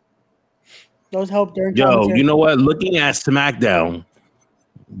 Those help during Yo, commentary. you know what? Looking at SmackDown,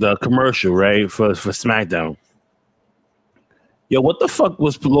 the commercial, right, for SmackDown. Yo, what the fuck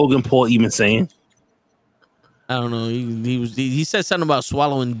was Logan Paul even saying? I don't know. He said something about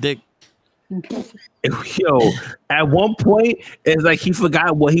swallowing dick. Yo, at one point, it's like he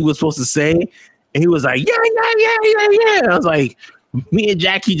forgot what he was supposed to say, and he was like, yeah. I was like, me and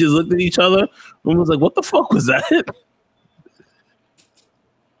Jackie just looked at each other and was like, what the fuck was that?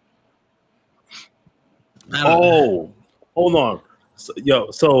 Oh, hold on. So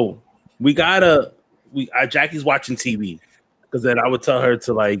Jackie's watching TV because then I would tell her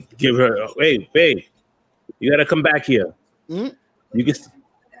to like give her, hey, babe, you gotta come back here. Mhm. You can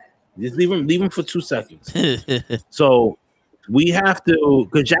just leave him for 2 seconds. So we have to,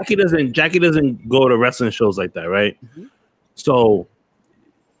 because Jackie doesn't go to wrestling shows like that, right? Mhm. So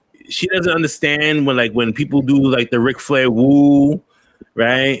she doesn't understand when people do like the Ric Flair woo,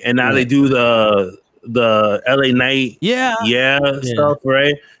 right? And now they do the LA Knight, Yeah. stuff,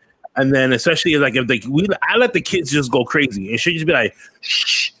 right? And then especially like if I let the kids just go crazy, and she just be like,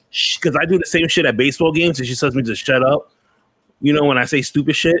 shh, because I do the same shit at baseball games, and she tells me to shut up. You know, when I say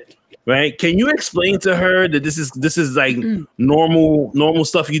stupid shit, right? Can you explain to her that this is like normal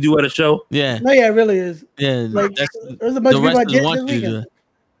stuff you do at a show? Yeah. No, yeah, it really is. Yeah. Like, That's, there's a bunch of the people I wrestlers did want this you to.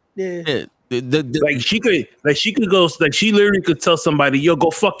 weekend. Yeah. Yeah. Like she could go, like she literally could tell somebody, yo,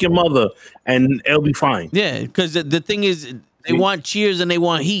 go fuck your mother, and it'll be fine. Yeah, because the thing is, they want cheers and they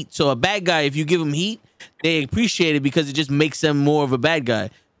want heat. So a bad guy, if you give him heat, they appreciate it because it just makes them more of a bad guy.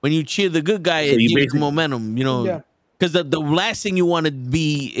 When you cheer the good guy, So it you gives basically- momentum. You know, Yeah. because the last thing you want to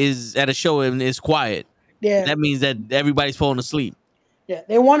be is at a show and it's quiet. Yeah. That means that everybody's falling asleep. Yeah.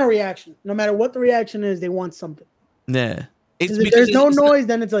 They want a reaction. No matter what the reaction is, they want something. Yeah, it's Because if because there's no it's not- noise,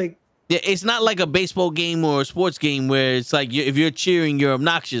 then it's like, yeah, it's not like a baseball game or a sports game where it's like if you're cheering, you're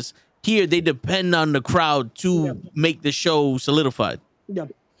obnoxious. Here, they depend on the crowd to make the show solidified. yeah.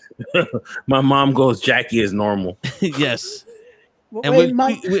 My mom goes, Jackie is normal. Yes, Wait, and we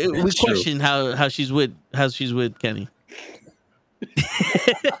Mom- we true. question how she's with Kenny.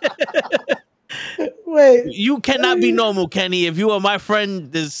 wait. You cannot be normal, Kenny. If you are my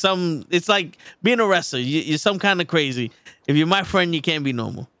friend, there's some. It's like being a wrestler. You're some kind of crazy. If you're my friend, you can't be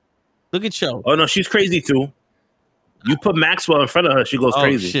normal. Look at show. Oh no, she's crazy too. You put Maxwell in front of her, she goes Oh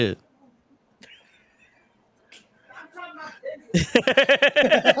crazy. shit.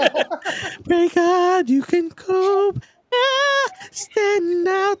 Pray God you can cope. Standing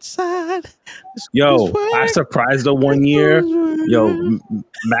outside. Yo, I surprised her one year. Yo,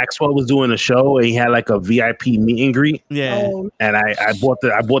 Maxwell was doing a show and he had like a VIP meet and greet. Yeah. Oh, And I bought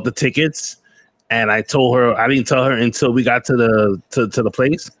the tickets, and I told her, I didn't tell her until we got to the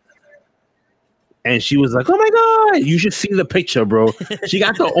place. And she was like, "Oh my god, you should see the picture, bro." She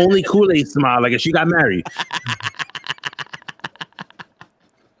got the only Kool-Aid smile, like if she got married.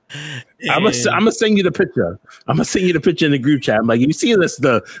 I'm gonna send you the picture. I'm gonna send you the picture in the group chat. I'm like, you see this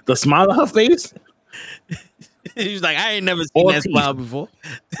the smile on her face? He's like, I ain't never seen All that teeth. smile before.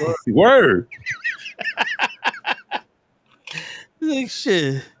 Word. He's like,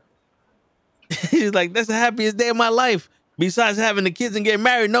 shit. He's like, that's the happiest day of my life. Besides having the kids and getting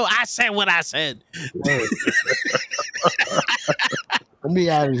married. No, I said what I said. Let me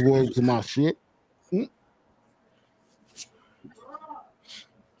add his words to my shit.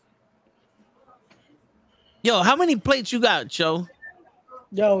 Yo, how many plates you got, Cho?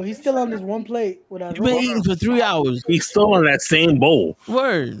 yo, he's still on this one plate without. You've been eating for 3 hours. He's still on that same bowl.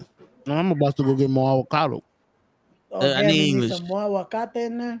 Word. I'm about to go get more avocado. Oh, I damn, need he needs English. some more aguacate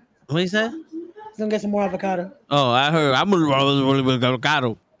in there. What you say? He's gonna get some more avocado. Oh, I heard. I'm really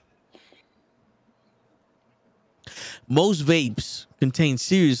avocado. Most vapes contain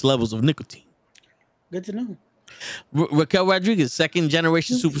serious levels of nicotine. Good to know. Raquel Rodriguez, second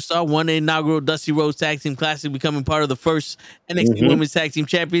generation superstar, won the inaugural Dusty Rhodes Tag Team Classic, becoming part of the first NXT Women's Tag Team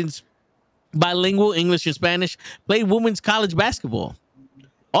Champions. Bilingual, English and Spanish, played women's college basketball.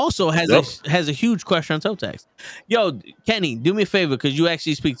 Also has a huge crush on toe tags. Yo, Kenny, do me a favor because you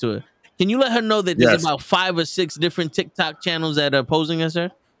actually speak to her. Can you let her know that there's about 5 or 6 different TikTok channels that are posing as her?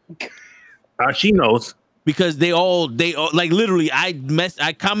 She knows. Because they all like literally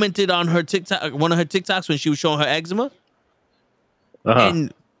I commented on her TikTok, one of her TikToks when she was showing her eczema.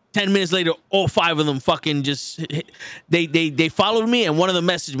 And 10 minutes later, all 5 of them fucking just they followed me, and one of them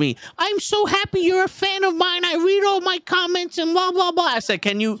messaged me, "I'm so happy you're a fan of mine. I read all my comments and blah blah blah." I said,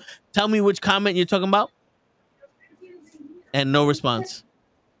 "Can you tell me which comment you're talking about?" And no response.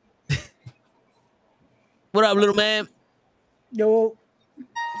 What up, little man? Yo,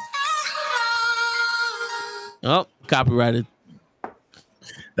 Oh, copyrighted.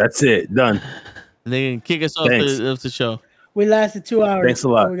 That's it. Done. They can kick us off the show. we lasted 2 hours. Thanks a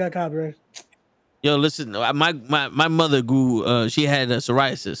lot. Oh, we got copyright. Yo, listen, my mother grew. She had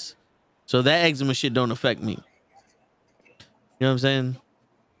psoriasis, so that eczema shit don't affect me. You know what I'm saying?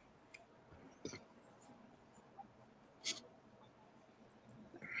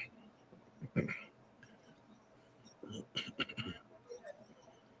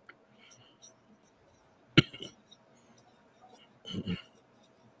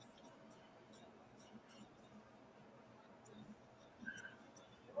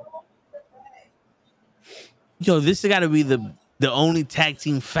 Yo, this has got to be the only tag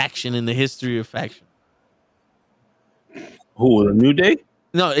team faction in the history of faction. Who, the New Day?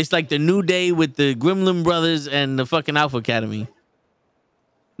 No, it's like the New Day with the Gremlin Brothers and the fucking Alpha Academy.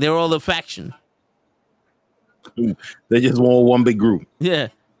 They're all a faction. They just want one big group. Yeah.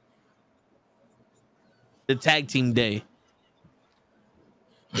 The tag team day.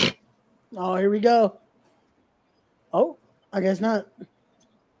 Oh, here we go. Oh, I guess not.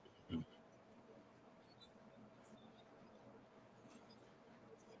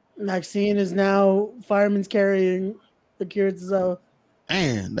 Maxine is now fireman's carrying the cured so.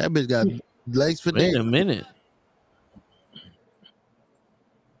 Man, that bitch got legs for Wait days. a minute.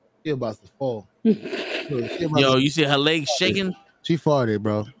 She about to fall. Yo, you see her legs shaking? She farted,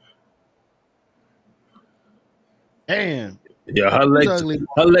 bro. Damn. Yeah, her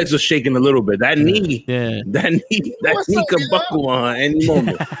legs are shaking a little bit. That knee, that knee could buckle on her any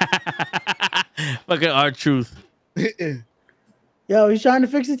moment. Fucking R-Truth. Yo, he's trying to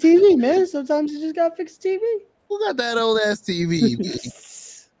fix the TV, man. Sometimes you just gotta fix the TV. Who got that old ass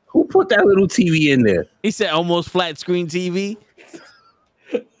TV? Who put that little TV in there? He said almost flat screen TV.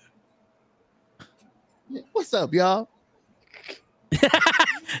 What's up, y'all?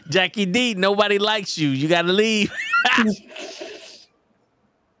 Jackie D, nobody likes you. You gotta leave.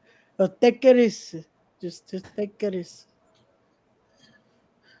 Oh, take it easy. Just take it easy.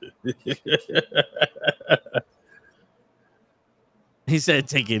 He said,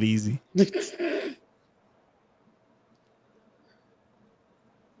 "Take it easy." Just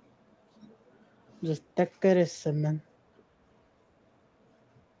take it easy, man.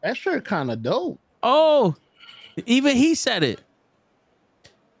 That shirt kind of dope. Oh, even he said it.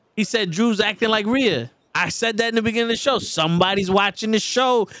 He said Drew's acting like Rhea. I said that in the beginning of the show. Somebody's watching the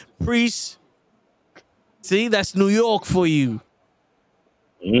show, Priest. See, that's New York for you.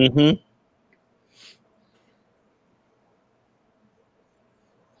 Mm-hmm.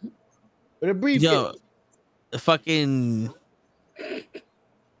 With a briefcase. Yo, the fucking...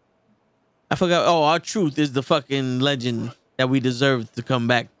 I forgot. Oh, R-Truth is the fucking legend that we deserve to come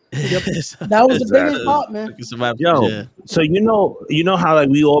back. Yep. That was the biggest pop, man. Yo, so you know how like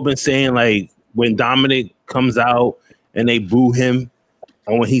we all been saying like when Dominic comes out and they boo him,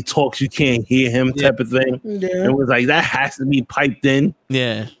 and when he talks you can't hear him type of thing. Yeah. It was like that has to be piped in.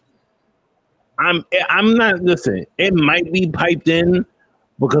 Yeah. I'm not listen. It might be piped in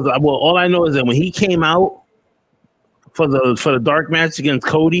because all I know is that when he came out for the dark match against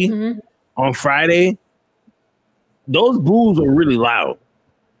Cody on Friday, those boos are really loud.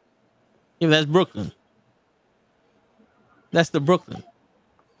 Yeah, that's Brooklyn. That's the Brooklyn.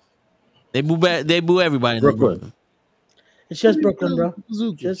 They boo everybody in Brooklyn. It's just Brooklyn, bro.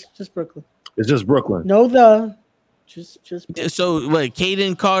 Just Brooklyn. It's just Brooklyn. No, just Brooklyn. So what?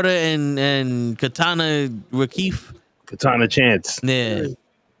 Caden Carter and Katana Rakif. Katana Chance. Yeah.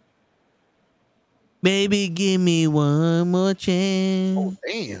 Baby, give me one more chance. Oh,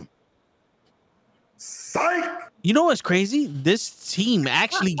 damn. Psych! You know what's crazy? This team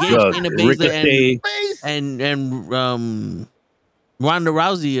actually gave Yo, Shayna Baszler Ricochet. and Ronda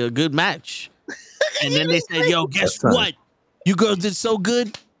Rousey a good match. And then they said, "Yo, guess what? You girls did so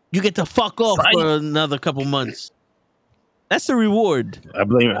good. You get to fuck off for another couple months." That's the reward. I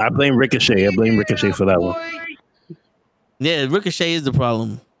blame Ricochet. I blame Ricochet for that one. Yeah, Ricochet is the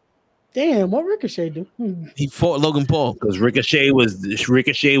problem. Damn, what Ricochet do? He fought Logan Paul because Ricochet was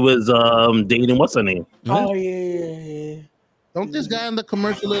dating what's her name? Oh yeah. Don't this guy in the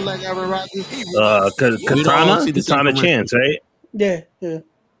commercial look like Aaron Rodgers? Katana Chance, right? Yeah.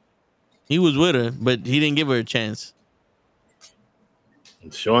 He was with her, but he didn't give her a chance.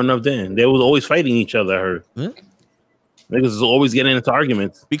 Sure enough, then they was always fighting each other. I heard. Huh? Niggas is always getting into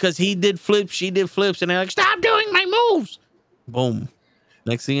arguments. Because he did flips, she did flips, and they're like, stop doing my moves. Boom.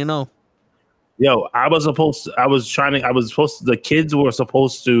 Next thing you know. Yo, the kids were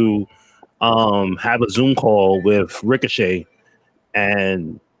supposed to have a Zoom call with Ricochet,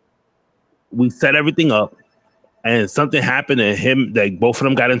 and we set everything up, and something happened, and him, like both of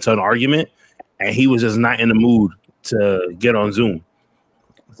them got into an argument, and he was just not in the mood to get on Zoom.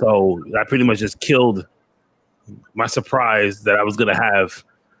 So I pretty much just killed my surprise that I was gonna have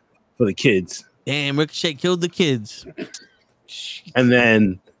for the kids. Damn, Ricochet killed the kids. And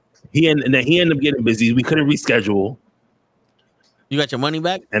then he ended up getting busy. We couldn't reschedule. You got your money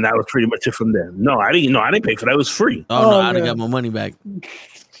back? And that was pretty much it from there. No, I didn't pay for that. It was free. Oh, no, I'd have got my money back.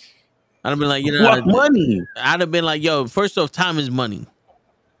 I'd have been like, you know, what money? I'd have been like, yo, first off, time is money.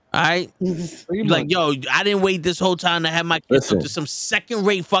 All right. Like, yo, I didn't wait this whole time to have my kids to some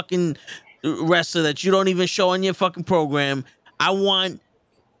second-rate fucking wrestler that you don't even show on your fucking program. I want,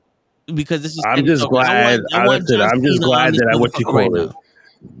 because this is. I'm just glad. I'm just glad that what you call it.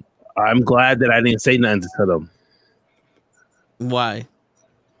 I'm glad that I didn't say nothing to them. Why?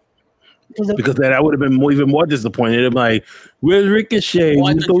 Because then I would have been even more disappointed. I'm like, "Where's Ricochet?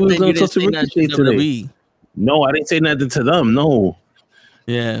 Oh, We thought we was going to talk to Ricochet today." No, I didn't say nothing to them. No.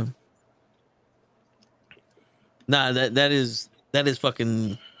 Yeah. Nah, that is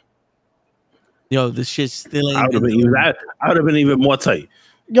fucking. Yo, this shit still ain't. I would have been even more tight.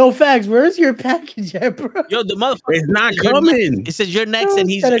 Yo, Fags, where's your package at, bro? Yo, the motherfucker. It's not coming. It says you're next, and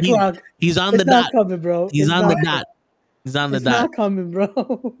he's on it's the not dot. coming, bro. He's it's on not, the dot. He's on the it's dot. not coming,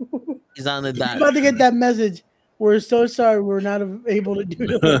 bro. He's on the dot. I'm about to get that message. We're so sorry we're not able to do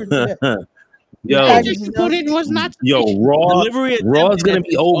it. Yo, Raw's gonna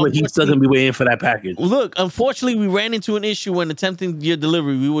be over. He's still gonna be waiting for that package. Look, unfortunately, we ran into an issue when attempting your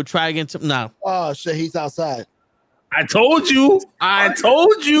delivery. We will try again. Now, oh shit, he's outside. I told you.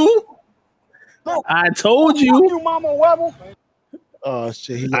 You mama webble. Oh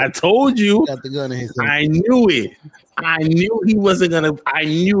shit! I told you. Got the gun in his hand. I knew it. I knew he wasn't gonna. I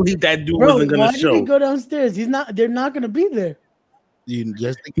knew that dude wasn't gonna why show. Did he go downstairs? He's not. They're not gonna be there. You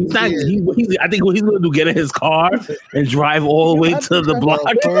just think he's not. I think what he's gonna do: get in his car and drive all the way to the block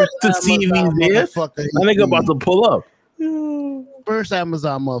to see if he's there. I think I'm about to pull up. First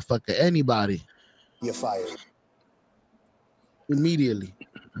Amazon motherfucker. Anybody? You're fired immediately.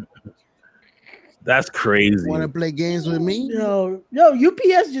 That's crazy. Want to play games with me? Yo,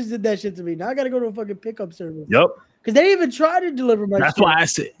 UPS just did that shit to me. Now I gotta go to a fucking pickup service. Yep. Because they didn't even try to deliver my That's shit. why I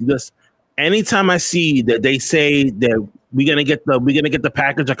said this. Anytime I see that they say that we're gonna get the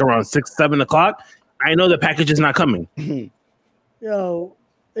package like around 6-7 o'clock, I know the package is not coming. Yo,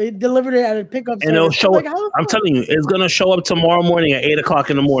 they delivered it at a pickup and it'll show up. like, I'm telling you, it's gonna show up tomorrow morning at 8 o'clock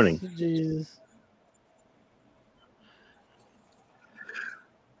in the morning. Jesus.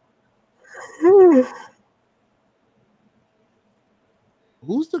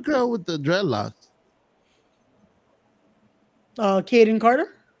 Who's the girl with the dreadlocks? Kaden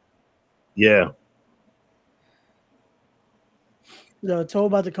Carter. Yeah. Yo, Toe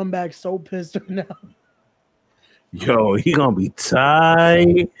about to come back so pissed right now. Yo, he gonna be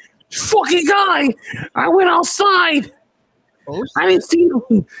tight. Fucking guy! I went outside. Oh, I didn't see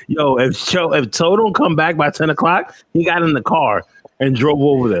him. Yo, if Toe don't come back by 10 o'clock, he got in the car and drove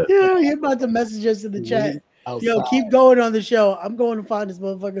over there. Yeah, he about to message us in the chat. Yo, keep going on the show. I'm going to find this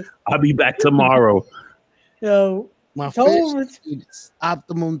motherfucker. I'll be back tomorrow. Yo, my fish needs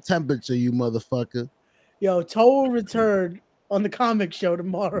optimum temperature, you motherfucker. Yo, Toe will return on the comic show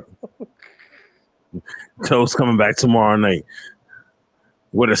tomorrow. Toe's coming back tomorrow night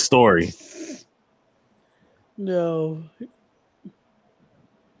with a story. No.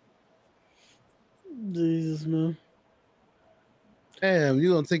 Jesus, man. Damn,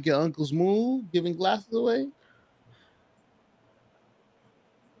 you gonna take your uncle's move, giving glasses away?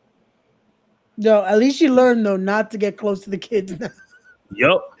 Yo, at least she learned though not to get close to the kids now.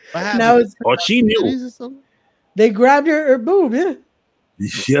 Yep. Now it's she knew. They grabbed her boob, yeah.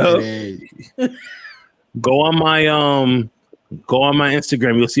 Yep. Go on my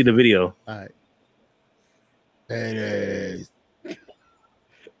Instagram, you'll see the video. All right. There it is.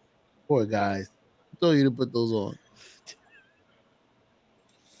 Poor guys. I told you to put those on.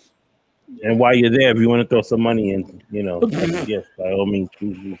 And while you're there, if you want to throw some money in, yes, by all means,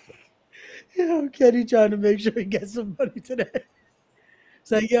 please do so. Yo, Kenny trying to make sure he gets some money today.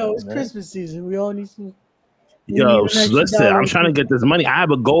 It's like, yo, it's Christmas season. We all need some. Yo, listen, I'm trying to get this money. I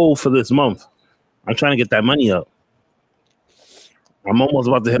have a goal for this month. I'm trying to get that money up. I'm almost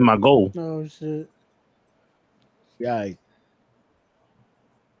about to hit my goal. Oh, shit. Yeah.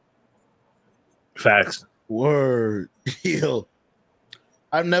 Facts. Word. Yo.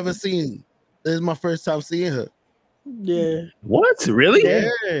 I've never seen. This is my first time seeing her. Yeah. What? Really?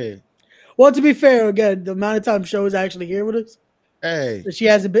 Yeah. Well, to be fair, again, the amount of time Show is actually here with us, Hey. she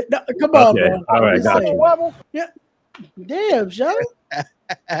hasn't been. No, come on, Okay. bro. All right. I'm Got saying- you. Yeah. Damn, Show.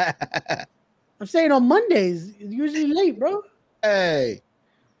 I'm saying on Mondays, it's usually late, bro. Hey.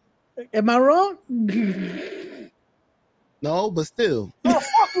 Am I wrong? No, but still. Oh,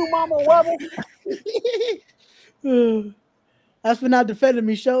 fuck you, Mama Webble. That's for not defending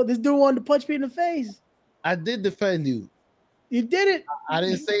me, Show. This dude wanted to punch me in the face. I did defend you. You did it. I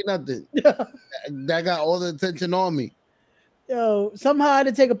didn't say nothing. That got all the attention on me. Yo, somehow I had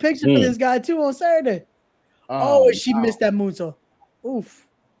to take a picture for this guy too on Saturday. Oh, and she missed that moonsault. Oof.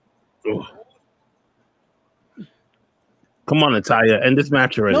 Ooh. Come on, Natalia, end this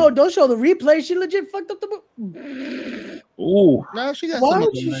match already. No, don't show the replay. She legit fucked up the. Ooh. No, she got Why some would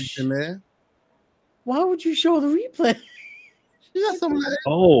of you the in there. Why would you show the replay? She got some of that.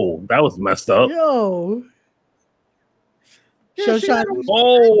 Oh, that was messed up. Yo. Yeah, Show she shot. got-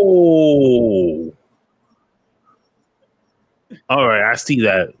 Oh. All right, I see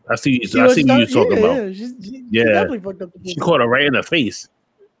that. I see. I see what you're talking about. Yeah, she Yeah. definitely fucked up the She caught her right in the face.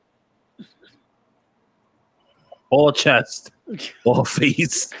 All chest, all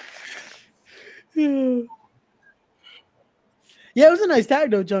face. Yeah, it was a nice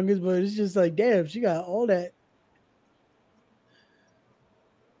tag though, Chungus, but it's just like, damn, she got all that.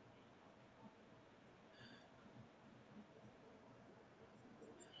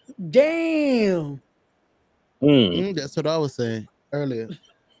 Damn. That's what I was saying earlier.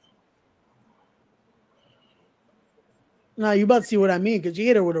 Now you about to see what I mean because you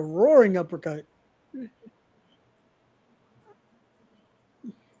hit her with a roaring uppercut.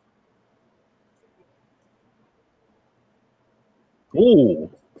 Ooh.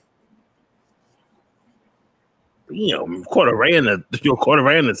 Damn, caught her right in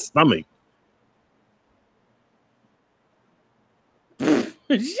the stomach.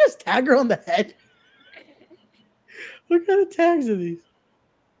 Did you just tag her on the head? What kind of tags are these?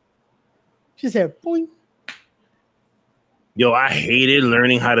 She said, boing. Yo, I hated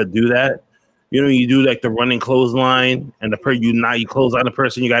learning how to do that. You know, you do like the running clothesline, and you close on the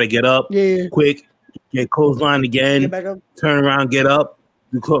person, you got to get up, quick, get clothesline again, Get back up. turn around, get up.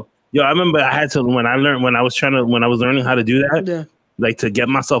 Yo, I remember I had to when I was learning how to do that, Yeah. like to get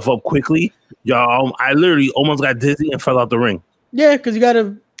myself up quickly. Yo, I literally almost got dizzy and fell out the ring. Yeah, because you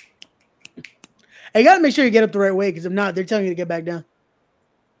gotta make sure you get up the right way, because if not, they're telling you to get back down.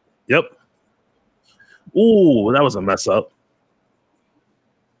 Yep. Ooh, that was a mess up.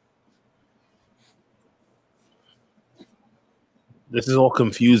 This is all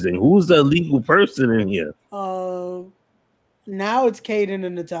confusing. Who's the legal person in here? Now it's Caden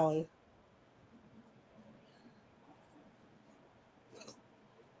and Natalia.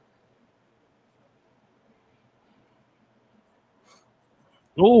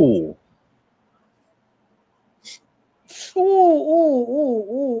 Ooh.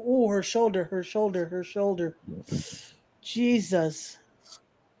 Ooh, her shoulder. Jesus.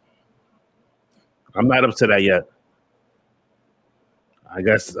 I'm not up to that yet. I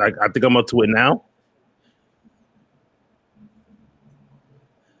guess I think I'm up to it now.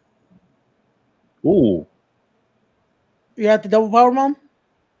 Ooh. You at the double power bomb?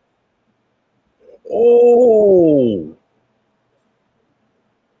 Oh.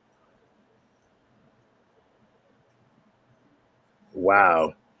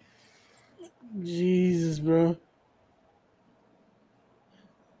 Wow. Jesus, bro.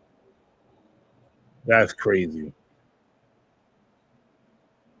 That's crazy.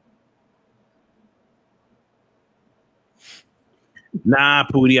 Nah,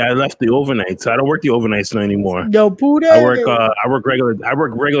 Pootie, I left the overnight, so I don't work the overnights anymore. Yo, Pootie. I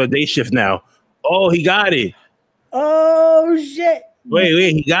work regular day shift now. Oh, he got it. Oh shit.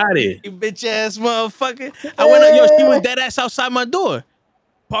 Wait, he got it. You bitch ass motherfucker. I went up, she was dead ass outside my door.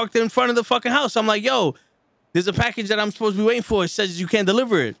 Parked in front of the fucking house. I'm like, yo, there's a package that I'm supposed to be waiting for. It says you can't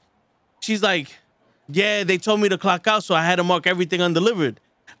deliver it. She's like, yeah, they told me to clock out, so I had to mark everything undelivered.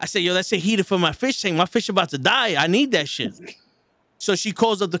 I said, yo, that's a heater for my fish tank. My fish about to die. I need that shit. So she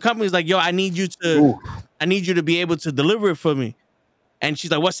calls up the company. Is like, yo, I need you to be able to deliver it for me. And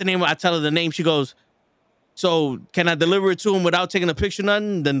she's like, what's the name? I tell her the name. She goes, so can I deliver it to him without taking a picture?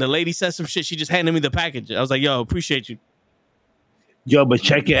 Nothing. Then the lady said some shit. She just handed me the package. I was like, yo, appreciate you. Yo, but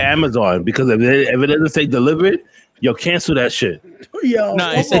check your Amazon, because if it doesn't say delivered, yo, cancel that shit. Yo,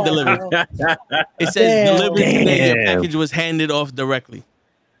 No, it said delivered. It says delivered today. Your package was handed off directly.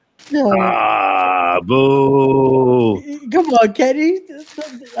 Ah, boo. Come on, Kenny.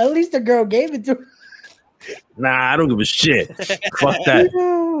 At least the girl gave it to her. Nah, I don't give a shit. Fuck that.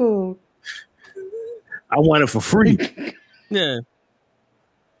 Yo. I want it for free. Yeah.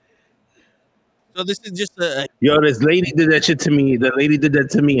 So this is just a Yo, this lady did that shit to me. The lady did that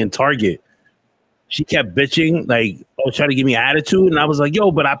to me in Target. She kept bitching, like, trying to give me attitude. And I was like,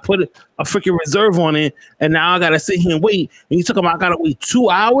 yo, but I put a freaking reserve on it. And now I got to sit here and wait. And you talking about I got to wait 2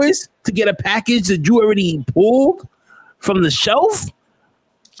 hours to get a package that you already pulled from the shelf?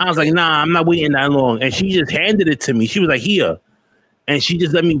 I was like, nah, I'm not waiting that long. And she just handed it to me. She was like, here. And she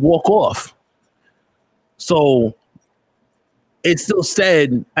just let me walk off. So it still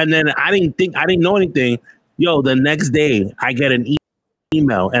said, and then I didn't know anything. Yo, the next day I get an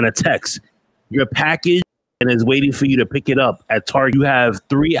email and a text. Your package and is waiting for you to pick it up at Target. You have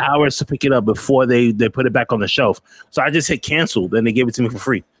 3 hours to pick it up before they put it back on the shelf. So I just hit canceled and they gave it to me for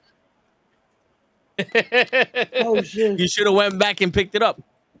free. Oh shit! You should have went back and picked it up.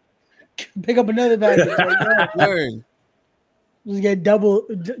 Pick up another package. Like, Learn. just get double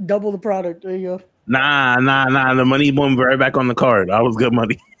the product. There you go. Nah. The money went right back on the card. I was good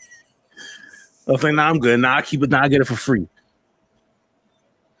money. I was like, nah, I'm good. Nah, I keep it. Nah, I get it for free.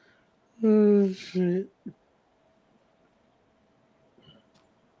 Oh shit!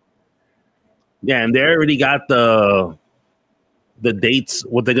 Yeah, and they already got the dates.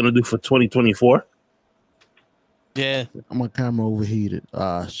 What they're gonna do for 2024. Yeah. My camera overheated.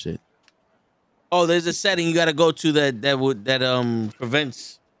 Ah, shit. Oh, there's a setting you got to go to that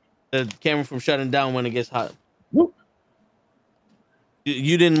prevents the camera from shutting down when it gets hot. Whoop.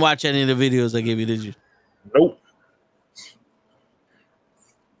 You didn't watch any of the videos I gave you, did you? Nope.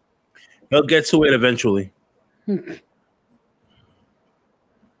 He'll get to it eventually.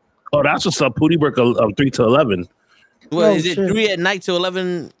 Oh, that's what's up. Pootie work 3 to 11. Well, Oh, is it shit. 3 at night to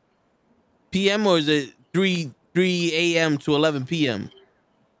 11 p.m. or is it 3 a.m. to 11 p.m.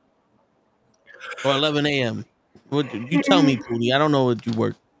 or 11 a.m.? What you tell me, Pootie? I don't know what you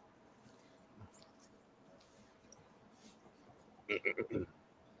work.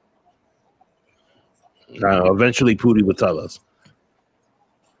 Eventually, Pootie will tell us.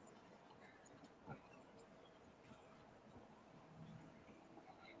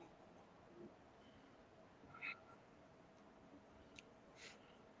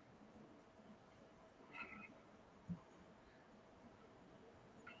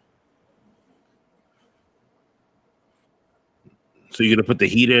 So you're gonna put the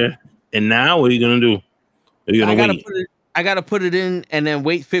heater in now? What are you gonna do? Are you gonna wait? I gotta put it in and then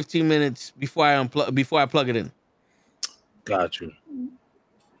wait 15 minutes before I plug it in. Got you.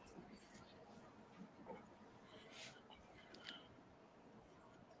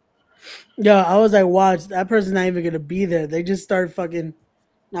 Yeah, I was like, watch, that person's not even gonna be there. They just start fucking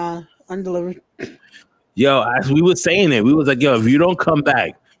undelivered. Yo, as we were saying it, we was like, yo, if you don't come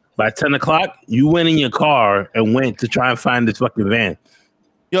back by 10 o'clock, you went in your car and went to try and find this fucking van.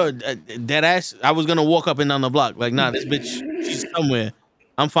 Yo, that ass, I was gonna walk up and down the block. Like, nah, this bitch, she's somewhere.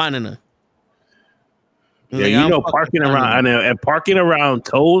 I'm finding her. Yeah, Like, you I'm know, fucking parking finding around her. and parking around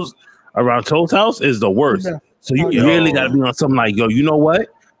Toes house is the worst. Yeah. So you Yo. really gotta be on something like, yo, you know what?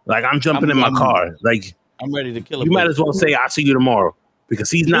 Like I'm jumping in my I'm- car. Like I'm ready to kill a you might bitch. as well say I'll see you tomorrow because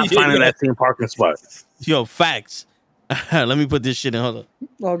he's not finding that same parking spot. Yo, facts. Let me put this shit in. Hold on.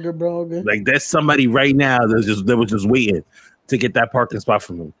 All good, bro. All good. Like there's somebody right now that was just waiting to get that parking spot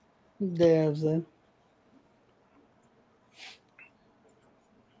from him. Damn, son.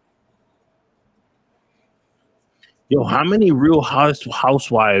 Yo, how many Real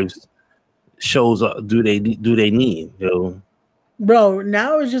Housewives shows do they need? Yo, Bro,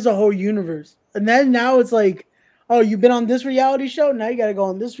 now it's just a whole universe. And then now it's like, oh, you've been on this reality show? Now you gotta go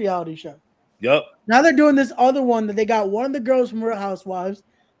on this reality show. yep. Now they're doing this other one that they got one of the girls from Real Housewives.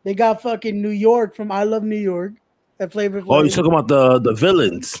 They got fucking New York from I Love New York. That Flavor Oh, Flav. you're talking about the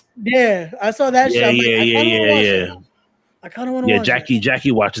villains? Yeah, I saw that shit. I'm like, Yeah. I kind of want to Yeah, watch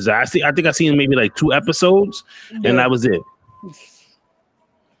Jackie watches that. I think I seen maybe like 2 episodes, it. and that was it.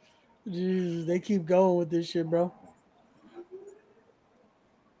 Jesus, they keep going with this shit, bro.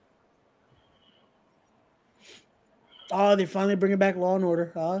 Oh, they finally bringing back Law and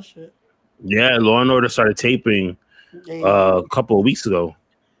Order. Oh shit. Yeah, Law and Order started taping a couple of weeks ago.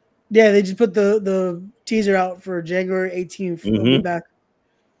 Yeah, they just put the teaser out for January 18th. They'll be back.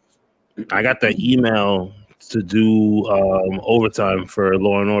 I got the email to do overtime for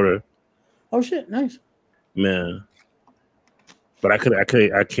Law and Order. Oh shit, nice. Man, but I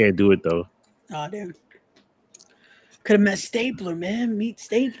can't do it though. Oh damn. Could have met Stapler, man. Meet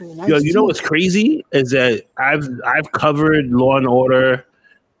Stapler. Nice Yo, you know too. what's crazy is that I've covered Law and Order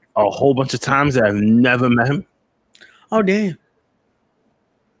a whole bunch of times and I've never met him. Oh damn.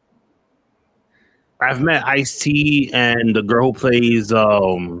 I've met Ice-T and the girl who plays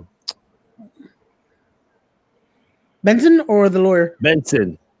Benson or the lawyer?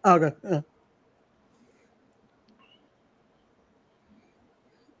 Benson. Oh, okay.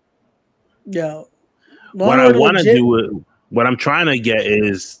 Yeah. What I want to do, what I'm trying to get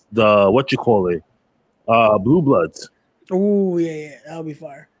is the what you call it, Blue Bloods. Oh yeah, that'll be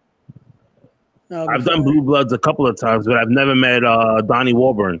fire. I've done Blue Bloods a couple of times, but I've never met Donnie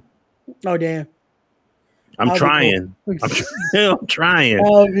Wahlberg. Oh damn! I'm trying. Cool. I'm trying.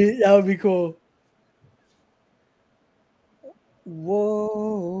 That would be cool.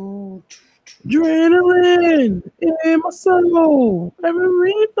 Whoa! Adrenaline in my soul,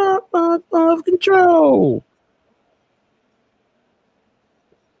 every thought of control.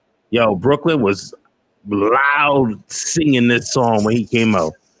 Yo, Brooklyn was loud singing this song when he came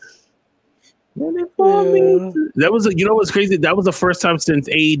out. That was, you know what's crazy? That was the first time since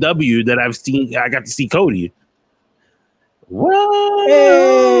AEW that I got to see Cody. What?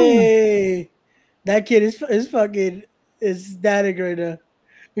 Hey, that kid is fucking ecstatic right now.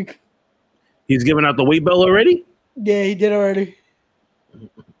 He's giving out the weight belt already? Yeah, he did already.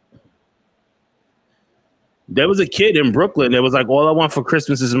 There was a kid in Brooklyn that was like, all I want for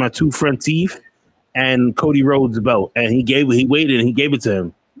Christmas is my 2 front teeth and Cody Rhodes' belt. And he waited and he gave it to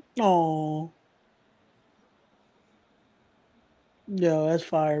him. Oh. Yo, that's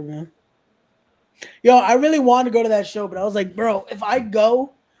fire, man. Yo, I really wanted to go to that show, but I was like, bro, if I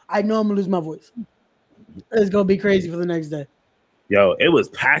go, I know I'm gonna lose my voice. It's gonna be crazy for the next day. Yo, it was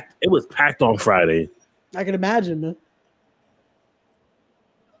packed. It was packed on Friday. I can imagine, man.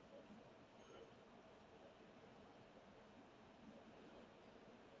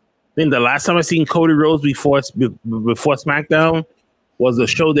 I think the last time I seen Cody Rhodes before SmackDown was a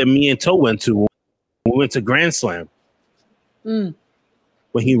show that me and Toe went to. We went to Grand Slam when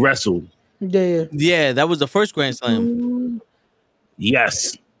he wrestled. Yeah, that was the first Grand Slam.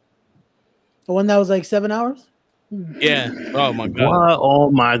 Yes. The one that was like 7 hours? Yeah. Oh my god. What?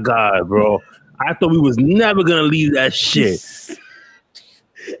 Oh my god, bro. I thought we was never gonna leave that shit.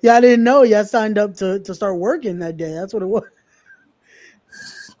 Yeah, I didn't know. Yeah, I signed up to start working that day. That's what it was.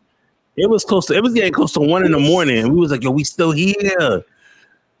 It was getting close to 1 a.m. and we was like, yo, we still here.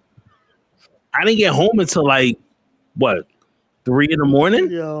 I didn't get home until like what, 3 a.m?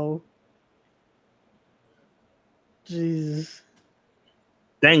 Yo. Jesus.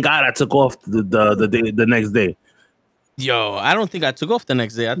 Thank God I took off the next day. Yo, I don't think I took off the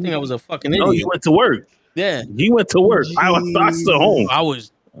next day. I think I was a fucking idiot. No, you went to work. Yeah. You went to work. I was still home. I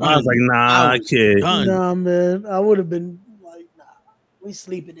was like, nah, kid. Nah, man. I would have been like, nah, we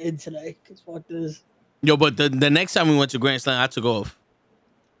sleeping in today. Cause fuck this. Yo, but the next time we went to Grand Slam, I took off.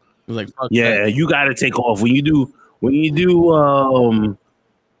 It was like, fuck yeah, that. You gotta take off. When you do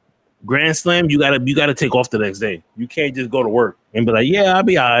Grand Slam, you gotta take off the next day. You can't just go to work and be like, yeah, I'll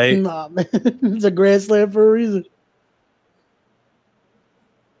be all right. Nah, man. It's a Grand Slam for a reason.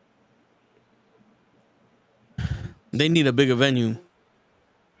 They need a bigger venue.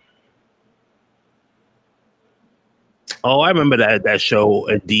 Oh, I remember that show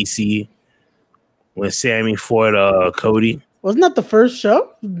at DC when Sami fought Cody. Wasn't that the first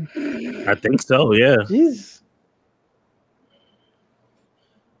show? I think so, yeah. Jeez.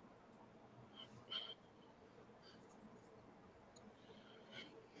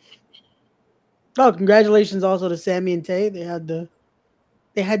 Oh, congratulations also to Sami and Tay. They had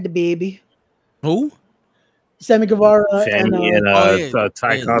the baby. Who? Sammy Guevara and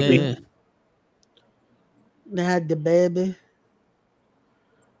Ty Conti. Yeah. They had the baby.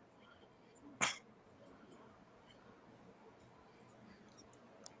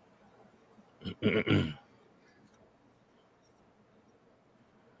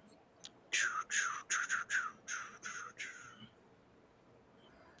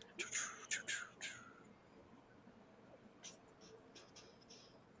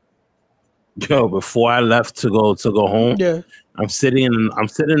 Yo, before I left to go home, yeah, I'm sitting in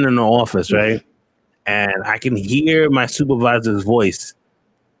the office, right? And I can hear my supervisor's voice.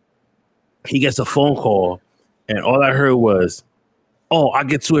 He gets a phone call, and all I heard was, "Oh, I'll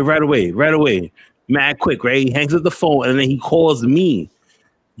get to it right away, mad quick." Right? He hangs up the phone, and then he calls me.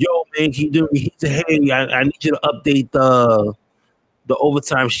 Yo, man, he said, "Hey, I need you to update the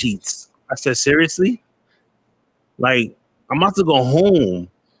overtime sheets." I said, "Seriously? Like, I'm about to go home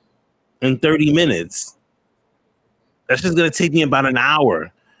in 30 minutes. That's just gonna take me about an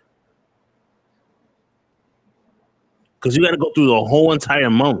hour. Because you got to go through the whole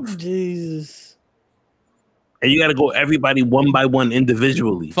entire month. Jesus. And you got to go everybody one by one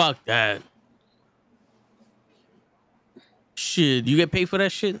individually. Fuck that. Shit, you get paid for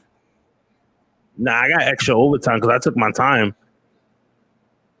that shit? Nah, I got extra overtime because I took my time.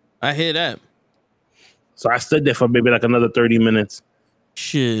 I hear that. So I stood there for maybe like another 30 minutes.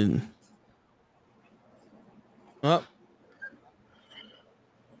 Shit. Well.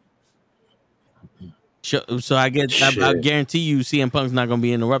 So I guarantee you CM Punk's not gonna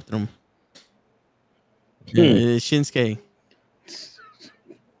be interrupting him. Yeah, it's Shinsuke.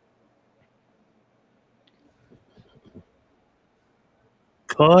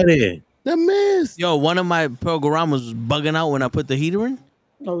 Caught it. The Miz. Yo, one of my programmers was bugging out when I put the heater in.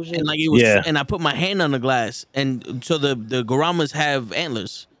 Oh shit. And like it was, and I put my hand on the glass, and so the Garamas have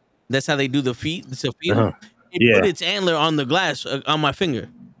antlers. That's how they do the feet. It's a feet. It put its antler on the glass on my finger.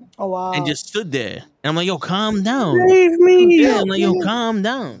 Oh wow. And just stood there. And I'm like, yo, calm down. Save me. Yeah, I'm like, yo, calm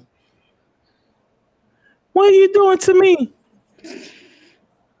down. What are you doing to me?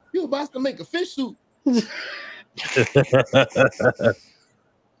 You about to make a fish soup.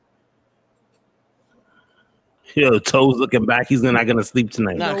 Yo, Toes looking back. He's not gonna sleep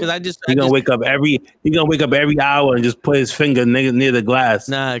tonight. Nah, because he's gonna wake up every hour and just put his finger near the glass.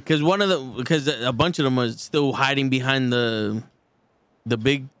 Nah, because a bunch of them are still hiding behind the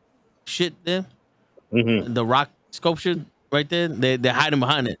big shit there. Mm-hmm. The rock sculpture right there. They're hiding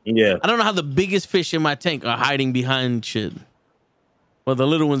behind it. Yeah. I don't know how the biggest fish in my tank are hiding behind shit. Well, the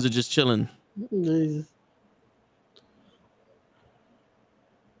little ones are just chilling. Jesus.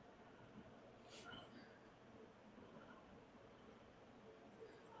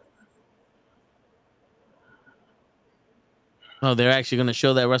 Oh, they're actually going to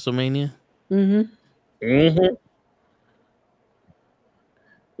show that WrestleMania? Mm-hmm. Mm-hmm.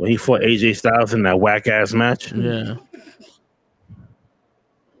 When he fought AJ Styles in that whack ass match. Yeah.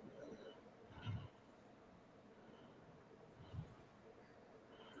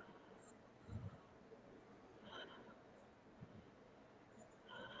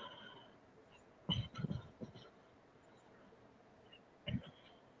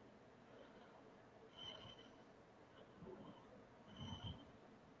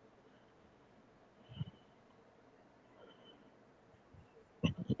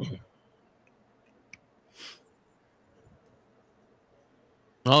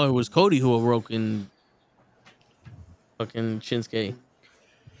 Oh, it was Cody who awoke in fucking Shinsuke.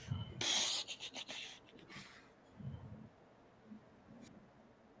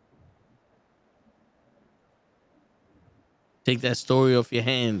 Take that story off your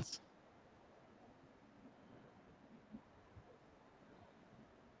hands.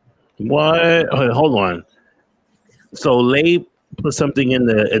 What? Okay, hold on. So Lay put something in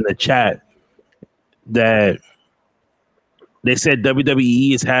the chat that they said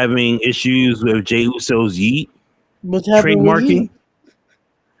WWE is having issues with Jey Uso's Yeet trademarking.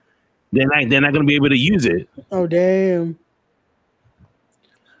 They're not going to be able to use it. Oh damn.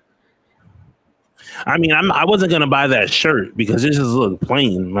 I mean, I wasn't going to buy that shirt because it just looked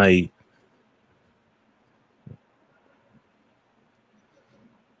plain. Like,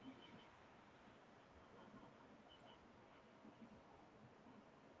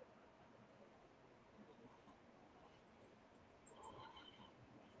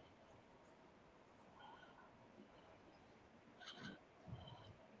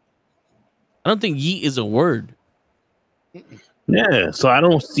 I don't think yeet is a word. Yeah, so I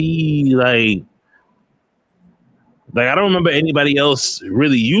don't see like I don't remember anybody else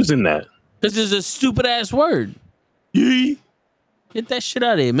really using that. This is a stupid ass word. Yeet. Get that shit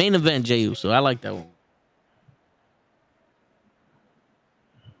out of here. Main event Jey Uso. I like that one.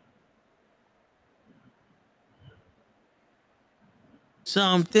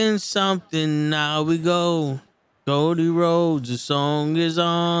 Something, now we go. Cody Rhodes, the song is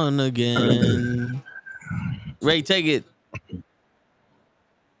on again. Ray, take it.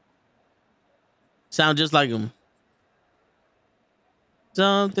 Sound just like him.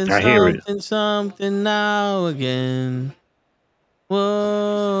 Something now again.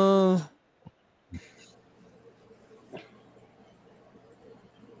 Whoa.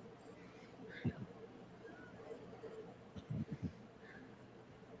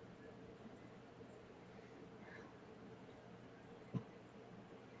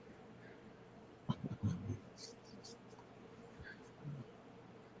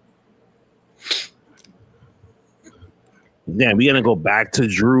 Yeah, we gonna go back to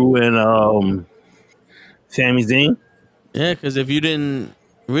Drew and Sami Zayn. Yeah, because if you didn't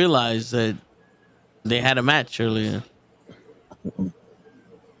realize that they had a match earlier.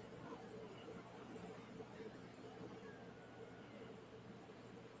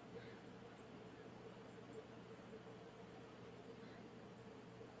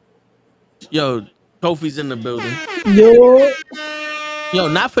 Yo, Kofi's in the building. Yo,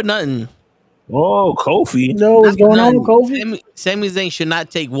 not for nothing. Oh, Kofi. No, what's going on with Kofi? Sami Zayn should not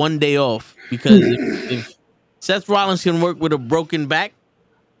take one day off because if Seth Rollins can work with a broken back,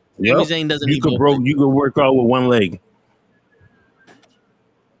 Sami Zayn doesn't need both legs. You could work out with one leg.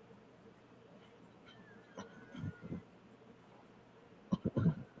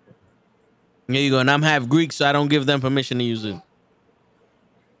 There you go. And I'm half Greek, so I don't give them permission to use it.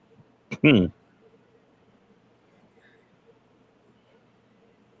 Here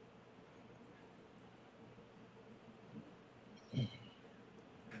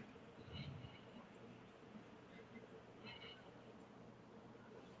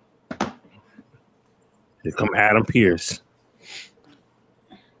come Adam Pearce.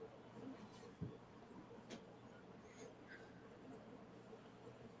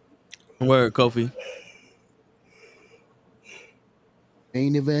 Word, Kofi.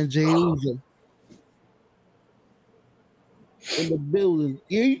 Main event Jay Uso. In the building.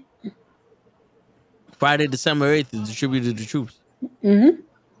 Yeah. Friday, December 8th is distributed to troops.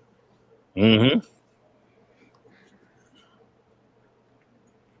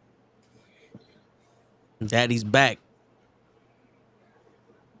 Daddy's back.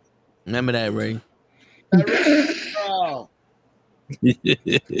 Remember that, Ray.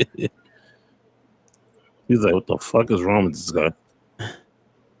 He's like, what the fuck is wrong with this guy?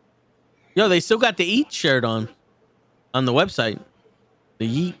 Yo, they still got the Eat shirt on the website.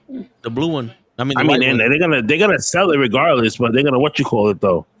 The Yeet, the blue one. And they're gonna sell it regardless, but they're gonna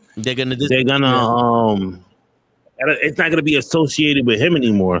though. They're gonna it's not gonna be associated with him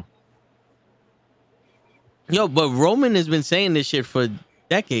anymore. Yo, but Roman has been saying this shit for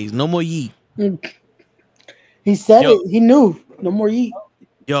decades. No more Yeet. He said it. He knew. No more Yeet.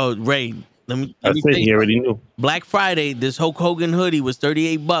 Yo, Ray, let me he already knew. Black Friday, this Hulk Hogan hoodie was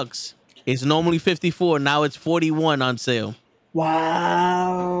 $38. It's normally $54. Now it's $41 on sale.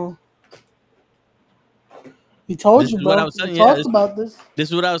 Wow. He told you, bro. We talked about this. This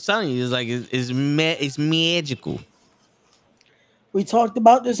is what I was telling you. It's like it's magical. We talked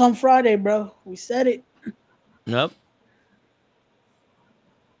about this on Friday, bro. We said it. Yep.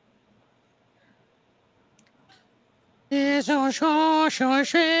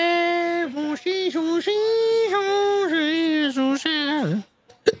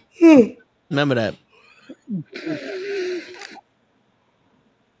 Remember that.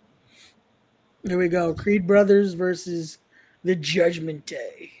 Here we go. Creed Brothers versus the Judgment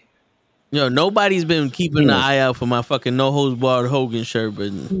Day. Yo, nobody's been keeping an eye out for my fucking no holds barred Hogan shirt,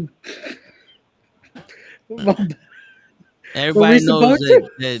 but everybody knows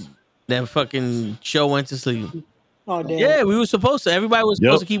that fucking show went to sleep. Oh damn! Yeah, we were supposed to. Everybody was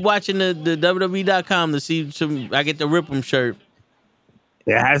supposed to keep watching the WWE.com to see I get the Rip 'em shirt.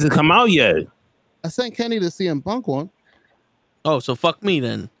 It hasn't come out yet. I sent Kenny to CM Punk one. Oh, so fuck me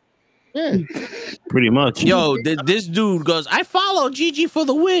then. Yeah, pretty much. Yo, this dude goes, I follow Gigi for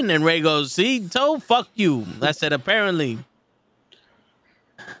the win. And Ray goes, see, fuck you. I said, apparently.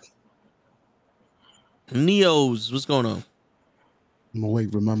 Neos, what's going on? I'm gonna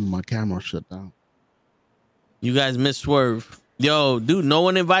wait, remember my camera shut down. You guys missed Swerve. Yo, dude, no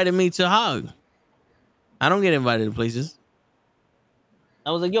one invited me to Hog. I don't get invited to places.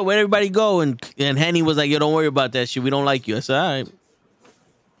 I was like, yo, where'd everybody go? And Henny was like, yo, don't worry about that shit. We don't like you. I said, all right.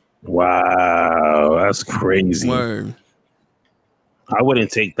 Wow, that's crazy. Word. I wouldn't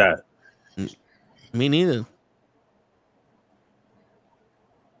take that. Me neither.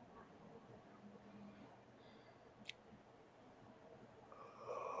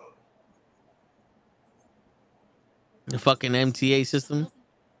 The fucking MTA system.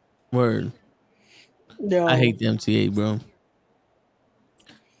 Word. Yo. I hate the MTA, bro.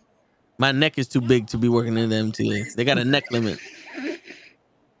 My neck is too big to be working in the MTA. They got a neck limit.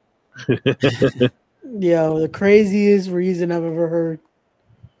 Yo, the craziest reason I've ever heard.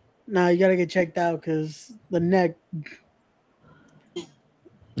 Nah, you gotta get checked out because the neck.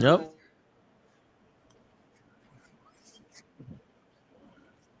 Yep.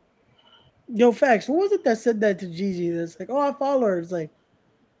 Yo, facts. What was it that said that to Gigi? That's like, oh, I follow her. It's like,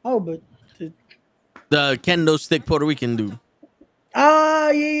 oh, but the kendo stick Puerto Rican dude.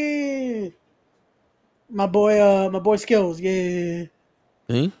 Ah, yeah. My boy Skills, yeah.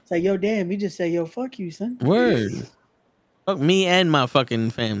 See? It's like, yo, damn, he just said, yo, fuck you, son. Word. Fuck me and my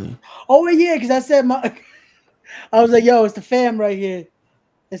fucking family. Oh, yeah, because I said I was like, yo, it's the fam right here.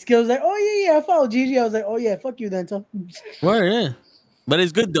 And Skills like, oh, yeah, I follow Gigi. I was like, oh, yeah, fuck you then, Tom. Word, yeah. But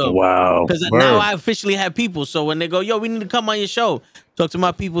it's good, though. Wow. Because now I officially have people. So when they go, yo, we need to come on your show. Talk to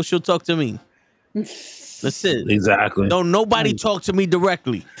my people. She'll talk to me. That's it. Exactly. Don't nobody talk to me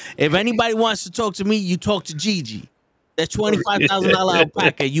directly. If anybody wants to talk to me, you talk to Gigi. That $25,000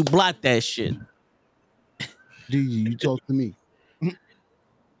 alpaca, you blocked that shit. Gigi, you talk to me.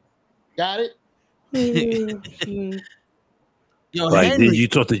 Got it? Yo, Like, Henry. did you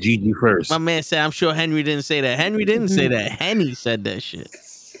talk to Gigi first? My man said, I'm sure Henry didn't say that. Henry didn't say that. Henny said that shit.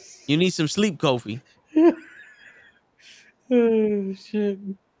 You need some sleep, Kofi. Oh, shit.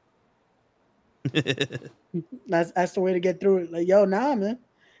 That's the way to get through it. Like, yo, nah, man.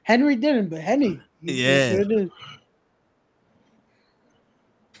 Henry didn't, but Henny. He sure did.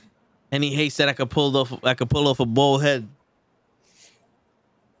 Henny Hayes said I could pull off a bald head.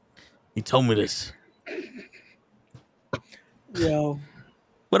 He told me this. Yo.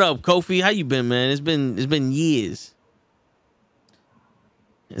 What up, Kofi? How you been, man? It's been years.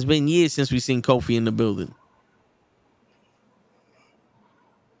 It's been years since we seen Kofi in the building.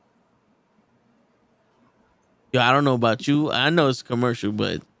 Yo, I don't know about you. I know it's a commercial,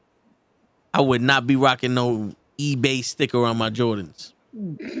 but I would not be rocking no eBay sticker on my Jordans.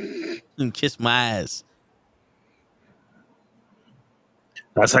 And kiss my ass.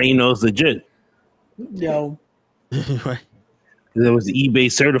 That's how you know it's legit. Yo. Right. It was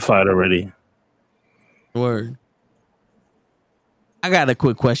eBay certified already. Word. I got a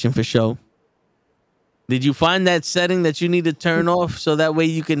quick question for show. Did you find that setting that you need to turn off so that way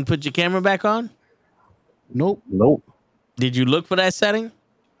you can put your camera back on? Nope. Did you look for that setting?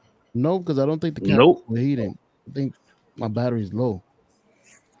 No, because I don't think the camera is heating. I think my battery's low.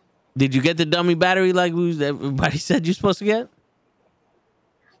 Did you get the dummy battery like everybody said you're supposed to get?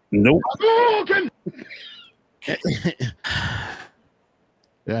 Nope.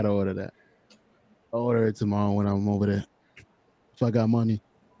 Gotta order that. I'll order it tomorrow when I'm over there. If I got money.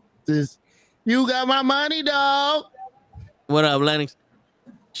 You got my money, dog. What up, Lennox?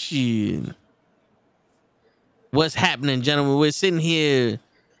 Shit. What's happening, gentlemen? We're sitting here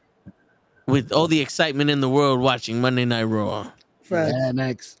with all the excitement in the world watching Monday Night Raw.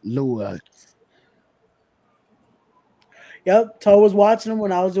 Lennox Lewis. Yep, Toe was watching him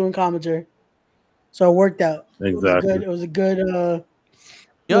when I was doing commentary, so it worked out. Exactly. It was a good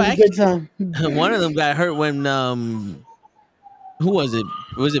time. One of them got hurt when who was it?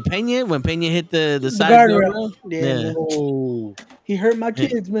 Was it Pena? When Pena hit the side guardrail? Yeah. Oh. He hurt my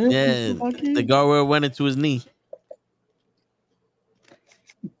kids, man. Yeah, the guardrail went into his knee.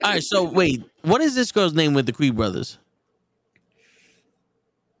 All right, so wait, what is this girl's name with the Creed brothers?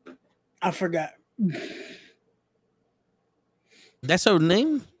 I forgot. That's her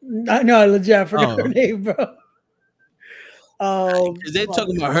name? No, legit, I forgot her name, bro. Because they're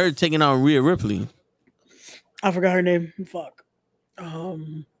talking about her taking on Rhea Ripley. I forgot her name. Fuck.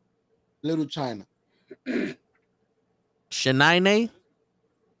 Little China. Shanae?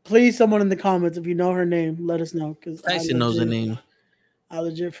 Please, someone in the comments, if you know her name, let us know. Because Tyson knows the name. I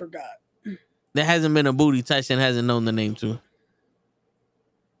legit forgot. There hasn't been a booty Tyson hasn't known the name to.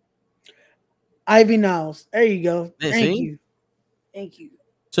 Ivy Niles. There you go. Yeah, Thank see? you. Thank you.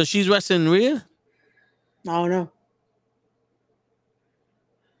 So she's wrestling Rhea? I don't know.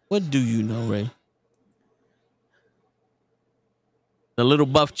 What do you know, Ray? The little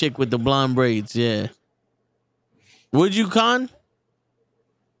buff chick with the blonde braids, yeah. Would you, Con?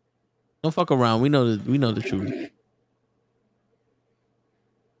 Don't fuck around. We know the truth.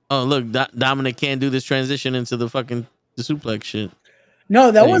 Oh, look, Dominic can't do this transition into the suplex shit.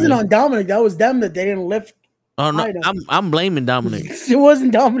 No, that wasn't on Dominic. That was them that they didn't lift. Oh no, I'm blaming Dominic. It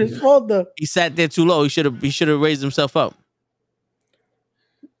wasn't Dominic's fault though. He sat there too low. He should have raised himself up.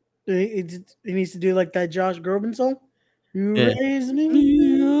 He needs to do like that Josh Groban song. You raise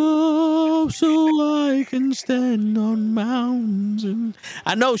me up so I can stand on mountains.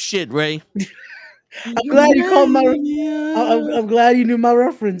 I know shit, Ray. I'm glad you called I'm glad you knew my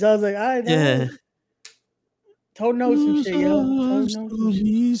reference. I was like, all right, yeah. Toad knows some shit, yo. Toad knows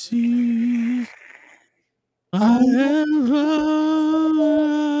some shit. I am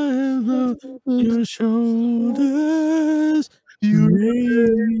your shoulders. You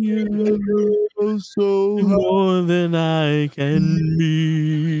raise so more than I can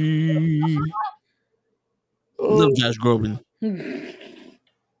be. Love Josh Groban.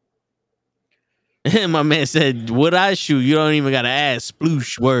 And my man said, "Would I shoot? You don't even gotta ask."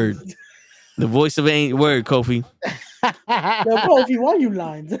 Sploosh word. The voice of ain't word, Kofi. Yo, Kofi, why you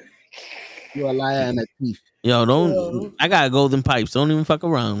lying? You're a liar and a thief. Yo, don't. I got golden pipes. Don't even fuck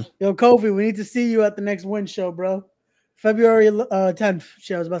around. Yo, Kofi, we need to see you at the next Win show, bro. February 10th.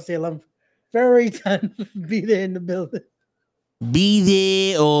 Shit, I was about to say 11th. February 10th. Be there in the building.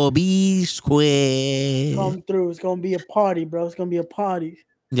 Be there or be square. Come through. It's gonna be a party, bro. It's gonna be a party.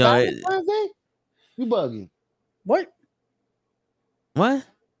 Yo, Valentine's Day? You bugging? What? What?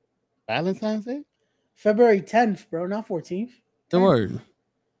 Valentine's Day? February 10th, bro, not 14th. The word.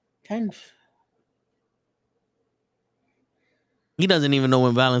 10th. He doesn't even know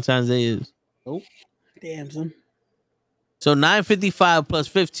when Valentine's Day is. Nope. Damn, son. So 955 plus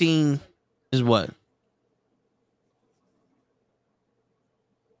 15 is what?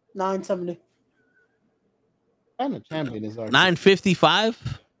 970. I'm a champion is our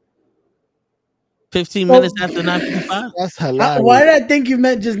 955? 15 minutes after 955? That's hilarious. Why did I think you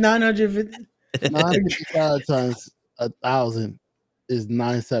meant just 950? 955 times 1,000 is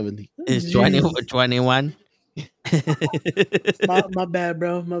 970. It's Jeez. 21. my bad,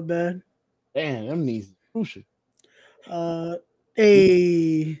 bro. My bad. Damn, them knees is crucial.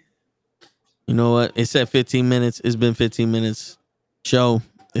 Hey. You know what? It said 15 minutes. It's been 15 minutes. Show,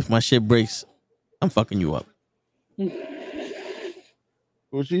 if my shit breaks, I'm fucking you up.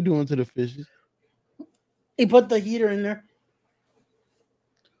 What you doing to the fishes? He put the heater in there.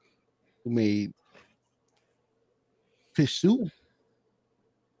 You made fish soup?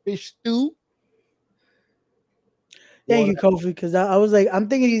 Fish stew? Thank you, Kofi, because I was like, I'm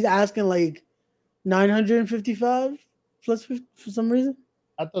thinking he's asking like 955 plus 50 for some reason.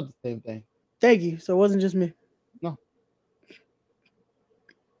 I thought the same thing. Thank you. So it wasn't just me. No.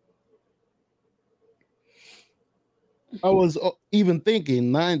 I was even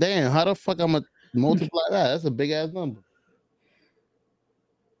thinking 9. Damn, how the fuck I'm gonna multiply that? That's a big ass number.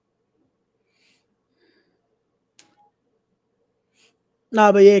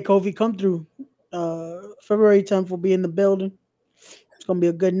 Nah, but yeah, Kofi, come through. February 10th will be in the building. It's gonna be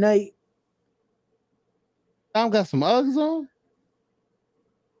a good night. Tom got some Uggs on.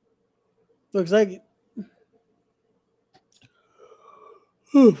 Looks like it.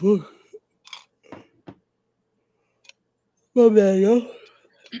 Oh, fuck. My bad, yo.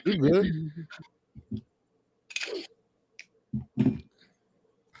 You good?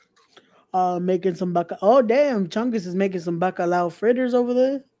 Making some bacalao. Oh, damn. Chungus is making some bacalao fritters over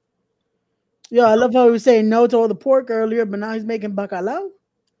there. Yeah, I love how he was saying no to all the pork earlier, but now he's making bacalao.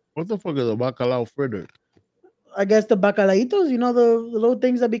 What the fuck is a bacalao fritter? I guess the bacalaitos, you know, the little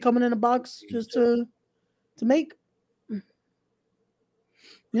things that be coming in a box just to make. You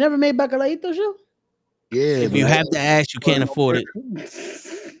never made bacalaitos, show? Yeah. If you have to ask, you can't afford it.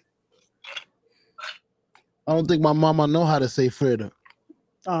 I don't think my mama know how to say fritter.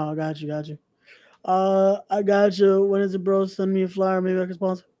 Oh, got you. I got you. When is it, bro? Send me a flyer. Maybe I can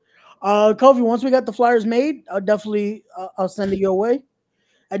sponsor. Kofi, once we got the flyers made, I'll send it your way.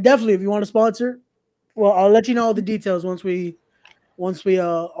 If you want to sponsor, well, I'll let you know all the details once we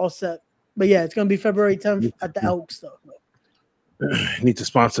all set. But yeah, it's gonna be February 10th at the Elks though. Need to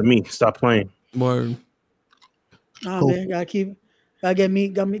sponsor me. Stop playing. Word. Oh man, gotta get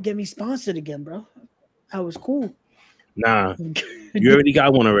me sponsored again, bro. That was cool. Nah, you already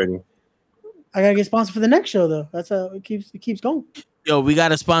got one already. I gotta get sponsored for the next show though. That's how it keeps going. Yo, we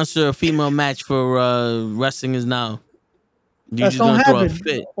gotta sponsor a female match for Wrestling Is Now. That's gonna happen.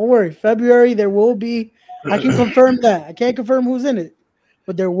 Don't worry. February there will be. I can confirm that. I can't confirm who's in it,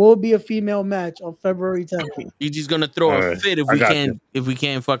 but there will be a female match on February 10th. You're just gonna throw a fit if we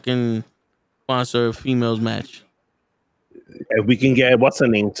can't fucking sponsor a females match. If we can get what's her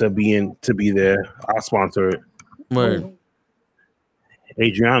name to be there, I'll sponsor it. Word.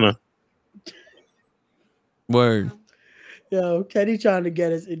 Adriana. Word. Yo, Kenny trying to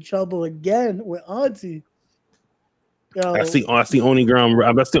get us in trouble again with Auntie. Yo, That's the only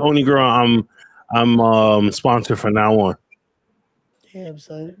girl. That's the only girl I'm sponsored from now on. Damn,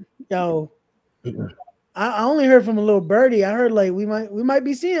 son. Yo, I only heard from a little birdie. I heard like we might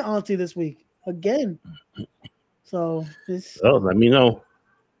be seeing Auntie this week again. So let me know.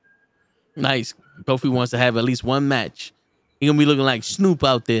 Nice. Kofi wants to have at least one match. He gonna be looking like Snoop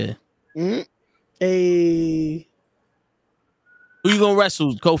out there. Mm-hmm. Hey, who you gonna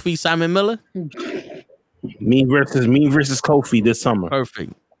wrestle? Kofi, Simon Miller? Me versus Kofi this summer.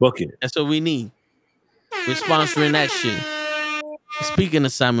 Perfect. Book it. That's what we need. We're sponsoring that shit. Speaking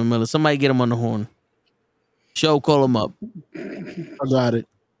of Simon Miller, somebody get him on the horn. Show, call him up. I got it.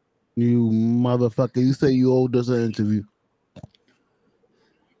 You motherfucker. You say you owed us an interview.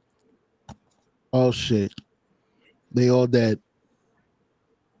 Oh shit. They all dead.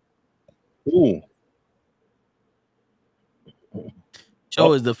 Ooh.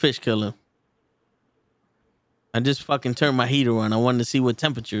 Joe is the fish killer. I just fucking turned my heater on. I wanted to see what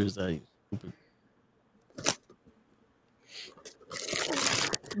temperature is like.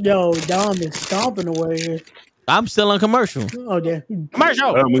 Yo, Dom is stomping away here. I'm still on commercial. Oh damn.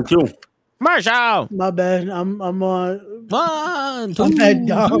 Commercial. Me too. Commercial. My bad. I'm on 1, 2, I'm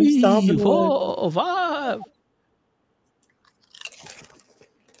Dom 3, stomping 4, 5.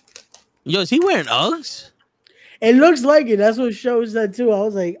 Yo, is he wearing Uggs? It looks like it. That's what show said too. I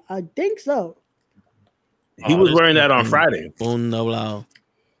was like, I think so. He was wearing that on Friday.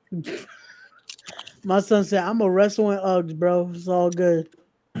 My son said, I'm a wrestle in Uggs, bro. It's all good.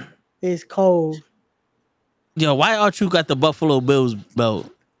 It's cold. Yo, why R-Truth got the Buffalo Bills belt?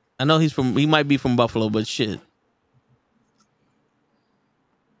 I know he might be from Buffalo, but shit.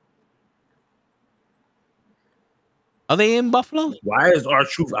 Are they in Buffalo? Why is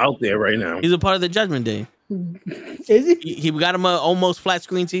R-Truth out there right now? He's a part of the Judgment Day. Is he? He got him a almost flat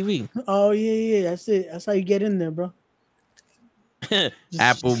screen TV. Oh yeah. That's it. That's how you get in there, bro.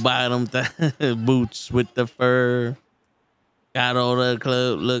 Apple bottom boots with the fur. Got all the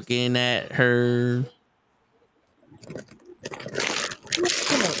club looking at her.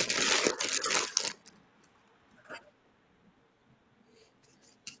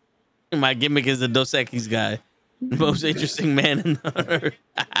 My gimmick is the Dos Equis guy. Most interesting man in the earth.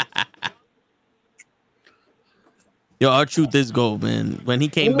 Yo, R-Truth is gold, man. When he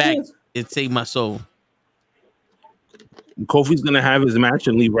came back, it saved my soul. Kofi's gonna have his match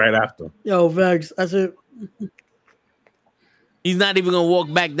and leave right after. Yo, Vex, that's it. He's not even gonna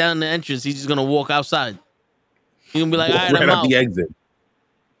walk back down the entrance. He's just gonna walk outside. He's gonna be like, all right, right I'm at out. the exit.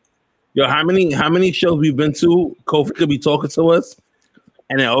 Yo, how many shows we've been to? Kofi could be talking to us,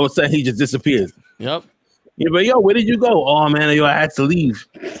 and then all of a sudden he just disappears. Yep. Yeah, but yo, where did you go? Oh man, yo, I had to leave.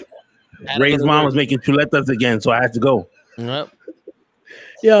 Ray's mom was making chuletas again, so I had to go. Yep.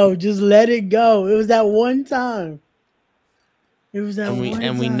 Yo, just let it go. It was that one time. It was that one time.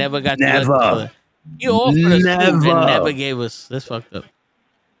 And we never got Never. You offered us food and Never. never gave us. That's fucked up.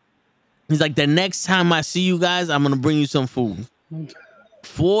 He's like, the next time I see you guys, I'm gonna bring you some food.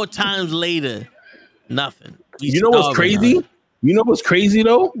 4 times later, nothing. You know what's crazy? You know what's crazy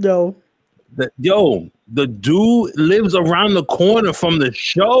though? No. The dude lives around the corner from the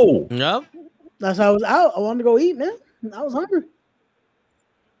show. Yep. That's how I was out. I wanted to go eat, man. I was hungry.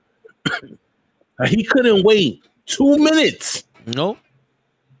 He couldn't wait 2 minutes. Nope.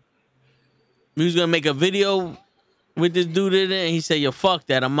 He was gonna make a video with this dude in it, and he said, "Yo, fuck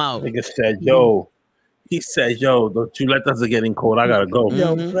that, I'm out." Nigga said, "Yo," he said, "Yo, the chuletas are getting cold. I gotta go."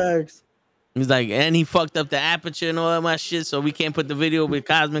 Yo, facts. He's like, and he fucked up the aperture and all that my shit, so we can't put the video with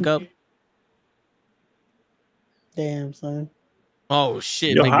Cosmic up. Damn, son. Oh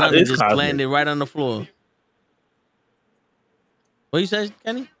shit! Yo, how McDonald is just Cosmic? landed right on the floor. What you say,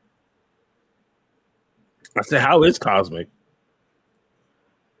 Kenny? I said, "How is Cosmic?"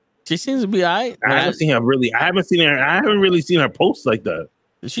 She seems to be alright. I haven't seen her really. I haven't really seen her post like that.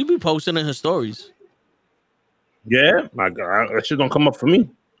 She be posting in her stories. Yeah, my God, that shit don't come up for me.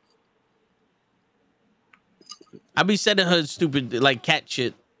 I be sending her stupid like cat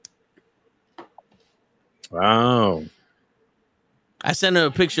shit. Wow. I sent her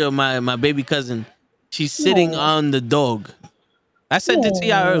a picture of my baby cousin. She's sitting on the dog. I sent it to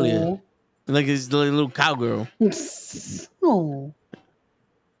y'all earlier. Like it's the little cowgirl. Oh.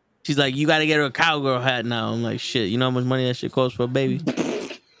 She's like, you gotta get her a cowgirl hat now. I'm like, shit, you know how much money that shit costs for a baby?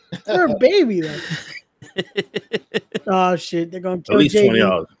 They're a baby, though. Oh, shit. They're going to kill At least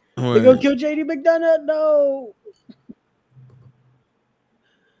JD. $20. They're going to kill JD McDonough? No.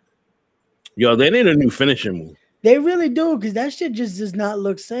 Yo, they need a new finishing move. They really do, because that shit just does not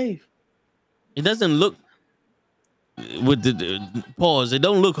look safe. It doesn't look with the pause. It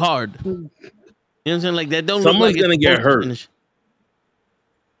don't look hard. You know what I'm saying? Like that don't Someone's look like gonna get hurt. Finish.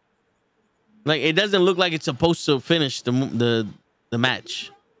 Like it doesn't look like it's supposed to finish the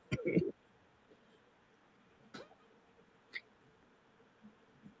match.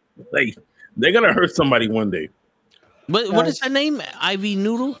 Like they're gonna hurt somebody one day. But what is her name? Ivy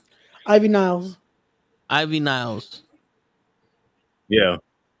Noodle? Ivy Niles. Ivy Niles. Yeah.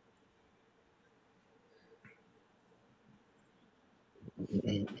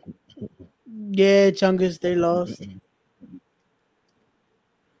 Yeah, Chungus, they lost.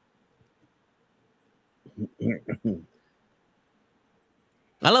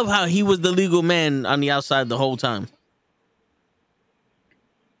 I love how he was the legal man on the outside the whole time.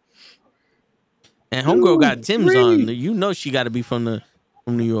 And homegirl got Tim's on. You know she got to be from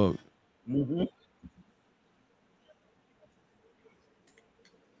New York. Mm-hmm.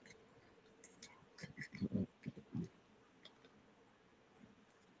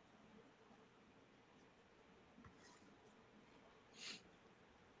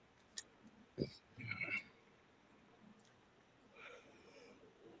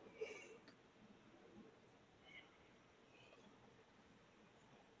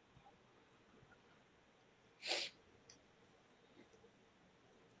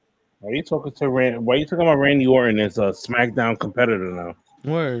 Why are you talking to Randy? Why are you talking about Randy Orton as a SmackDown competitor now?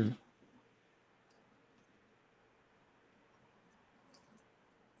 Word.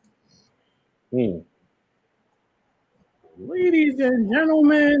 Ladies and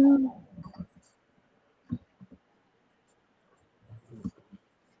gentlemen.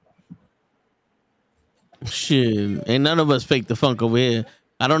 Shit, ain't none of us fake the funk over here.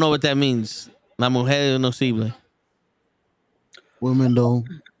 I don't know what that means. La mujer no sirve. Women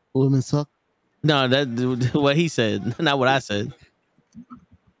suck. No, that what he said, not what I said.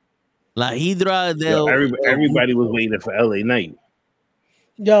 La hidra Yo, del. everybody was waiting for LA Knight.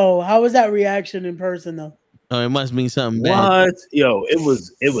 Yo, how was that reaction in person though? Oh, it must mean something bad. What? Yo, it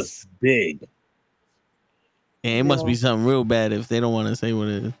was big. Yeah, it must be something real bad if they don't want to say what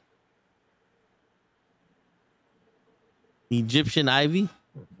it is. Egyptian ivy?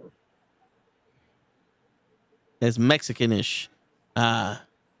 That's Mexicanish. My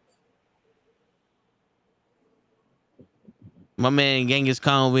man Genghis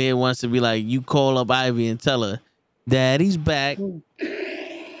Khan over here wants to be like, you call up Ivy and tell her, Daddy's back. There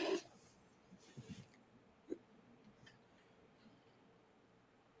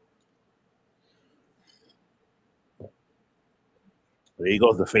he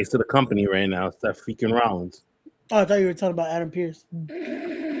goes, the face of the company right now. Steph freaking Rollins. Oh, I thought you were talking about Adam Pearce.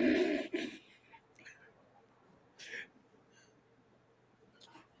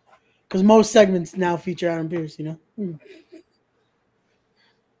 Because most segments now feature Adam Pearce, you know?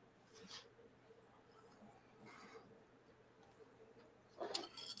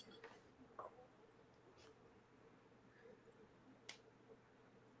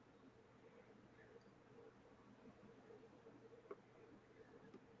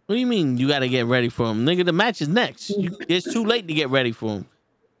 What do you mean you got to get ready for him? Nigga, the match is next. It's too late to get ready for him.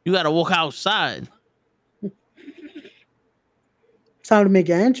 You got to walk outside. It's time to make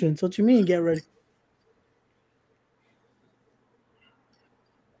an entrance. What you mean get ready?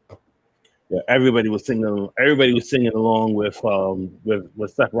 Yeah, everybody was singing along with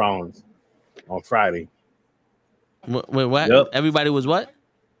Seth Rollins on Friday. Wait, what? Yep. Everybody was what?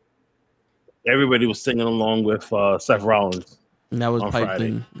 Everybody was singing along with Seth Rollins. And that was on piped Friday.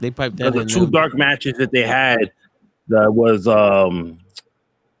 in. They piped that The in. two dark matches that they had, that was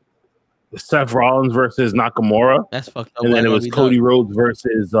Seth Rollins versus Nakamura. That's fucked up. And then it was Cody Rhodes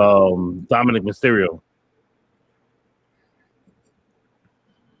versus Dominic Mysterio.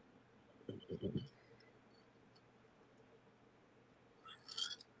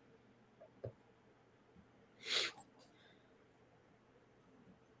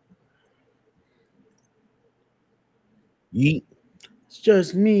 Yeet. It's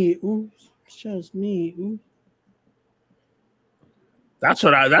just me. Oops. It's just me. Oops. That's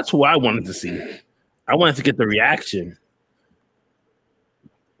who I wanted to see. I wanted to get the reaction.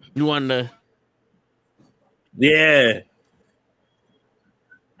 You wanted to? Yeah.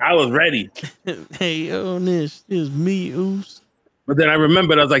 I was ready. Hey, yo, this is me, oops. But then I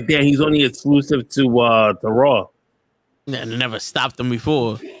remembered, I was like, damn, he's only exclusive to Raw. Yeah, never stopped him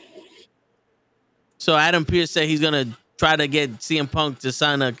before. So Adam Pearce said he's gonna try to get CM Punk to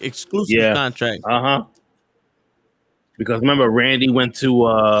sign an exclusive contract. Because remember, Randy went to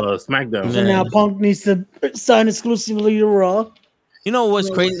SmackDown. So now Punk needs to sign exclusively to Raw. You know what's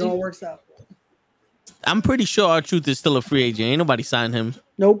crazy? It all works out. I'm pretty sure R-Truth is still a free agent. Ain't nobody signed him.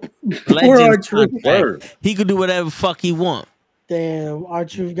 Nope. Poor R-Truth. He could do whatever fuck he want. Damn,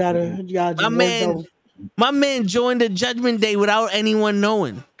 R-Truth gotta my man joined the Judgment Day without anyone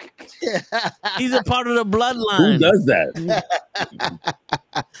knowing. He's a part of the bloodline. Who does that?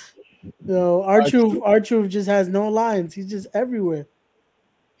 No, R-Truth just has no lines. He's just everywhere.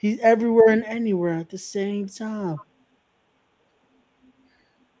 He's everywhere and anywhere at the same time.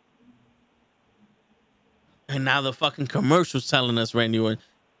 And now the fucking commercial's telling us, Randy Orton.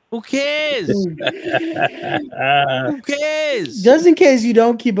 Who cares? Who cares? Just in case you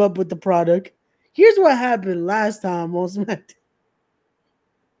don't keep up with the product, here's what happened last time on SmackDown.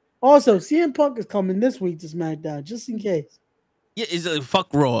 Also, CM Punk is coming this week to SmackDown, just in case. Yeah, it's a fuck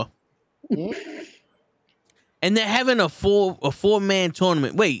Raw. And they're having a four-man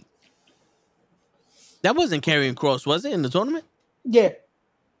tournament. Wait. That wasn't Karrion Kross, was it, in the tournament? Yeah.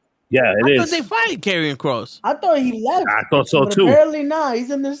 Yeah, it is. I thought they fired Karrion Kross. I thought he left. I thought so too. Apparently not.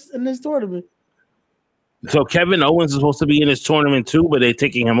 He's in this tournament. So Kevin Owens is supposed to be in this tournament too, but they're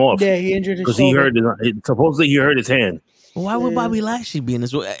taking him off. Yeah, he injured his because shoulder. Supposedly he hurt his hand. Why would Bobby Lashley be in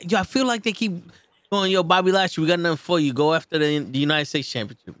this? Yo, I feel like they keep going, yo, Bobby Lashley, we got nothing for you. Go after the United States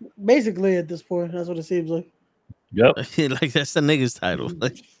Championship. Basically, at this point, that's what it seems like. Yep. Like that's the nigga's title.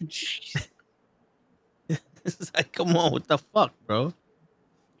 Like, it's like, come on, what the fuck, bro?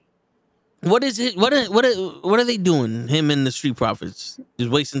 What is it? What are they doing? Him and the Street Profits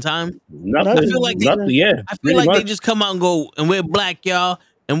just wasting time. Nothing. I feel like they they just come out and go, and we're black, y'all,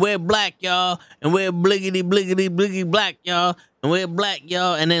 and we're black, y'all, and we're bliggity, bliggity, bliggity black, y'all, and we're black,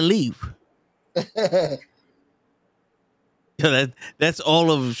 y'all, and then leave. That's all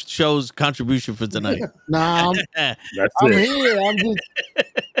of show's contribution for tonight. Nah, That's I'm it. here. I'm just.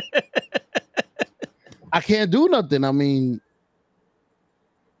 I can't do nothing. I mean,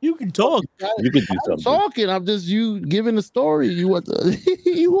 you can talk. You could do I'm something. talking. I'm just you giving a story. You want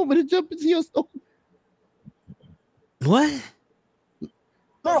you want me to jump into your story? What?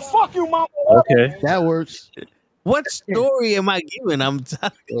 No, fuck you, mama. Okay. That works. What story am I giving? I'm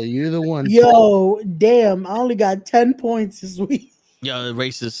telling Well, you're the one. Yo, damn! I only got 10 points this week. Yo,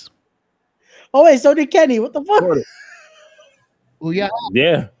 racist. Oh wait, so did Kenny. What the fuck? Well, yeah.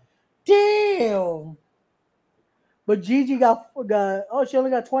 Yeah. Damn. But Gigi got. Oh, she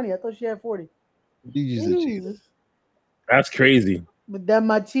only got 20. I thought she had 40. Gigi's a cheater. That's crazy. But then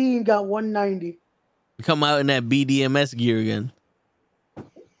my team got 190. Come out in that BDMS gear again.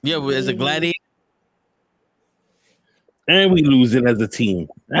 Yeah, but as a gladiator. And we losing as a team.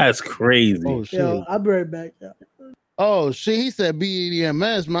 That's crazy. Oh shit. Yo, I'll be right back. Yo. Oh shit. He said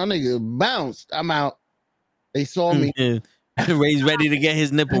BDMS. My nigga bounced. I'm out. They saw me. Ray's ready to get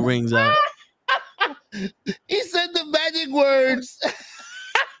his nipple rings out. He said the magic words.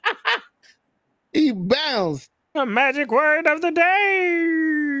 He bounced. The magic word of the day.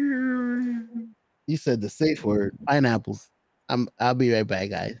 He said the safe word. Pineapples. I'll be right back,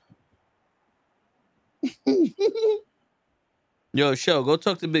 guys. Yo, show, go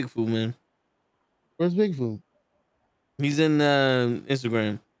talk to Bigfoot, man. Where's Bigfoot? He's in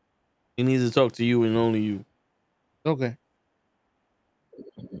Instagram. He needs to talk to you and only you. Okay.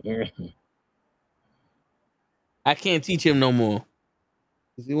 I can't teach him no more.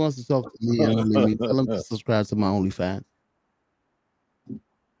 If he wants to talk to me and only me, tell him to subscribe to my OnlyFans.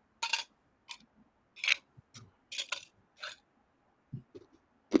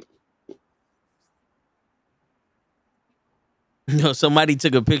 No, somebody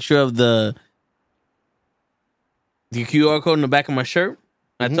took a picture of the QR code in the back of my shirt.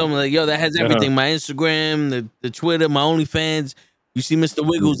 I told him, like, yo, that has everything. My Instagram, the Twitter, my OnlyFans. You see Mr.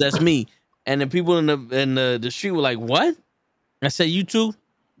 Wiggles, that's me. And the people in the street were like, what? I said, you too?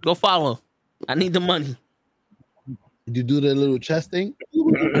 Go follow. I need the money. Did you do the little chest thing?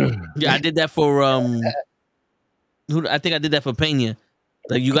 Yeah, I did that for I think I did that for Pena.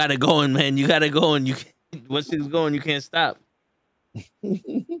 Like, you gotta go in, man. You gotta go, and you can't, once it's going, you can't stop. I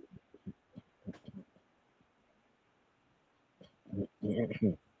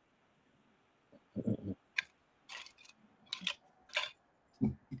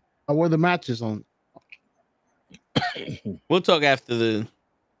wore the matches on. We'll talk after the.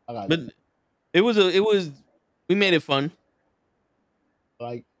 But it was we made it fun.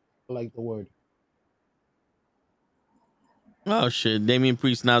 I like the word. Oh shit! Damian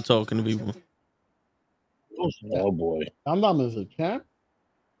Priest now talking to people. Oh boy. I'm not a champ.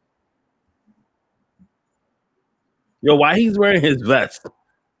 Yo, why he's wearing his vest?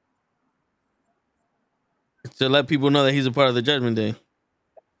 To let people know that he's a part of the Judgment Day.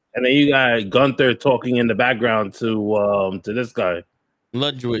 And then you got Gunther talking in the background to this guy.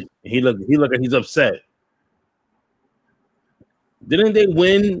 Ludwig. He look like he's upset. Didn't they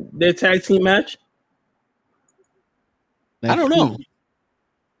win their tag team match? I don't know.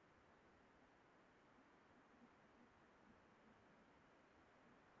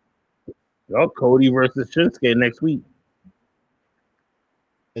 Oh, Cody versus Shinsuke next week.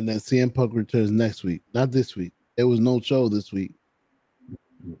 And then CM Punk returns next week. Not this week. There was no show this week.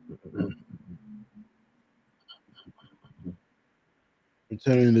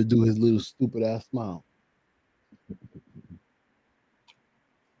 Returning to do his little stupid ass smile.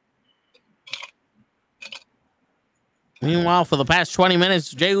 Meanwhile, for the past 20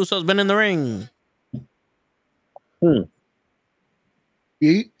 minutes, Jey Uso's been in the ring.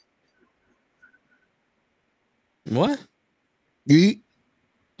 Eat. What? Eat.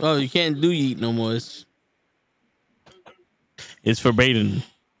 Oh, you can't do yeet no more. It's forbidden.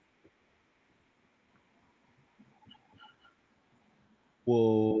 Whoa.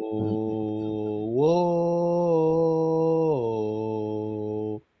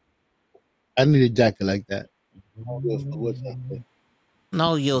 I need a jacket like that.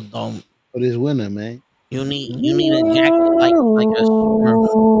 No, you don't. For this winter, man. You need a jacket like a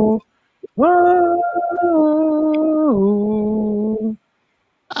swimmer.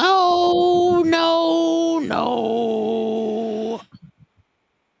 Oh no.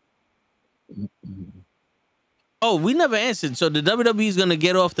 Oh, we never answered. So the WWE is gonna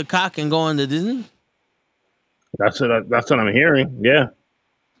get off the cock and go on to Disney? That's what I'm hearing. Yeah.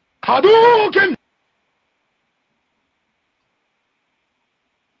 Hadouken!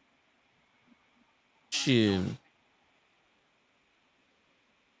 Shit.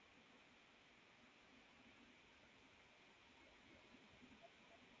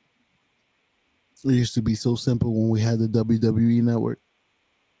 It used to be so simple when we had the WWE network.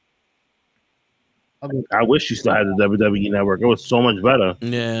 I wish you still had the WWE network. It was so much better.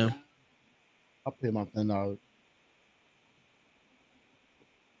 Yeah. I'll pay my $10.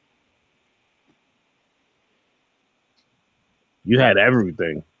 You had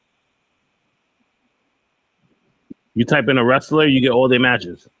everything. You type in a wrestler, you get all their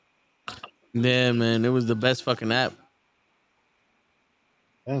matches. Yeah, man. It was the best fucking app.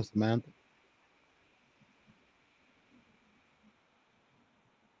 Yes, man.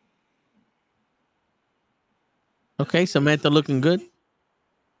 Okay, Samantha looking good.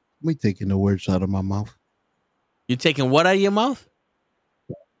 Me taking the words out of my mouth. You taking what out of your mouth?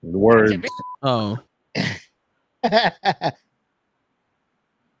 The words. Oh. I'm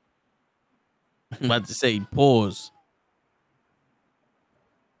about to say pause.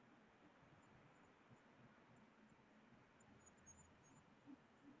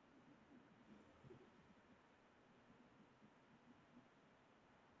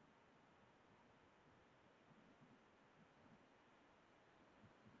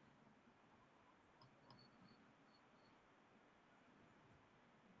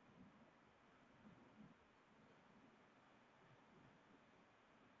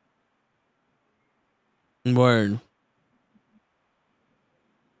 Word.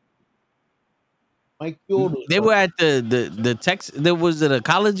 Mike Yoda. They were at the Texas. There was it a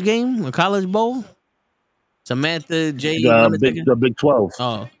college game, a college bowl. Samantha J. The Big 12.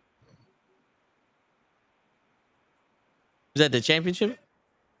 Oh, was that the championship?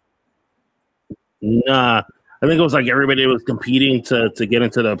 Nah. I think it was like everybody was competing to get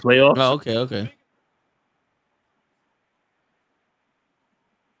into the playoffs. Oh, okay.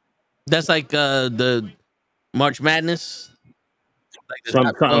 That's like the March Madness, like the top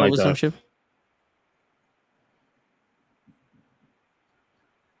Something 12 like or some that. shit.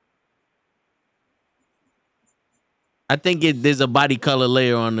 I think there's a body color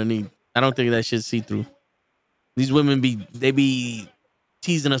layer underneath. I don't think that shit's see through. These women be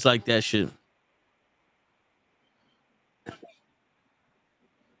teasing us like that shit.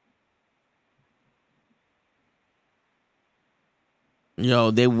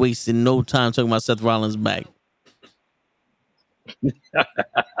 Yo, they wasting no time talking about Seth Rollins' back.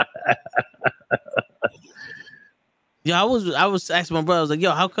 Yeah, I was asking my brother, I was like,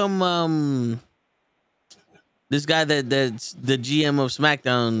 yo, how come this guy that's the GM of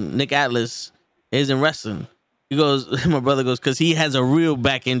SmackDown, Nick Atlas, isn't wrestling? He goes, my brother goes, because he has a real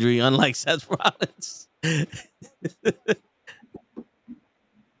back injury, unlike Seth Rollins.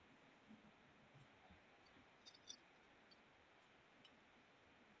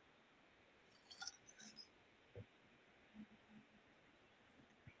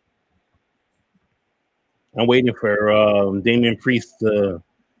 I'm waiting for Damian Priest to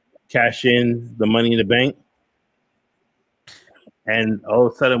cash in the Money in the Bank, and all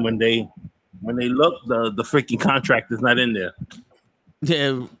of a sudden when they look, the freaking contract is not in there.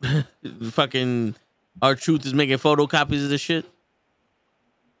 Yeah, fucking R-Truth is making photocopies of this shit.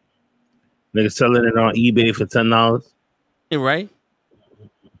 They're selling it on eBay for $10. Yeah, right?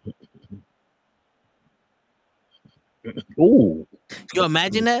 Ooh, Yo,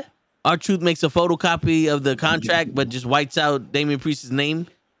 imagine that. R-Truth makes a photocopy of the contract, but just whites out Damian Priest's name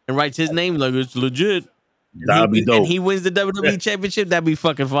and writes his name like it's legit. that'd be dope. And he wins the WWE Championship. That'd be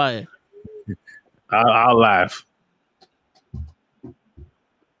fucking fire. I'll laugh.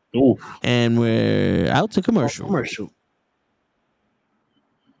 Ooh, And we're out to commercial.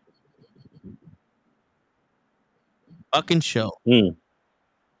 Fucking show.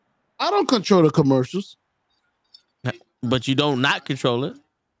 I don't control the commercials. But you don't not control it.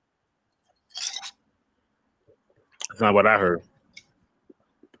 that's not what I heard.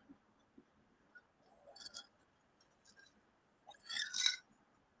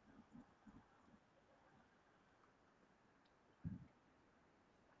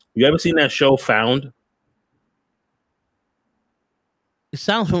 You ever seen that show Found? It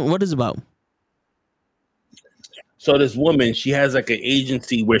sounds from what is it about? So this woman, she has like an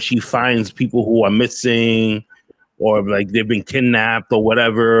agency where she finds people who are missing or like they've been kidnapped or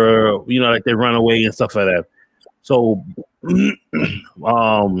whatever, like they run away and stuff like that. So the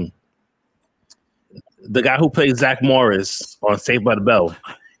guy who plays Zach Morris on Saved by the Bell,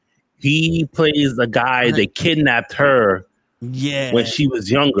 he plays the guy that kidnapped her when she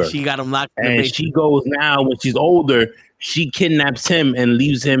was younger. She got him locked in and the basement. she goes now when she's older, she kidnaps him and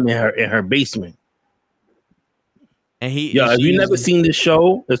leaves him in her basement. And Have you never seen this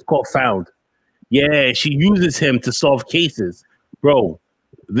show? It's called Found. Yeah, she uses him to solve cases. Bro,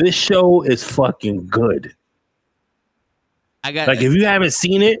 this show is fucking good. I got Like, if you haven't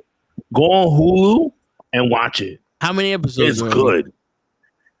seen it, go on Hulu and watch it. how many episodes? It's already? good.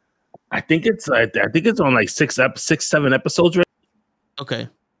 I think it's on like 7 episodes. Right? Okay.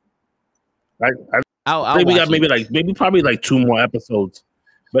 I think we got probably like 2 more episodes,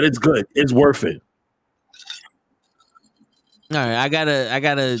 but it's good. It's worth it. All right, I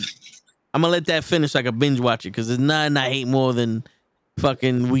gotta. I'm gonna let that finish so I can binge watch it because there's nothing I hate more than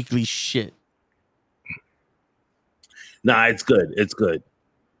fucking weekly shit. Nah, it's good. It's good.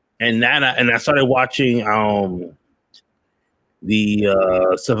 And I started watching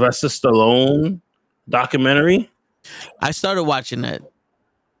the Sylvester Stallone documentary. I started watching that.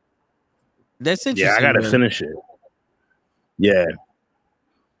 That's interesting. Yeah, I gotta finish it. Yeah,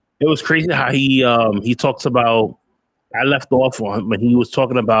 it was crazy how he talks about. I left off on, but he was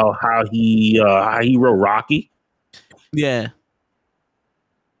talking about how he wrote Rocky. Yeah,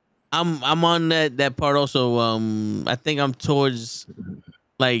 I'm on that part also. I think I'm towards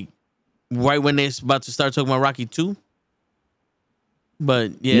like right when they're about to start talking about Rocky 2.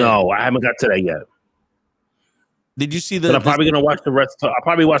 But yeah, No, I haven't got to that yet. Did you see but I'm probably gonna watch the rest. I'll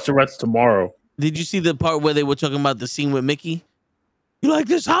probably watch the rest tomorrow. Did you see the part where they were talking about the scene with Mickey? You like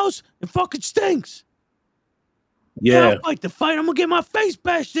this house? It fucking stinks. Yeah, I'll fight the fight. I'm gonna get my face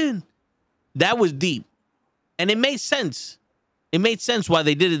bashed in. That was deep, and it made sense. It made sense why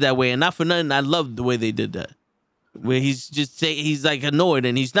they did it that way, and not for nothing. I loved the way they did that. Where he's like annoyed,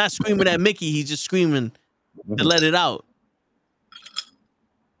 and he's not screaming at Mickey. He's just screaming to let it out.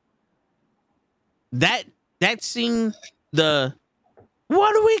 That scene, what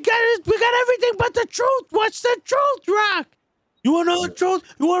do we get? We got everything but the truth. What's the truth, Rock? You want to know the truth?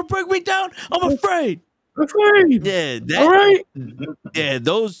 You want to break me down? I'm afraid. Yeah, all right. Yeah,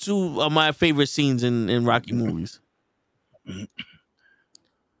 those two are my favorite scenes in Rocky movies.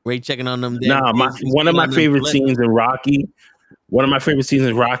 Ray checking on them. One of my favorite scenes in Rocky. One of my favorite scenes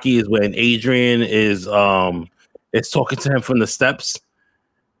in Rocky is when Adrian is talking to him from the steps,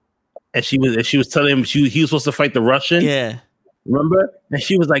 and she was telling him he was supposed to fight the Russian. Yeah, remember? And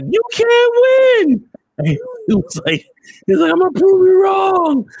she was like, "You can't win." And he was like, "I'm gonna prove you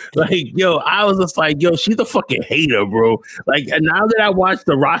wrong." Like, yo, I was just like, "Yo, she's a fucking hater, bro." Like, and now that I watch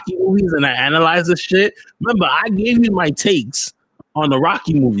the Rocky movies and I analyze this shit, remember I gave you my takes on the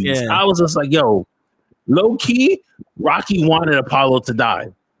Rocky movies. Yeah. I was just like, "Yo, low key, Rocky wanted Apollo to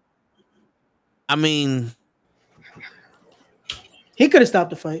die." I mean, he could have stopped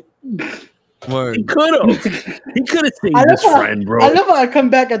the fight. Word. He could have. He could have saved his friend, bro. I love how I come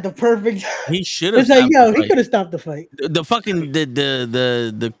back at the perfect. He should have. It's like, yo, he could have stopped the fight. The fucking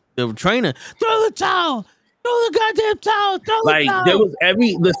the trainer, throw the towel, throw the goddamn towel, throw the towel. There was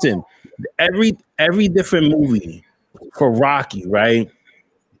every different movie for Rocky, right?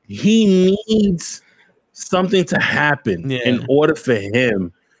 He needs something to happen in order for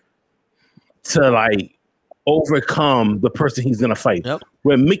him to like overcome the person he's gonna fight. Yep.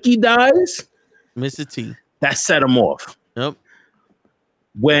 When Mickey dies, Mr. T, that set him off. Yep.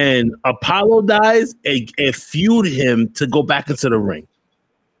 When Apollo dies, it fueled him to go back into the ring.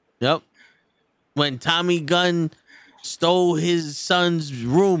 Yep. When Tommy Gunn stole his son's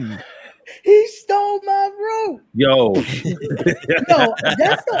room. He stole my room. Yo. No,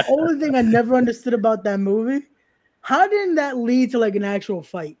 that's the only thing I never understood about that movie. How didn't that lead to like an actual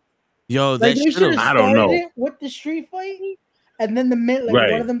fight? Yo, like they should have I don't know. it with the street fight, and then the minute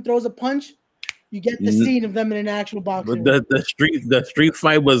like one of them throws a punch, you get the scene of them in an actual boxing. But the street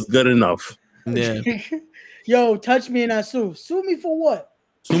fight was good enough. Yeah. Yo, touch me and I sue. Sue me for what?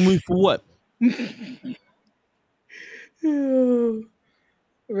 Sue me for what?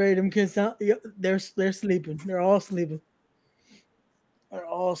 Ray, them kids, they're sleeping. They're all sleeping. They're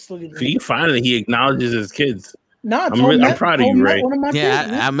all sleeping. See, finally, he acknowledges his kids. Nah, I'm proud of you, Ray.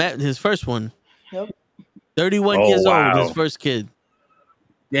 I met his first one. Yep. 31 years old, his first kid.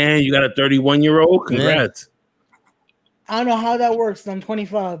 Damn, you got a 31-year-old? Congrats. I don't know how that works. I'm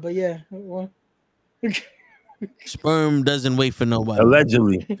 25, but yeah. Sperm doesn't wait for nobody.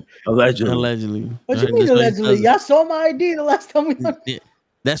 Allegedly. What you mean allegedly? Y'all saw my ID the last time we.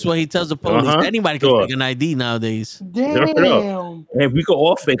 That's what he tells the police. Anybody can fake an ID nowadays. Damn. And we could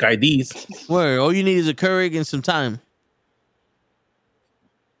all fake IDs. Word. All you need is a Keurig and some time.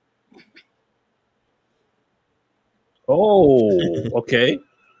 Oh, okay.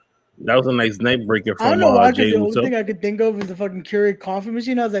 That was a nice night breaker from I don't know why, Jay the only Uso. thing I could think of is the fucking Keurig coffee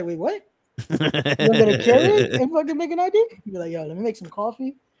machine. I was like, wait, what? You want to go to Keurig and fucking make an ID? You're like, yo, let me make some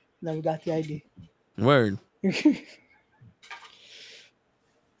coffee. And then we got the ID. Word.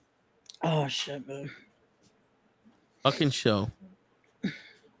 Oh shit, man. Fucking show.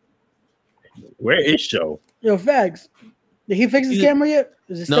 Where is show? Yo, Fags. Did he fix his He- camera yet?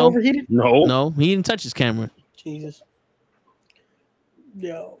 Is it still No. overheated? No. No, he didn't touch his camera. Jesus.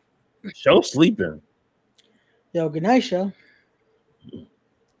 Yo. Show sleeping. Yo, good night, show.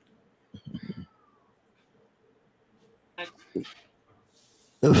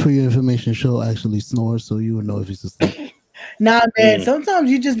 For your information, Show actually snores, so you would know if he's asleep. Nah, man. Sometimes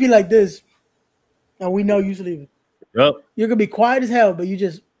you just be like this. And we know you sleeping. Yep. You're gonna be quiet as hell, but you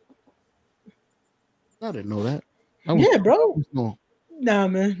just I didn't know that. yeah, bro. Snore. Nah,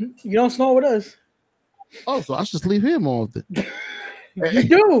 man. You don't snore with us. Oh, so I should sleep here more often. You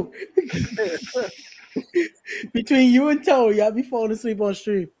do. Between you and Toe, y'all be falling asleep on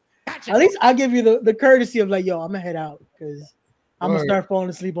stream. At least I give you the courtesy of like, yo, I'm gonna head out because I'm gonna Word. start falling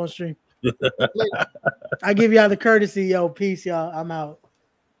asleep on stream. I give y'all the courtesy, yo, peace, y'all. I'm out.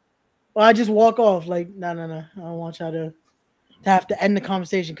 Well, I just walk off like, no. I don't want y'all to have to end the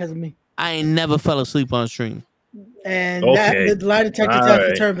conversation because of me. I ain't never fell asleep on stream. And Okay. that the lie detector All test right.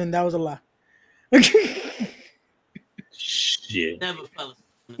 determined that was a lie. Shit. Never fell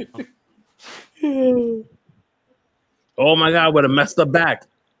asleep. Oh my god, with a messed up back.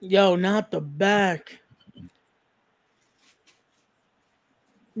 Yo, not the back.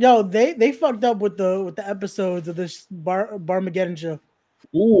 Yo, they fucked up with the episodes of this Barmageddon show.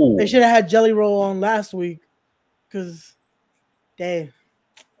 Ooh. They should have had Jelly Roll on last week, cause, damn,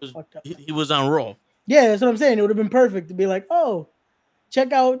 fucked up. He was on Raw. Yeah, that's what I'm saying. It would have been perfect to be like, oh,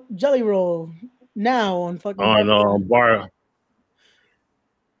 check out Jelly Roll now on fucking. Oh no, bar.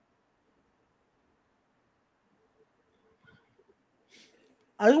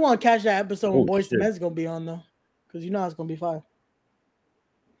 I just want to catch that episode when Oh, Boys to shit. Men's gonna be on though, cause you know it's gonna be fire.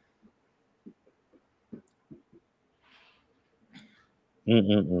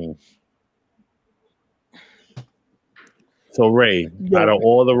 So Ray, Yo. out of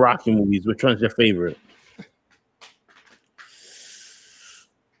all the Rocky movies, which one's your favorite?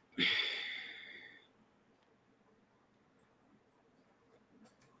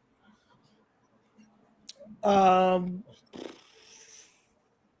 I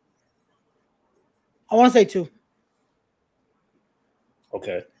want to say 2.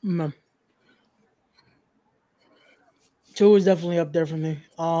 Okay. 2 is definitely up there for me.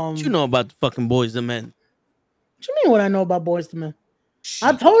 What you know about the fucking Boys the Men? What you mean what I know about Boys to Men?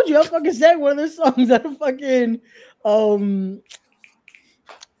 I told you I fucking sang one of their songs at a fucking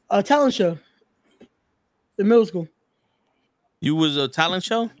a talent show in middle school. You was a talent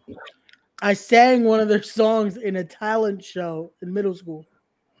show? I sang one of their songs in a talent show in middle school.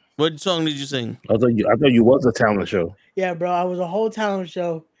 What song did you sing? I thought you was a talent show. Yeah, bro. I was a whole talent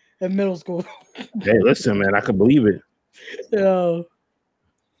show in middle school. Hey, listen, man, I could believe it. Yo.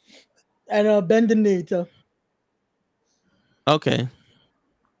 And Bend the Knee too. Okay.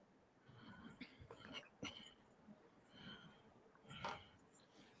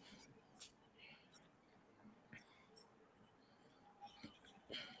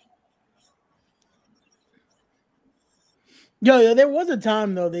 Yo, there was a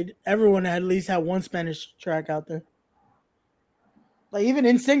time though everyone at least had one Spanish track out there. Like even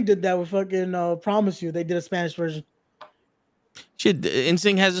NSYNC did that with fucking Promise You. They did a Spanish version. Shit,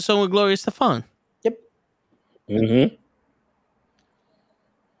 NSYNC has a song with Gloria Estefan. Yep. Mm-hmm.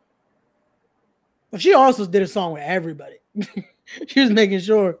 But she also did a song with everybody. She was making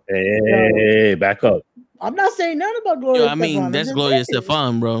sure. Hey, back up. I'm not saying nothing about Gloria. Yo, I mean, Estefan. that's Gloria saying.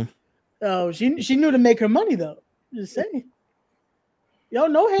 Estefan, bro. Oh, she knew to make her money though. Just saying. Yo,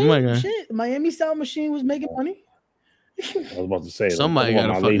 no hate. Oh my God. Shit, Miami Sound Machine was making money. I was about to say Somebody got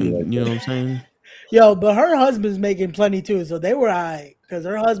a fucking, like you know what I'm saying? Yo, but her husband's making plenty too, so they were alright because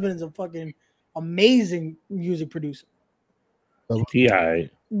her husband is a fucking amazing music producer. T.I.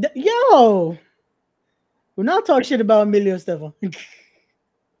 Yo, we're not talking shit about Emilio Estefan. Don't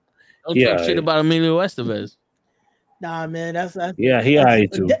talk shit about Emilio Estevez. Nah, man, that's yeah, he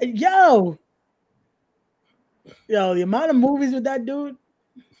alright too. Yo, the amount of movies with that dude.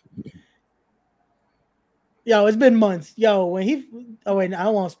 Yo, it's been months. Yo, when he I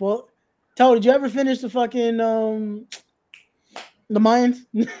don't want to spoil. Toe, did you ever finish the fucking the Mayans?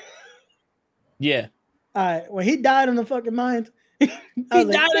 Yeah. All right, when he died in the fucking Mayans, He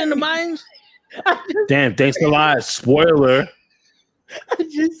died in the mines? Damn, thanks a lot. Spoiler. I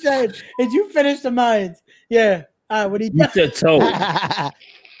just said, did you finish the Mayans? Yeah. All right, what he You said Toe.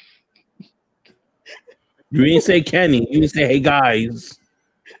 You didn't say Kenny. You didn't say, hey guys.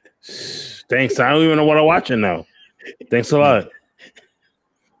 Thanks. I don't even know what I'm watching now. Thanks a lot.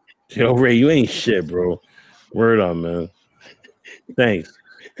 Yo, Ray, you ain't shit, bro. Word on, man. Thanks.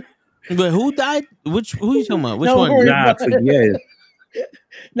 But who died? Who you talking about? Which Don't one? worry Nah, about it. forget it.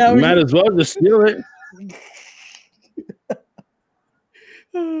 Now You might as well just steal it.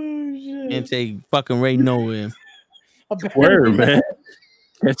 Oh shit. Can't take fucking Ray nowhere. Word, man.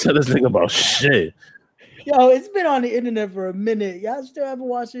 Can't tell this nigga about shit. Yo, it's been on the internet for a minute. Y'all still haven't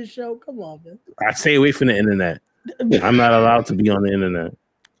watched this show? Come on, man. I stay away from the internet. I'm not allowed to be on the internet.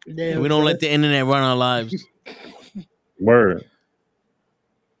 Damn, We don't son. let the internet run our lives. Word.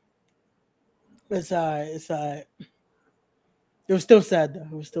 It's all right. It's all right. It was still sad, though.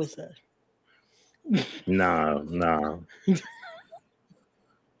 It was still sad. Nah.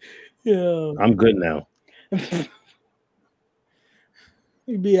 Yeah. I'm good now.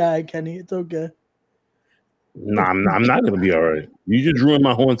 You be all right, Kenny. It's okay. Nah, I'm not gonna be all right. You just ruined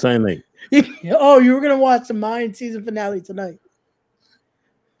my whole entire night. Oh, you were going to watch the Mayan season finale tonight.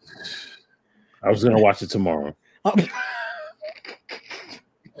 I was gonna watch it tomorrow. Oh.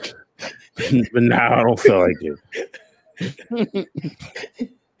 But now I don't feel like it.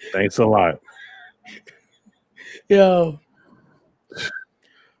 Thanks a lot. Yo.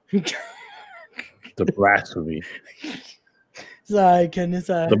 The blasphemy. It's all right, Ken. It's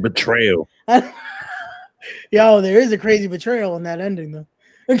all The right. betrayal. Yo, there is a crazy betrayal in that ending, though.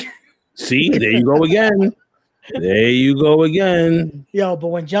 See, there you go again. There you go again. Yo, but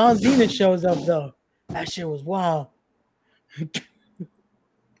when John Cena shows up, though, that shit was wild.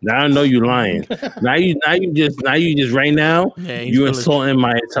 Now I know you lying. Now you just right now. Yeah, You insulting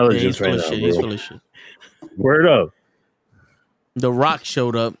my intelligence right now, He's bro. full of shit. Word up. The Rock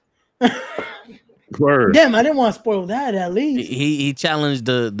showed up. Word. Damn, I didn't want to spoil that. At least He challenged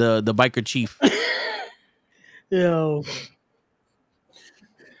the biker chief. Yo.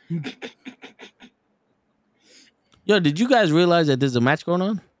 Yo, did you guys realize that there's a match going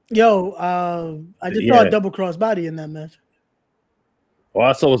on? Yo, I just saw a double cross body in that match. All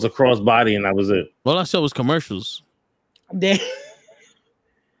I saw was a crossbody, and that was it. All I saw was commercials. Damn.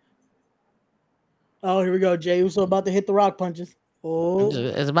 Oh, here we go. Jay Uso about to hit the rock punches. Oh,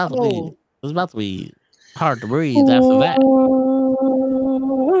 It's about to be. It's about to be hard to breathe after that.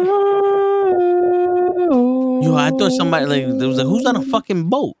 Yo, I thought somebody like there was like, who's on a fucking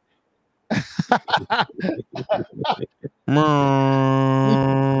boat?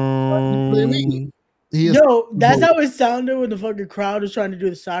 Yo, that's how it sounded when the fucking crowd was trying to do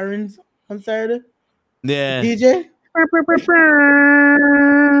the sirens on Saturday. Yeah. DJ. I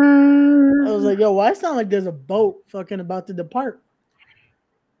was like, yo, why it sound like there's a boat fucking about to depart?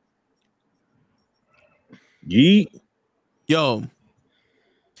 Yeet. Yo,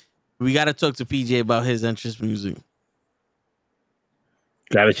 we gotta talk to PJ about his entrance music.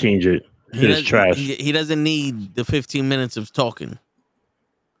 Gotta change it. It's trash. He doesn't need the 15 minutes of talking.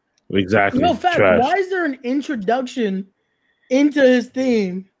 Exactly. No fact. Trash. Why is there an introduction into his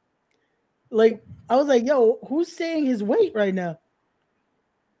theme? Like, I was like, yo, who's saying his weight right now?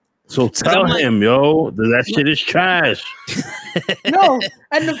 So tell him, yo, that shit is trash. No,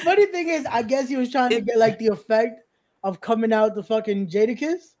 and the funny thing is, I guess he was trying to get like the effect of coming out the fucking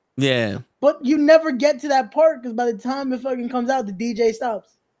Jadakiss. Yeah. But you never get to that part because by the time it fucking comes out, the DJ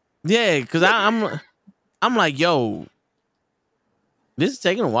stops. Yeah, because I'm like, yo, this is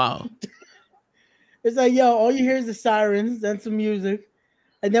taking a while. It's like, yo, all you hear is the sirens and some music.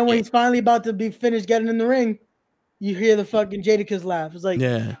 And then when he's finally about to be finished getting in the ring, you hear the fucking Jadakiss laugh. It's like,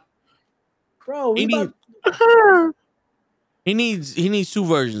 yeah, bro, he needs two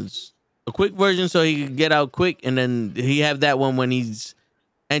versions. A quick version so he can get out quick, and then he have that one when he's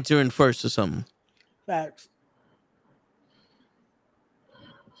entering first or something. Facts.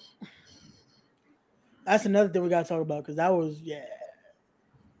 That's another thing we gotta talk about because that was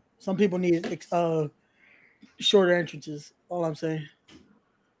Some people need shorter entrances. All I'm saying.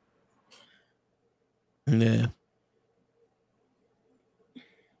 Yeah.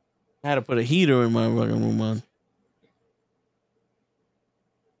 I had to put a heater in my fucking room, man.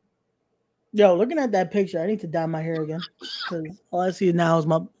 Yo, looking at that picture, I need to dye my hair again because all I see now is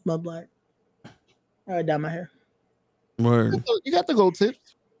my black. I gotta dye my hair. Word. You got the gold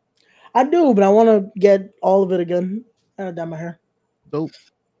tips. I do, but I want to get all of it again. I gotta dye my hair. Dope.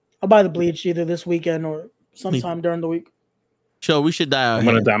 I'll buy the bleach either this weekend or sometime during the week. Sure, we should dye our I'm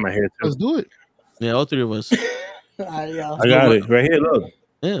hair. gonna dye my hair too. Let's do it. Yeah, all three of us. I got it right here. Look.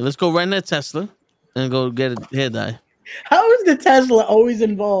 Yeah, let's go rent that Tesla and go get a hair dye. How is the Tesla always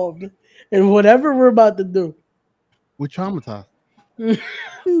involved in whatever we're about to do? We're traumatized.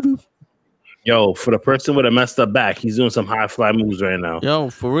 Yo, for the person with a messed up back, he's doing some high fly moves right now. Yo,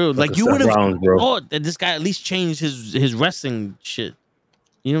 for real. Like you Seth would have Rollins, bro. thought that this guy at least changed his wrestling shit.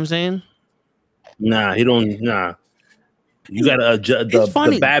 You know what I'm saying? Nah, he don't. Nah. You gotta adjust. It's The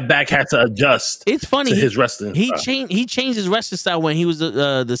funny. bad back had to adjust. It's funny. To his wrestling. He style. changed. He changed his wrestling style when he was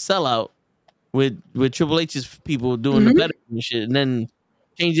the sellout with Triple H's people doing the better shit, and then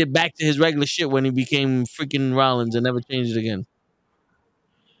changed it back to his regular shit when he became freaking Rollins and never changed it again.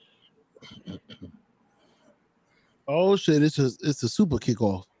 Oh shit! It's a super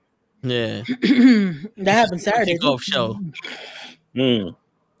kickoff. Yeah, that happened Saturday. Kickoff show.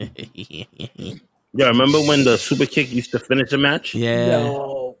 Yeah, remember when the super kick used to finish a match? Yeah.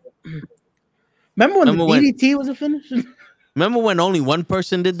 Yo. Remember when the DDT was a finish? Remember when only one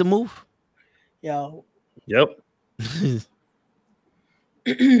person did the move? Yo. Yep.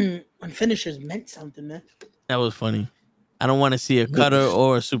 When finishers meant something, man. That was funny. I don't want to see a cutter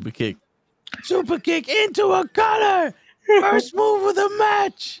or a super kick. Super kick into a cutter. First move of the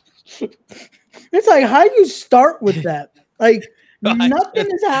match. It's like, how do you start with that? Like, nothing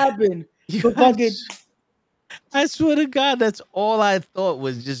has happened. But fucking, I swear to God, that's all I thought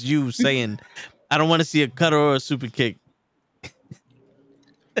was just you saying, I don't want to see a cutter or a super kick.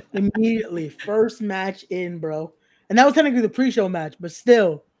 Immediately, first match in, bro. And that was technically the pre-show match, but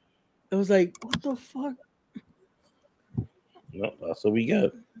still, it was like, what the fuck? No, that's what we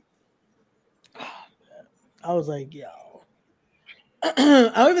got. I was like, yo.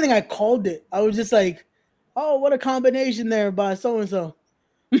 I don't even think I called it. I was just like, oh, what a combination there by so and so.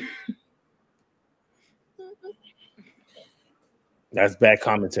 That's bad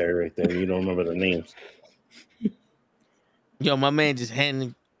commentary right there. You don't remember the names. Yo, my man just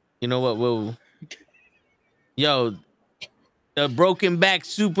handing. You know what? Whoa. Yo, the broken back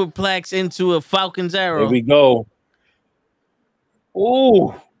superplex into a Falcon's arrow. There we go.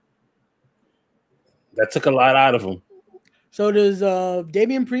 Ooh. That took a lot out of him. So does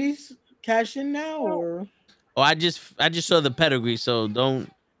Damian Priest cash in now, or? Oh, I just saw the pedigree, so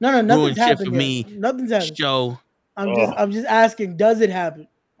don't nothing's shit happened for yet. me. Nothing's happened. Show. I'm just asking, does it happen?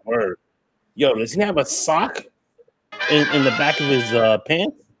 Word. Yo, does he have a sock in the back of his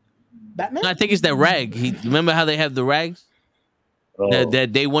pants? Batman? No, I think it's that rag. Remember how they have the rags? Oh.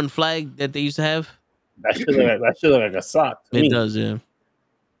 That day one flag that they used to have? That should look like a sock. It does, yeah.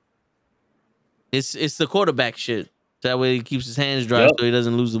 It's the quarterback shit. That way he keeps his hands dry so he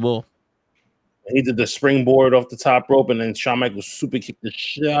doesn't lose the ball. He did the springboard off the top rope, and then Shawn Michaels super kicked the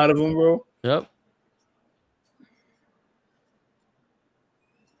shit out of him, bro. Yep.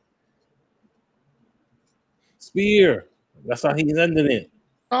 Spear. That's how he's ending it.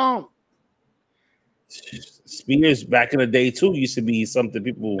 Oh. Spears back in the day too used to be something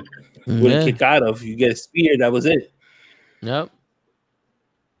people wouldn't kick out of. You get a spear, that was it. Yep.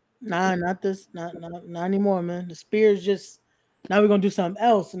 Nah, not this, not anymore, man. The spear's just now we're gonna do something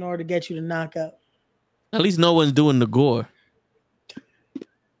else in order to get you to knock out. At least no one's doing the gore.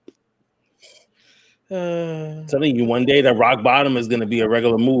 Telling you, one day that rock bottom is gonna be a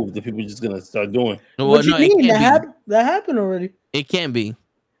regular move that people are just gonna start doing. What you mean? That happened already. It can't be.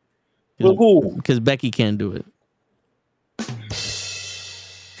 With who? Because Becky can't do it.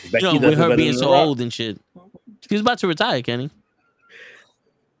 Becky you know, with her being so old and shit. She's about to retire, Kenny.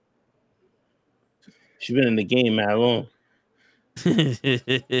 She's been in the game mad long.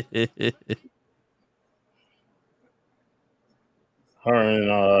 Her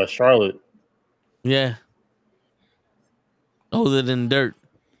and Charlotte. Yeah. Older than dirt.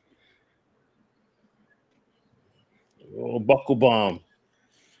 Oh, buckle bomb.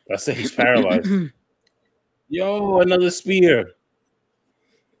 I say he's paralyzed. Yo, another spear.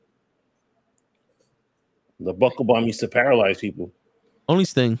 The buckle bomb used to paralyze people. Only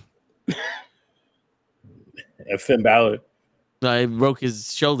Sting. And Finn Balor. No, it broke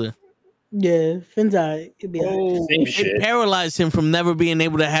his shoulder. Yeah, Finn's alright. Same shit. It paralyzed him from never being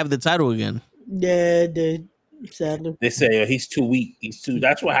able to have the title again. Yeah, it did. Sadly. They say he's too weak.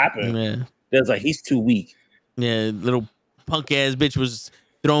 That's what happened. Yeah. There's like he's too weak. Yeah, little punk ass bitch was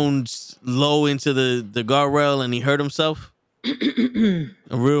thrown low into the guardrail and he hurt himself. A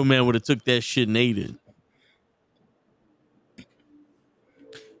real man would have took that shit and ate it.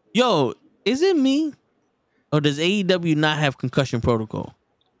 Yo, is it me? Or does AEW not have concussion protocol?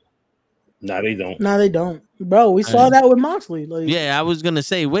 No, they don't. No, they don't. Bro, we saw that with Moxley. Like, yeah, I was gonna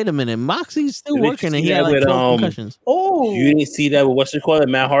say, wait a minute, Moxley's still working and he had with, like 12 concussions. Oh, you didn't see that with what's it called,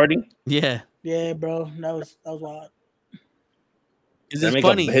 Matt Hardy? Yeah. Yeah, bro. That was wild. It's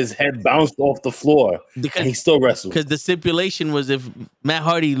funny. His head bounced off the floor and he still wrestled. Because the stipulation was if Matt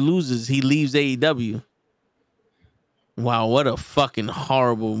Hardy loses, he leaves AEW. Wow, what a fucking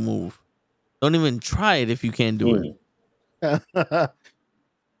horrible move. Don't even try it if you can't do it.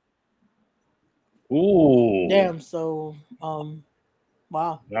 Ooh. Damn, so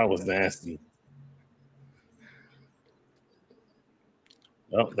wow. That was nasty.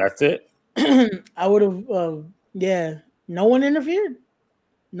 Oh, that's it. I would have. Yeah, no one interfered.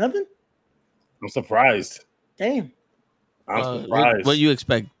 Nothing. I'm surprised. Damn. I'm What surprised. you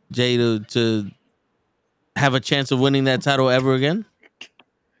expect, Jay, to have a chance of winning that title ever again?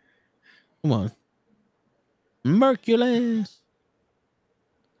 Come on, Mercules.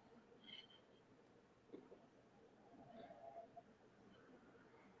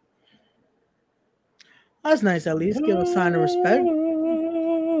 That's nice. At least give a sign of respect.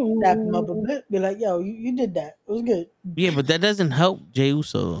 Tap him up a bit. Be like, yo, you did that. It was good. Yeah, but that doesn't help Jey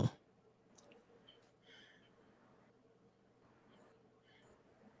Uso.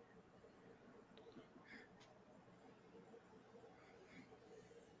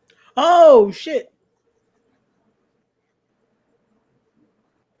 Oh shit!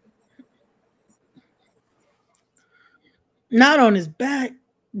 Not on his back.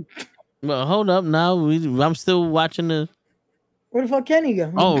 Well, hold up. Now I'm still watching the. Where the fuck can he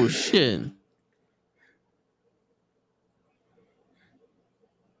go? Oh shit!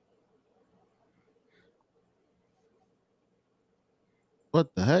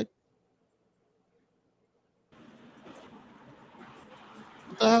 What the heck?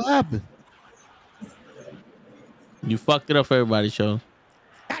 What the hell happened? You fucked it up for everybody, show.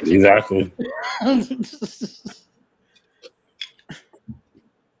 Exactly.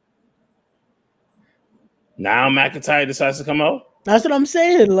 Now McIntyre decides to come out. That's what I'm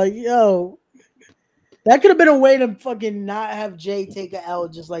saying. Like, yo, that could have been a way to fucking not have Jay take an L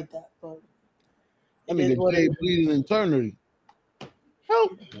just like that. But That it is nigga what Jay it is. bleeding internally.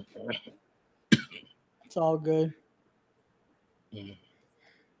 Help. It's all good.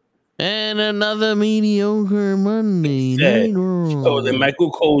 And another mediocre Monday Said, Night Raw. so then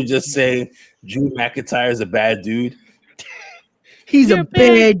Michael Cole just saying Drew McIntyre is a bad dude. He's You're a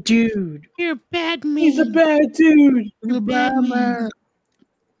bad. bad dude. You're a bad man. He's a bad dude. You're a bad man.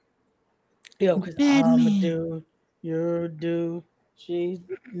 Yo, because Bad I'm a man. dude. You're a dude. She's.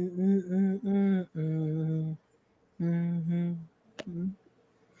 Mm-hmm.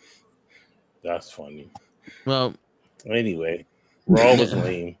 That's funny. Well, Anyway, Raw was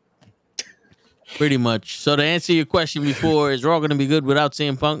lame. pretty much. So to answer your question before, is Raw going to be good without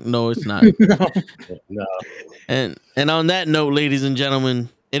CM Punk? No, it's not. No. And on that note, ladies and gentlemen,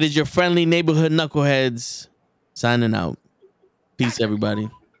 it is your friendly neighborhood knuckleheads signing out. Peace, everybody.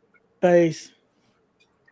 Peace.